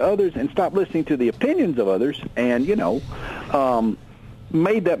listening to others and stopped listening to the opinions of others and,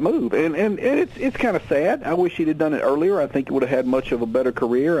 made that move. And it's kind of sad. I wish he'd have done it earlier. I think he would have had much of a better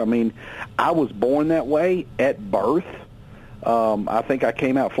career. I mean, I was born that way at birth. I think I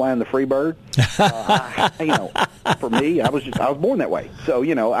came out flying the free bird. For me, I was born that way. So,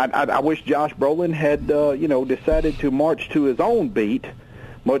 I wish Josh Brolin had, decided to march to his own beat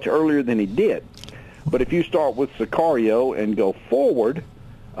much earlier than he did. But if you start with Sicario and go forward,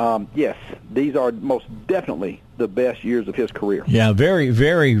 yes, these are most definitely the best years of his career. Yeah, very,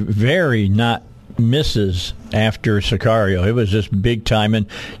 very, very not misses after Sicario. It was just big time, and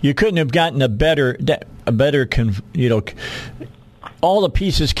you couldn't have gotten a better. All the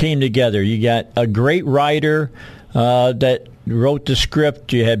pieces came together. You got a great writer that wrote the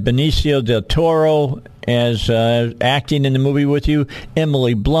script. You had Benicio del Toro as acting in the movie with you.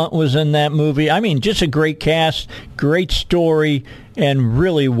 Emily Blunt was in that movie. I mean, just a great cast, great story, and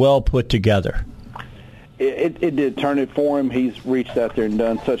really well put together. It did turn it for him. He's reached out there and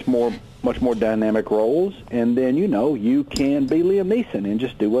done much more dynamic roles, and then you can be Liam Neeson and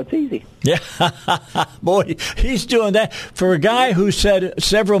just do what's easy. Yeah, boy, he's doing that for a guy who said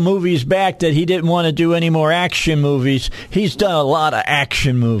several movies back that he didn't want to do any more action movies. He's done a lot of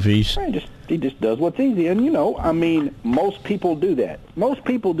action movies. He just does what's easy, and most people do that. Most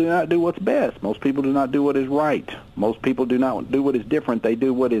people do not do what's best. Most people do not do what is right. Most people do not do what is different. They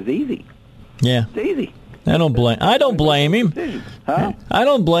do what is easy. Yeah, it's easy. I don't blame him. Huh? I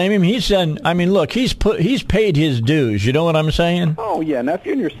don't blame him. He's done. I mean, look, he's paid his dues. You know what I'm saying? Oh yeah. Now, if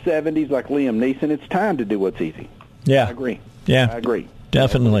you're in your 70s like Liam Neeson, it's time to do what's easy. Yeah, I agree. Yeah, I agree.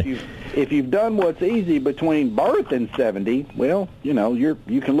 Definitely. If you've done what's easy between birth and 70, well, you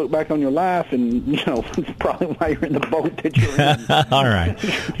can look back on your life, and it's probably why you're in the boat that you're in. All right.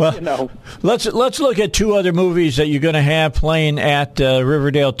 Well, let's look at two other movies that you're going to have playing at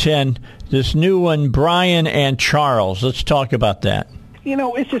Riverdale 10. This new one, Brian and Charles. Let's talk about that.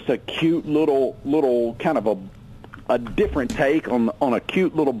 It's just a cute little kind of a different take on a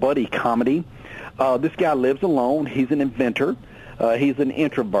cute little buddy comedy. This guy lives alone. He's an inventor. He's an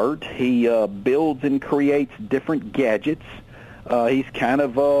introvert. He builds and creates different gadgets. He's kind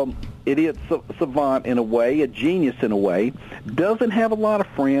of an idiot savant in a way, a genius in a way. Doesn't have a lot of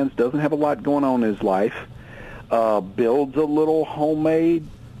friends. Doesn't have a lot going on in his life. Builds a little homemade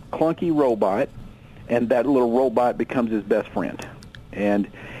clunky robot, and that little robot becomes his best friend. And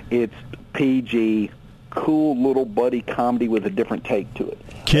it's PG, cool little buddy comedy with a different take to it.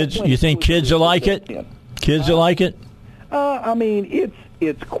 Kids, you think kids will like it? Kids will like it? I mean,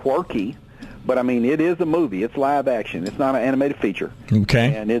 it's quirky, but I mean, it is a movie. It's live action. It's not an animated feature.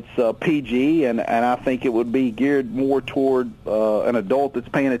 Okay. And it's PG, and I think it would be geared more toward an adult that's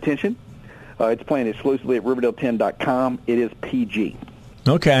paying attention. It's playing exclusively at Riverdale10.com. It is PG.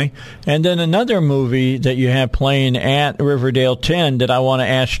 Okay. And then another movie that you have playing at Riverdale 10 that I want to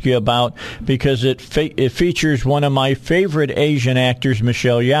ask you about because it features one of my favorite Asian actors,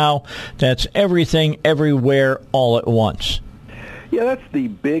 Michelle Yeoh. That's Everything, Everywhere, All at Once. Yeah, that's the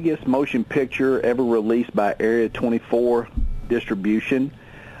biggest motion picture ever released by Area 24 Distribution.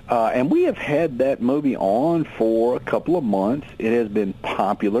 And we have had that movie on for a couple of months. It has been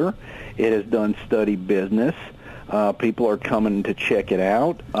popular. It has done steady business. People are coming to check it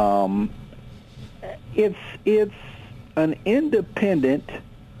out. It's an independent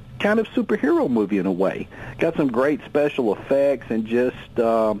kind of superhero movie in a way. Got some great special effects, and just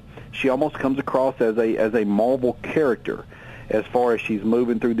she almost comes across as a Marvel character as far as she's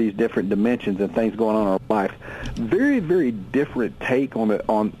moving through these different dimensions and things going on in her life. Very, very different take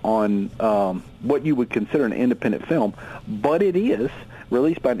on what you would consider an independent film, but it is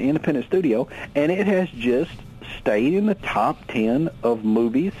released by an independent studio, and it has just stayed in the top 10 of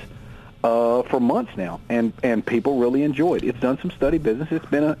movies for months now, and people really enjoy it. It's done some steady business. It's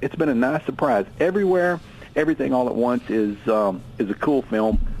been a nice surprise. Everywhere, Everything, All at Once is a cool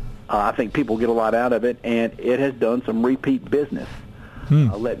film. I think people get a lot out of it, and it has done some repeat business.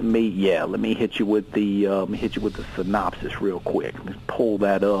 Let me hit you with the synopsis real quick. Let's pull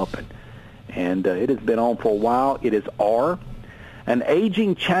that up, and it has been on for a while. It is R. An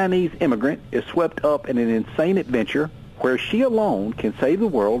aging Chinese immigrant is swept up in an insane adventure where she alone can save the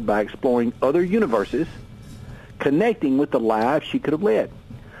world by exploring other universes, connecting with the lives she could have led.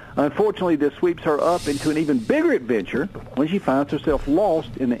 Unfortunately, this sweeps her up into an even bigger adventure when she finds herself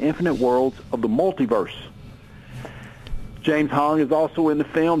lost in the infinite worlds of the multiverse. James Hong is also in the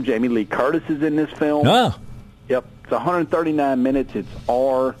film. Jamie Lee Curtis is in this film. Ah. Yep. It's 139 minutes. It's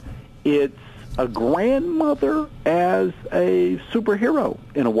R. It's a grandmother as a superhero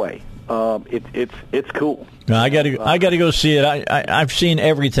in a way. It's cool. I got to go see it. I've seen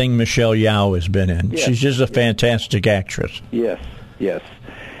everything Michelle Yeoh has been in. Yes. She's just a fantastic actress. Yes.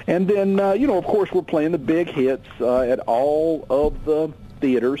 And then of course, we're playing the big hits at all of the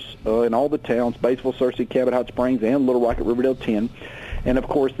theaters in all the towns: Batesville, Searcy, Cabot Hot Springs, and Little Rock at Riverdale 10. And of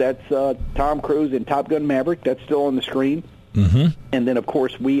course, that's Tom Cruise in Top Gun Maverick. That's still on the screen. Mm-hmm. And then, of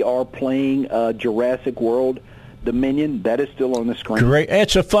course, we are playing Jurassic World Dominion. That is still on the screen. Great.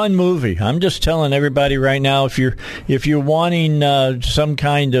 It's a fun movie. I'm just telling everybody right now, if you're wanting some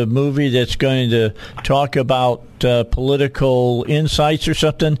kind of movie that's going to talk about political insights or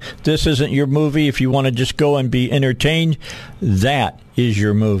something, this isn't your movie. If you want to just go and be entertained, that is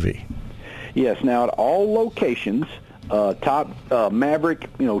your movie. Yes. Now, at all locations, Maverick,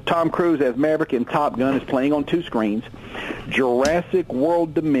 Tom Cruise as Maverick in Top Gun is playing on 2 screens. Jurassic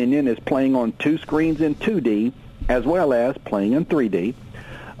World Dominion is playing on 2 screens in 2D, as well as playing in 3D.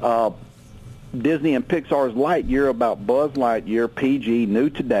 Disney and Pixar's Lightyear, about Buzz Lightyear, PG, new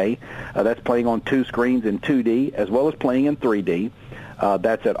today. That's playing on 2 screens in 2D, as well as playing in 3D.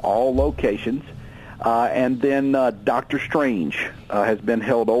 That's at all locations. And then Doctor Strange has been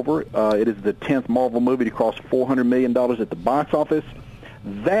held over. It is the 10th Marvel movie to cross $400 million at the box office.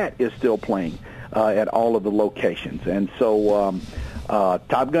 That is still playing at all of the locations. And so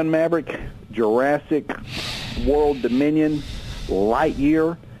Top Gun Maverick, Jurassic World Dominion,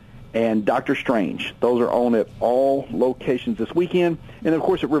 Lightyear, and Doctor Strange. Those are on at all locations this weekend. And, of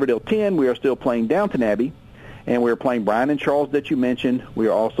course, at Riverdale 10, we are still playing Downton Abbey. And we're playing Brian and Charles that you mentioned. We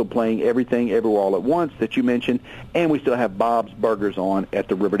are also playing Everything, Everywhere, All at Once that you mentioned. And we still have Bob's Burgers on at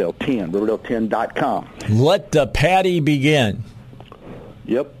the Riverdale 10, Riverdale10.com. Let the patty begin.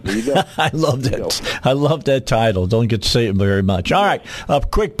 Yep, there you go. I love that. I love that title. Don't get to say it very much. All right, a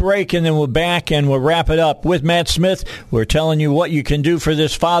quick break, and then we're back, and we'll wrap it up with Matt Smith. We're telling you what you can do for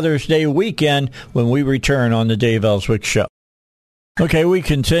this Father's Day weekend when we return on the Dave Elswick Show. Okay, we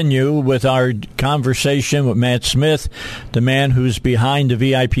continue with our conversation with Matt Smith, the man who's behind the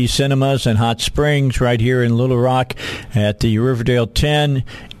VIP Cinemas in Hot Springs right here in Little Rock, at the Riverdale 10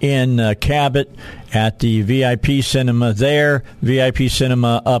 in Cabot, at the VIP Cinema there, VIP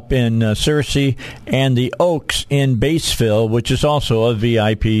Cinema up in Searcy, and the Oaks in Batesville, which is also a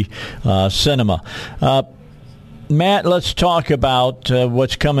VIP cinema. Matt, let's talk about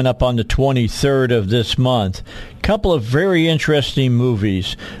what's coming up on the 23rd of this month. Couple of very interesting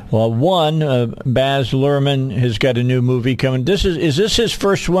movies. Well, one, Baz Luhrmann has got a new movie coming. Is this his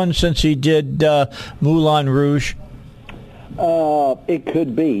first one since he did Moulin Rouge? It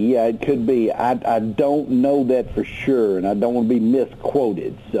could be. Yeah, it could be. I don't know that for sure, and I don't want to be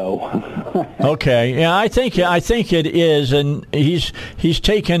misquoted. So. Okay. Yeah, I think it is, and he's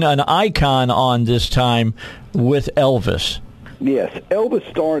taken an icon on this time with Elvis. Yes, Elvis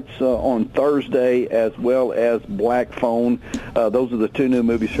starts on Thursday, as well as Black Phone. Those are the two new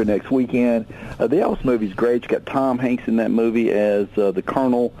movies for next weekend. The Elvis movie's great. You got Tom Hanks in that movie as the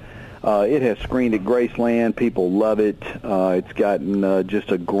Colonel. It has screened at Graceland. People love it. It's gotten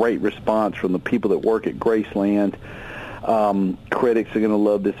just a great response from the people that work at Graceland. Critics are going to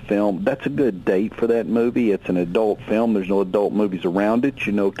love this film. That's a good date for that movie. It's an adult film. There's no adult movies around it.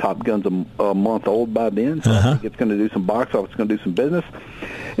 You know, Top Gun's a month old by then, so I think it's going to do some box office. It's going to do some business.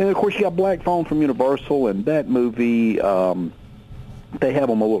 And, of course, you got Black Phone from Universal, and that movie, they have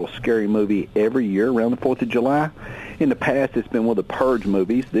them a little scary movie every year around the 4th of July. In the past, it's been one of the Purge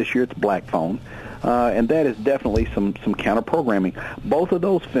movies. This year, it's Black Phone. And that is definitely some counter-programming. Both of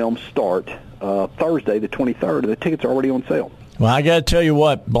those films start Thursday, the 23rd, and the tickets are already on sale. Well, I got to tell you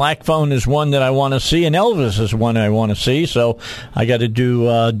what, Black Phone is one that I want to see, and Elvis is one I want to see, so I got to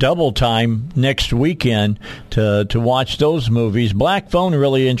do double time next weekend to watch those movies. Black Phone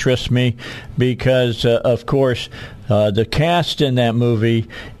really interests me because, of course, the cast in that movie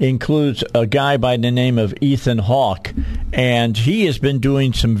includes a guy by the name of Ethan Hawke, and he has been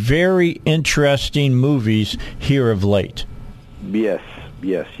doing some very interesting movies here of late. Yes,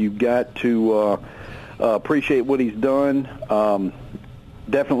 you've got to appreciate what he's done.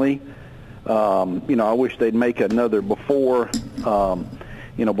 Definitely. I wish they'd make another before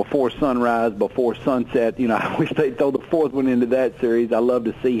sunrise, before sunset. I wish they'd throw the fourth one into that series. I love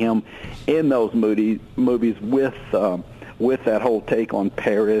to see him in those movies with that whole take on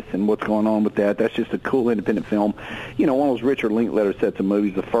Paris and what's going on with that. That's just a cool independent film. One of those Richard Linklater sets of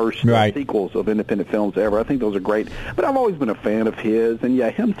movies, the first sequels of independent films ever. I think those are great. But I've always been a fan of his. And, yeah,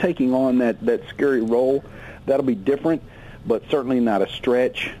 him taking on that scary role, that'll be different, but certainly not a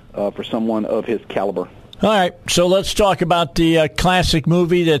stretch for someone of his caliber. All right, so let's talk about the classic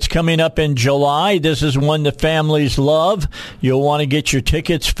movie that's coming up in July. This is one the families love. You'll want to get your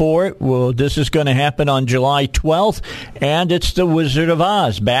tickets for it. Well, this is going to happen on July 12th, and it's The Wizard of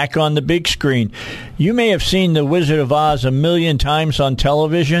Oz, back on the big screen. You may have seen The Wizard of Oz a million times on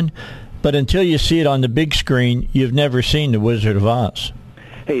television, but until you see it on the big screen, you've never seen The Wizard of Oz.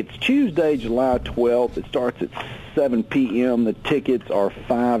 Hey, it's Tuesday, July 12th. It starts at 7 p.m. The tickets are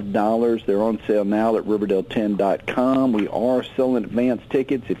 $5. They're on sale now at Riverdale10.com. We are selling advance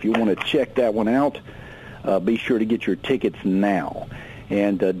tickets. If you want to check that one out, be sure to get your tickets now.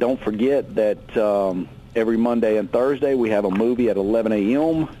 And don't forget that every Monday and Thursday we have a movie at 11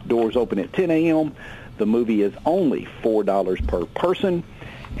 a.m. Doors open at 10 a.m. The movie is only $4 per person.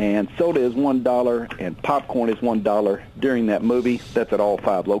 And soda is $1, and popcorn is $1 during that movie. That's at all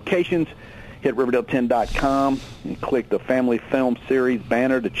 5 locations. Hit Riverdale10.com and click the Family Film Series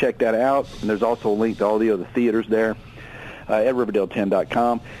banner to check that out. And there's also a link to all the other theaters there at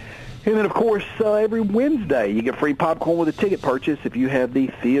Riverdale10.com. And then, of course, every Wednesday you get free popcorn with a ticket purchase if you have the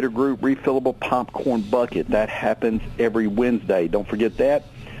Theater Group refillable popcorn bucket. That happens every Wednesday. Don't forget that.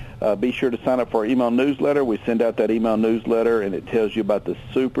 Be sure to sign up for our email newsletter. We send out that email newsletter, and it tells you about the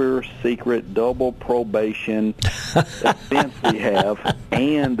super secret double probation events we have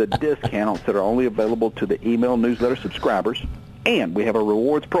and the discounts that are only available to the email newsletter subscribers. And we have a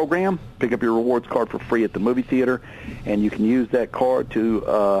rewards program. Pick up your rewards card for free at the movie theater, and you can use that card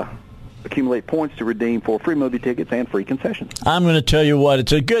to accumulate points to redeem for free movie tickets and free concessions. I'm going to tell you what,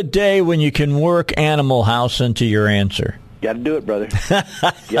 it's a good day when you can work Animal House into your answer. Got to do it, brother.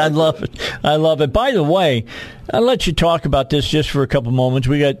 I love it. I love it. By the way, I'll let you talk about this just for a couple moments.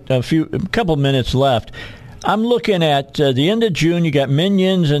 We got a couple minutes left. I'm looking at the end of June. You got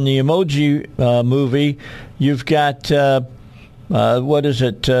Minions and the Emoji movie. You've got what is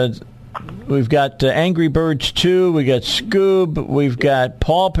it? We've got Angry Birds 2. We got Scoob. We've got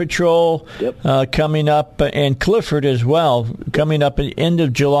Paw Patrol coming up, and Clifford as well, coming up at the end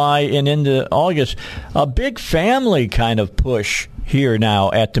of July and into August. A big family kind of push here now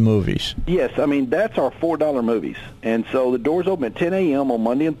at the movies. Yes, I mean, that's our $4 movies. And so the doors open at 10 a.m. on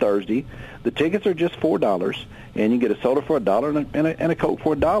Monday and Thursday. The tickets are just $4, and you get a soda for $1 and a Coke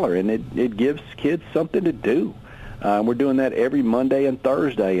for $1, and it gives kids something to do. We're doing that every Monday and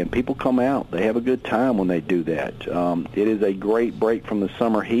Thursday, and people come out. They have a good time when they do that. It is a great break from the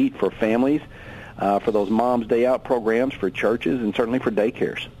summer heat for families, for those Mom's Day Out programs, for churches, and certainly for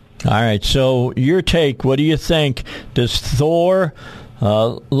daycares. All right, so your take, what do you think? Does Thor,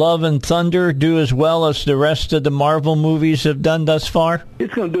 Love and Thunder do as well as the rest of the Marvel movies have done thus far?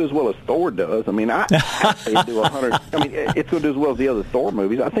 It's going to do as well as Thor does. I mean, I say do 100. I mean, it's going to do as well as the other Thor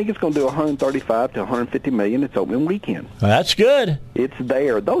movies. I think it's going to do 135 to 150 million its opening weekend. Well, that's good. It's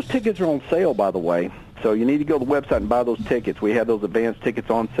there. Those tickets are on sale, by the way, So you need to go to the website and buy those tickets. We have those advanced tickets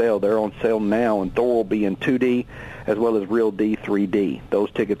on sale. They're on sale now, and Thor will be in 2D as well as Real D 3D.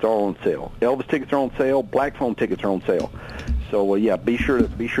 Those tickets are on sale. Elvis tickets are on sale. Black Phone tickets are on sale. So yeah, be sure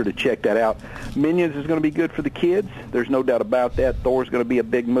to check that out. Minions is going to be good for the kids. There's no doubt about that. Thor's going to be a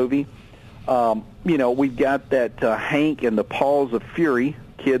big movie. We've got that Hank and the Paws of Fury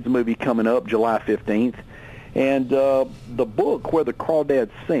kids movie coming up July 15th. And the book Where the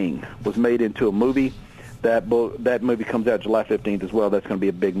Crawdads Sing was made into a movie. That movie comes out July 15th as well. That's going to be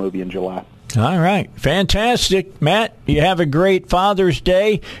a big movie in July. All right. Fantastic. Matt, you have a great Father's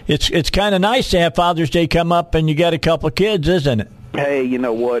Day. It's kind of nice to have Father's Day come up and you got a couple of kids, isn't it? Hey, you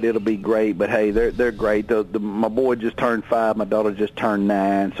know what? It'll be great. But, hey, they're great. My boy just turned 5. My daughter just turned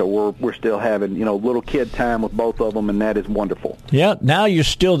 9. So we're still having, little kid time with both of them, and that is wonderful. Yeah, now you're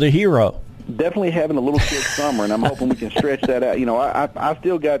still the hero. Definitely having a little kid summer, and I'm hoping we can stretch that out. I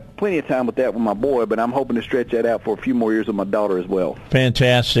still got plenty of time with that with my boy, but I'm hoping to stretch that out for a few more years with my daughter as well.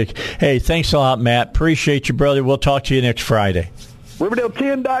 Fantastic. Hey, thanks a lot, Matt. Appreciate you, brother. We'll talk to you next Friday.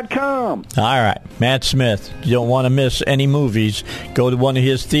 Riverdale10.com. All right. Matt Smith. You don't want to miss any movies. Go to one of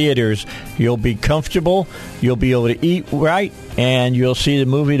his theaters. You'll be comfortable. You'll be able to eat right, and you'll see the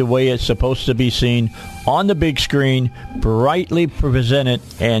movie the way it's supposed to be seen on the big screen, brightly presented,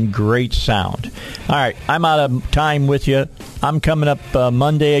 and great sound. All right, I'm out of time with you. I'm coming up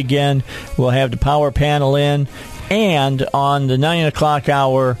Monday again. We'll have the power panel in. And on the 9 o'clock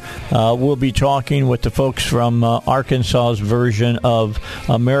hour, we'll be talking with the folks from Arkansas's version of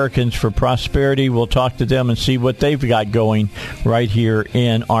Americans for Prosperity. We'll talk to them and see what they've got going right here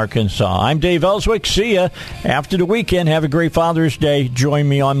in Arkansas. I'm Dave Elswick. See you after the weekend. Have a great Father's Day. Join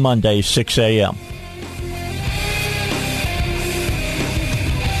me on Monday, 6 a.m.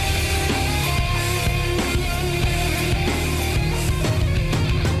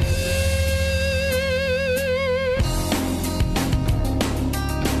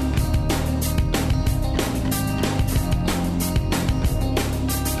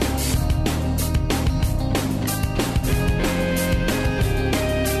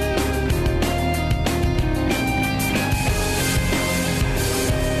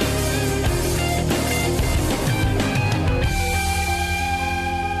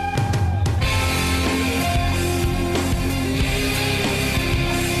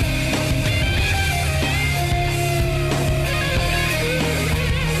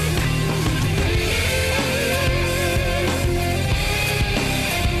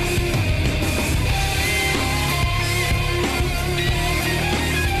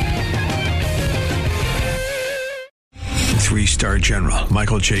 Three-star General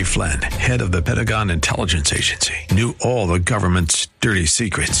Michael J. Flynn, head of the Pentagon Intelligence Agency, knew all the government's dirty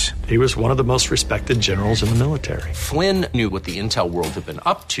secrets. He was one of the most respected generals in the military. Flynn knew what the intel world had been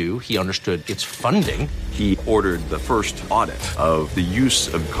up to. He understood its funding. He ordered the first audit of the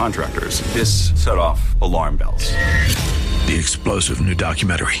use of contractors. This set off alarm bells. The explosive new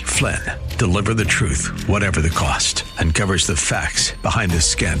documentary, Flynn, Deliver the Truth, Whatever the Cost, uncovers the facts behind this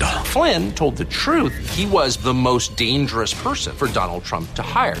scandal. Flynn told the truth. He was the most dangerous person for Donald Trump to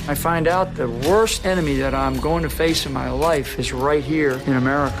hire. I find out the worst enemy that I'm going to face in my life is right here in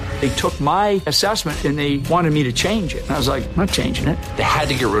America. They took my assessment and they wanted me to change it. And I was like, I'm not changing it. They had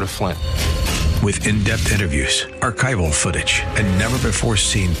to get rid of Flynn. With in-depth interviews, archival footage, and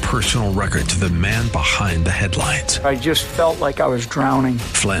never-before-seen personal records of the man behind the headlines. I just felt like I was drowning.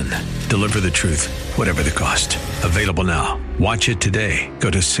 Flynn, Deliver the Truth, Whatever the Cost. Available now. Watch it today.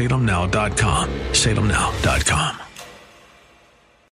 Go to salemnow.com. salemnow.com.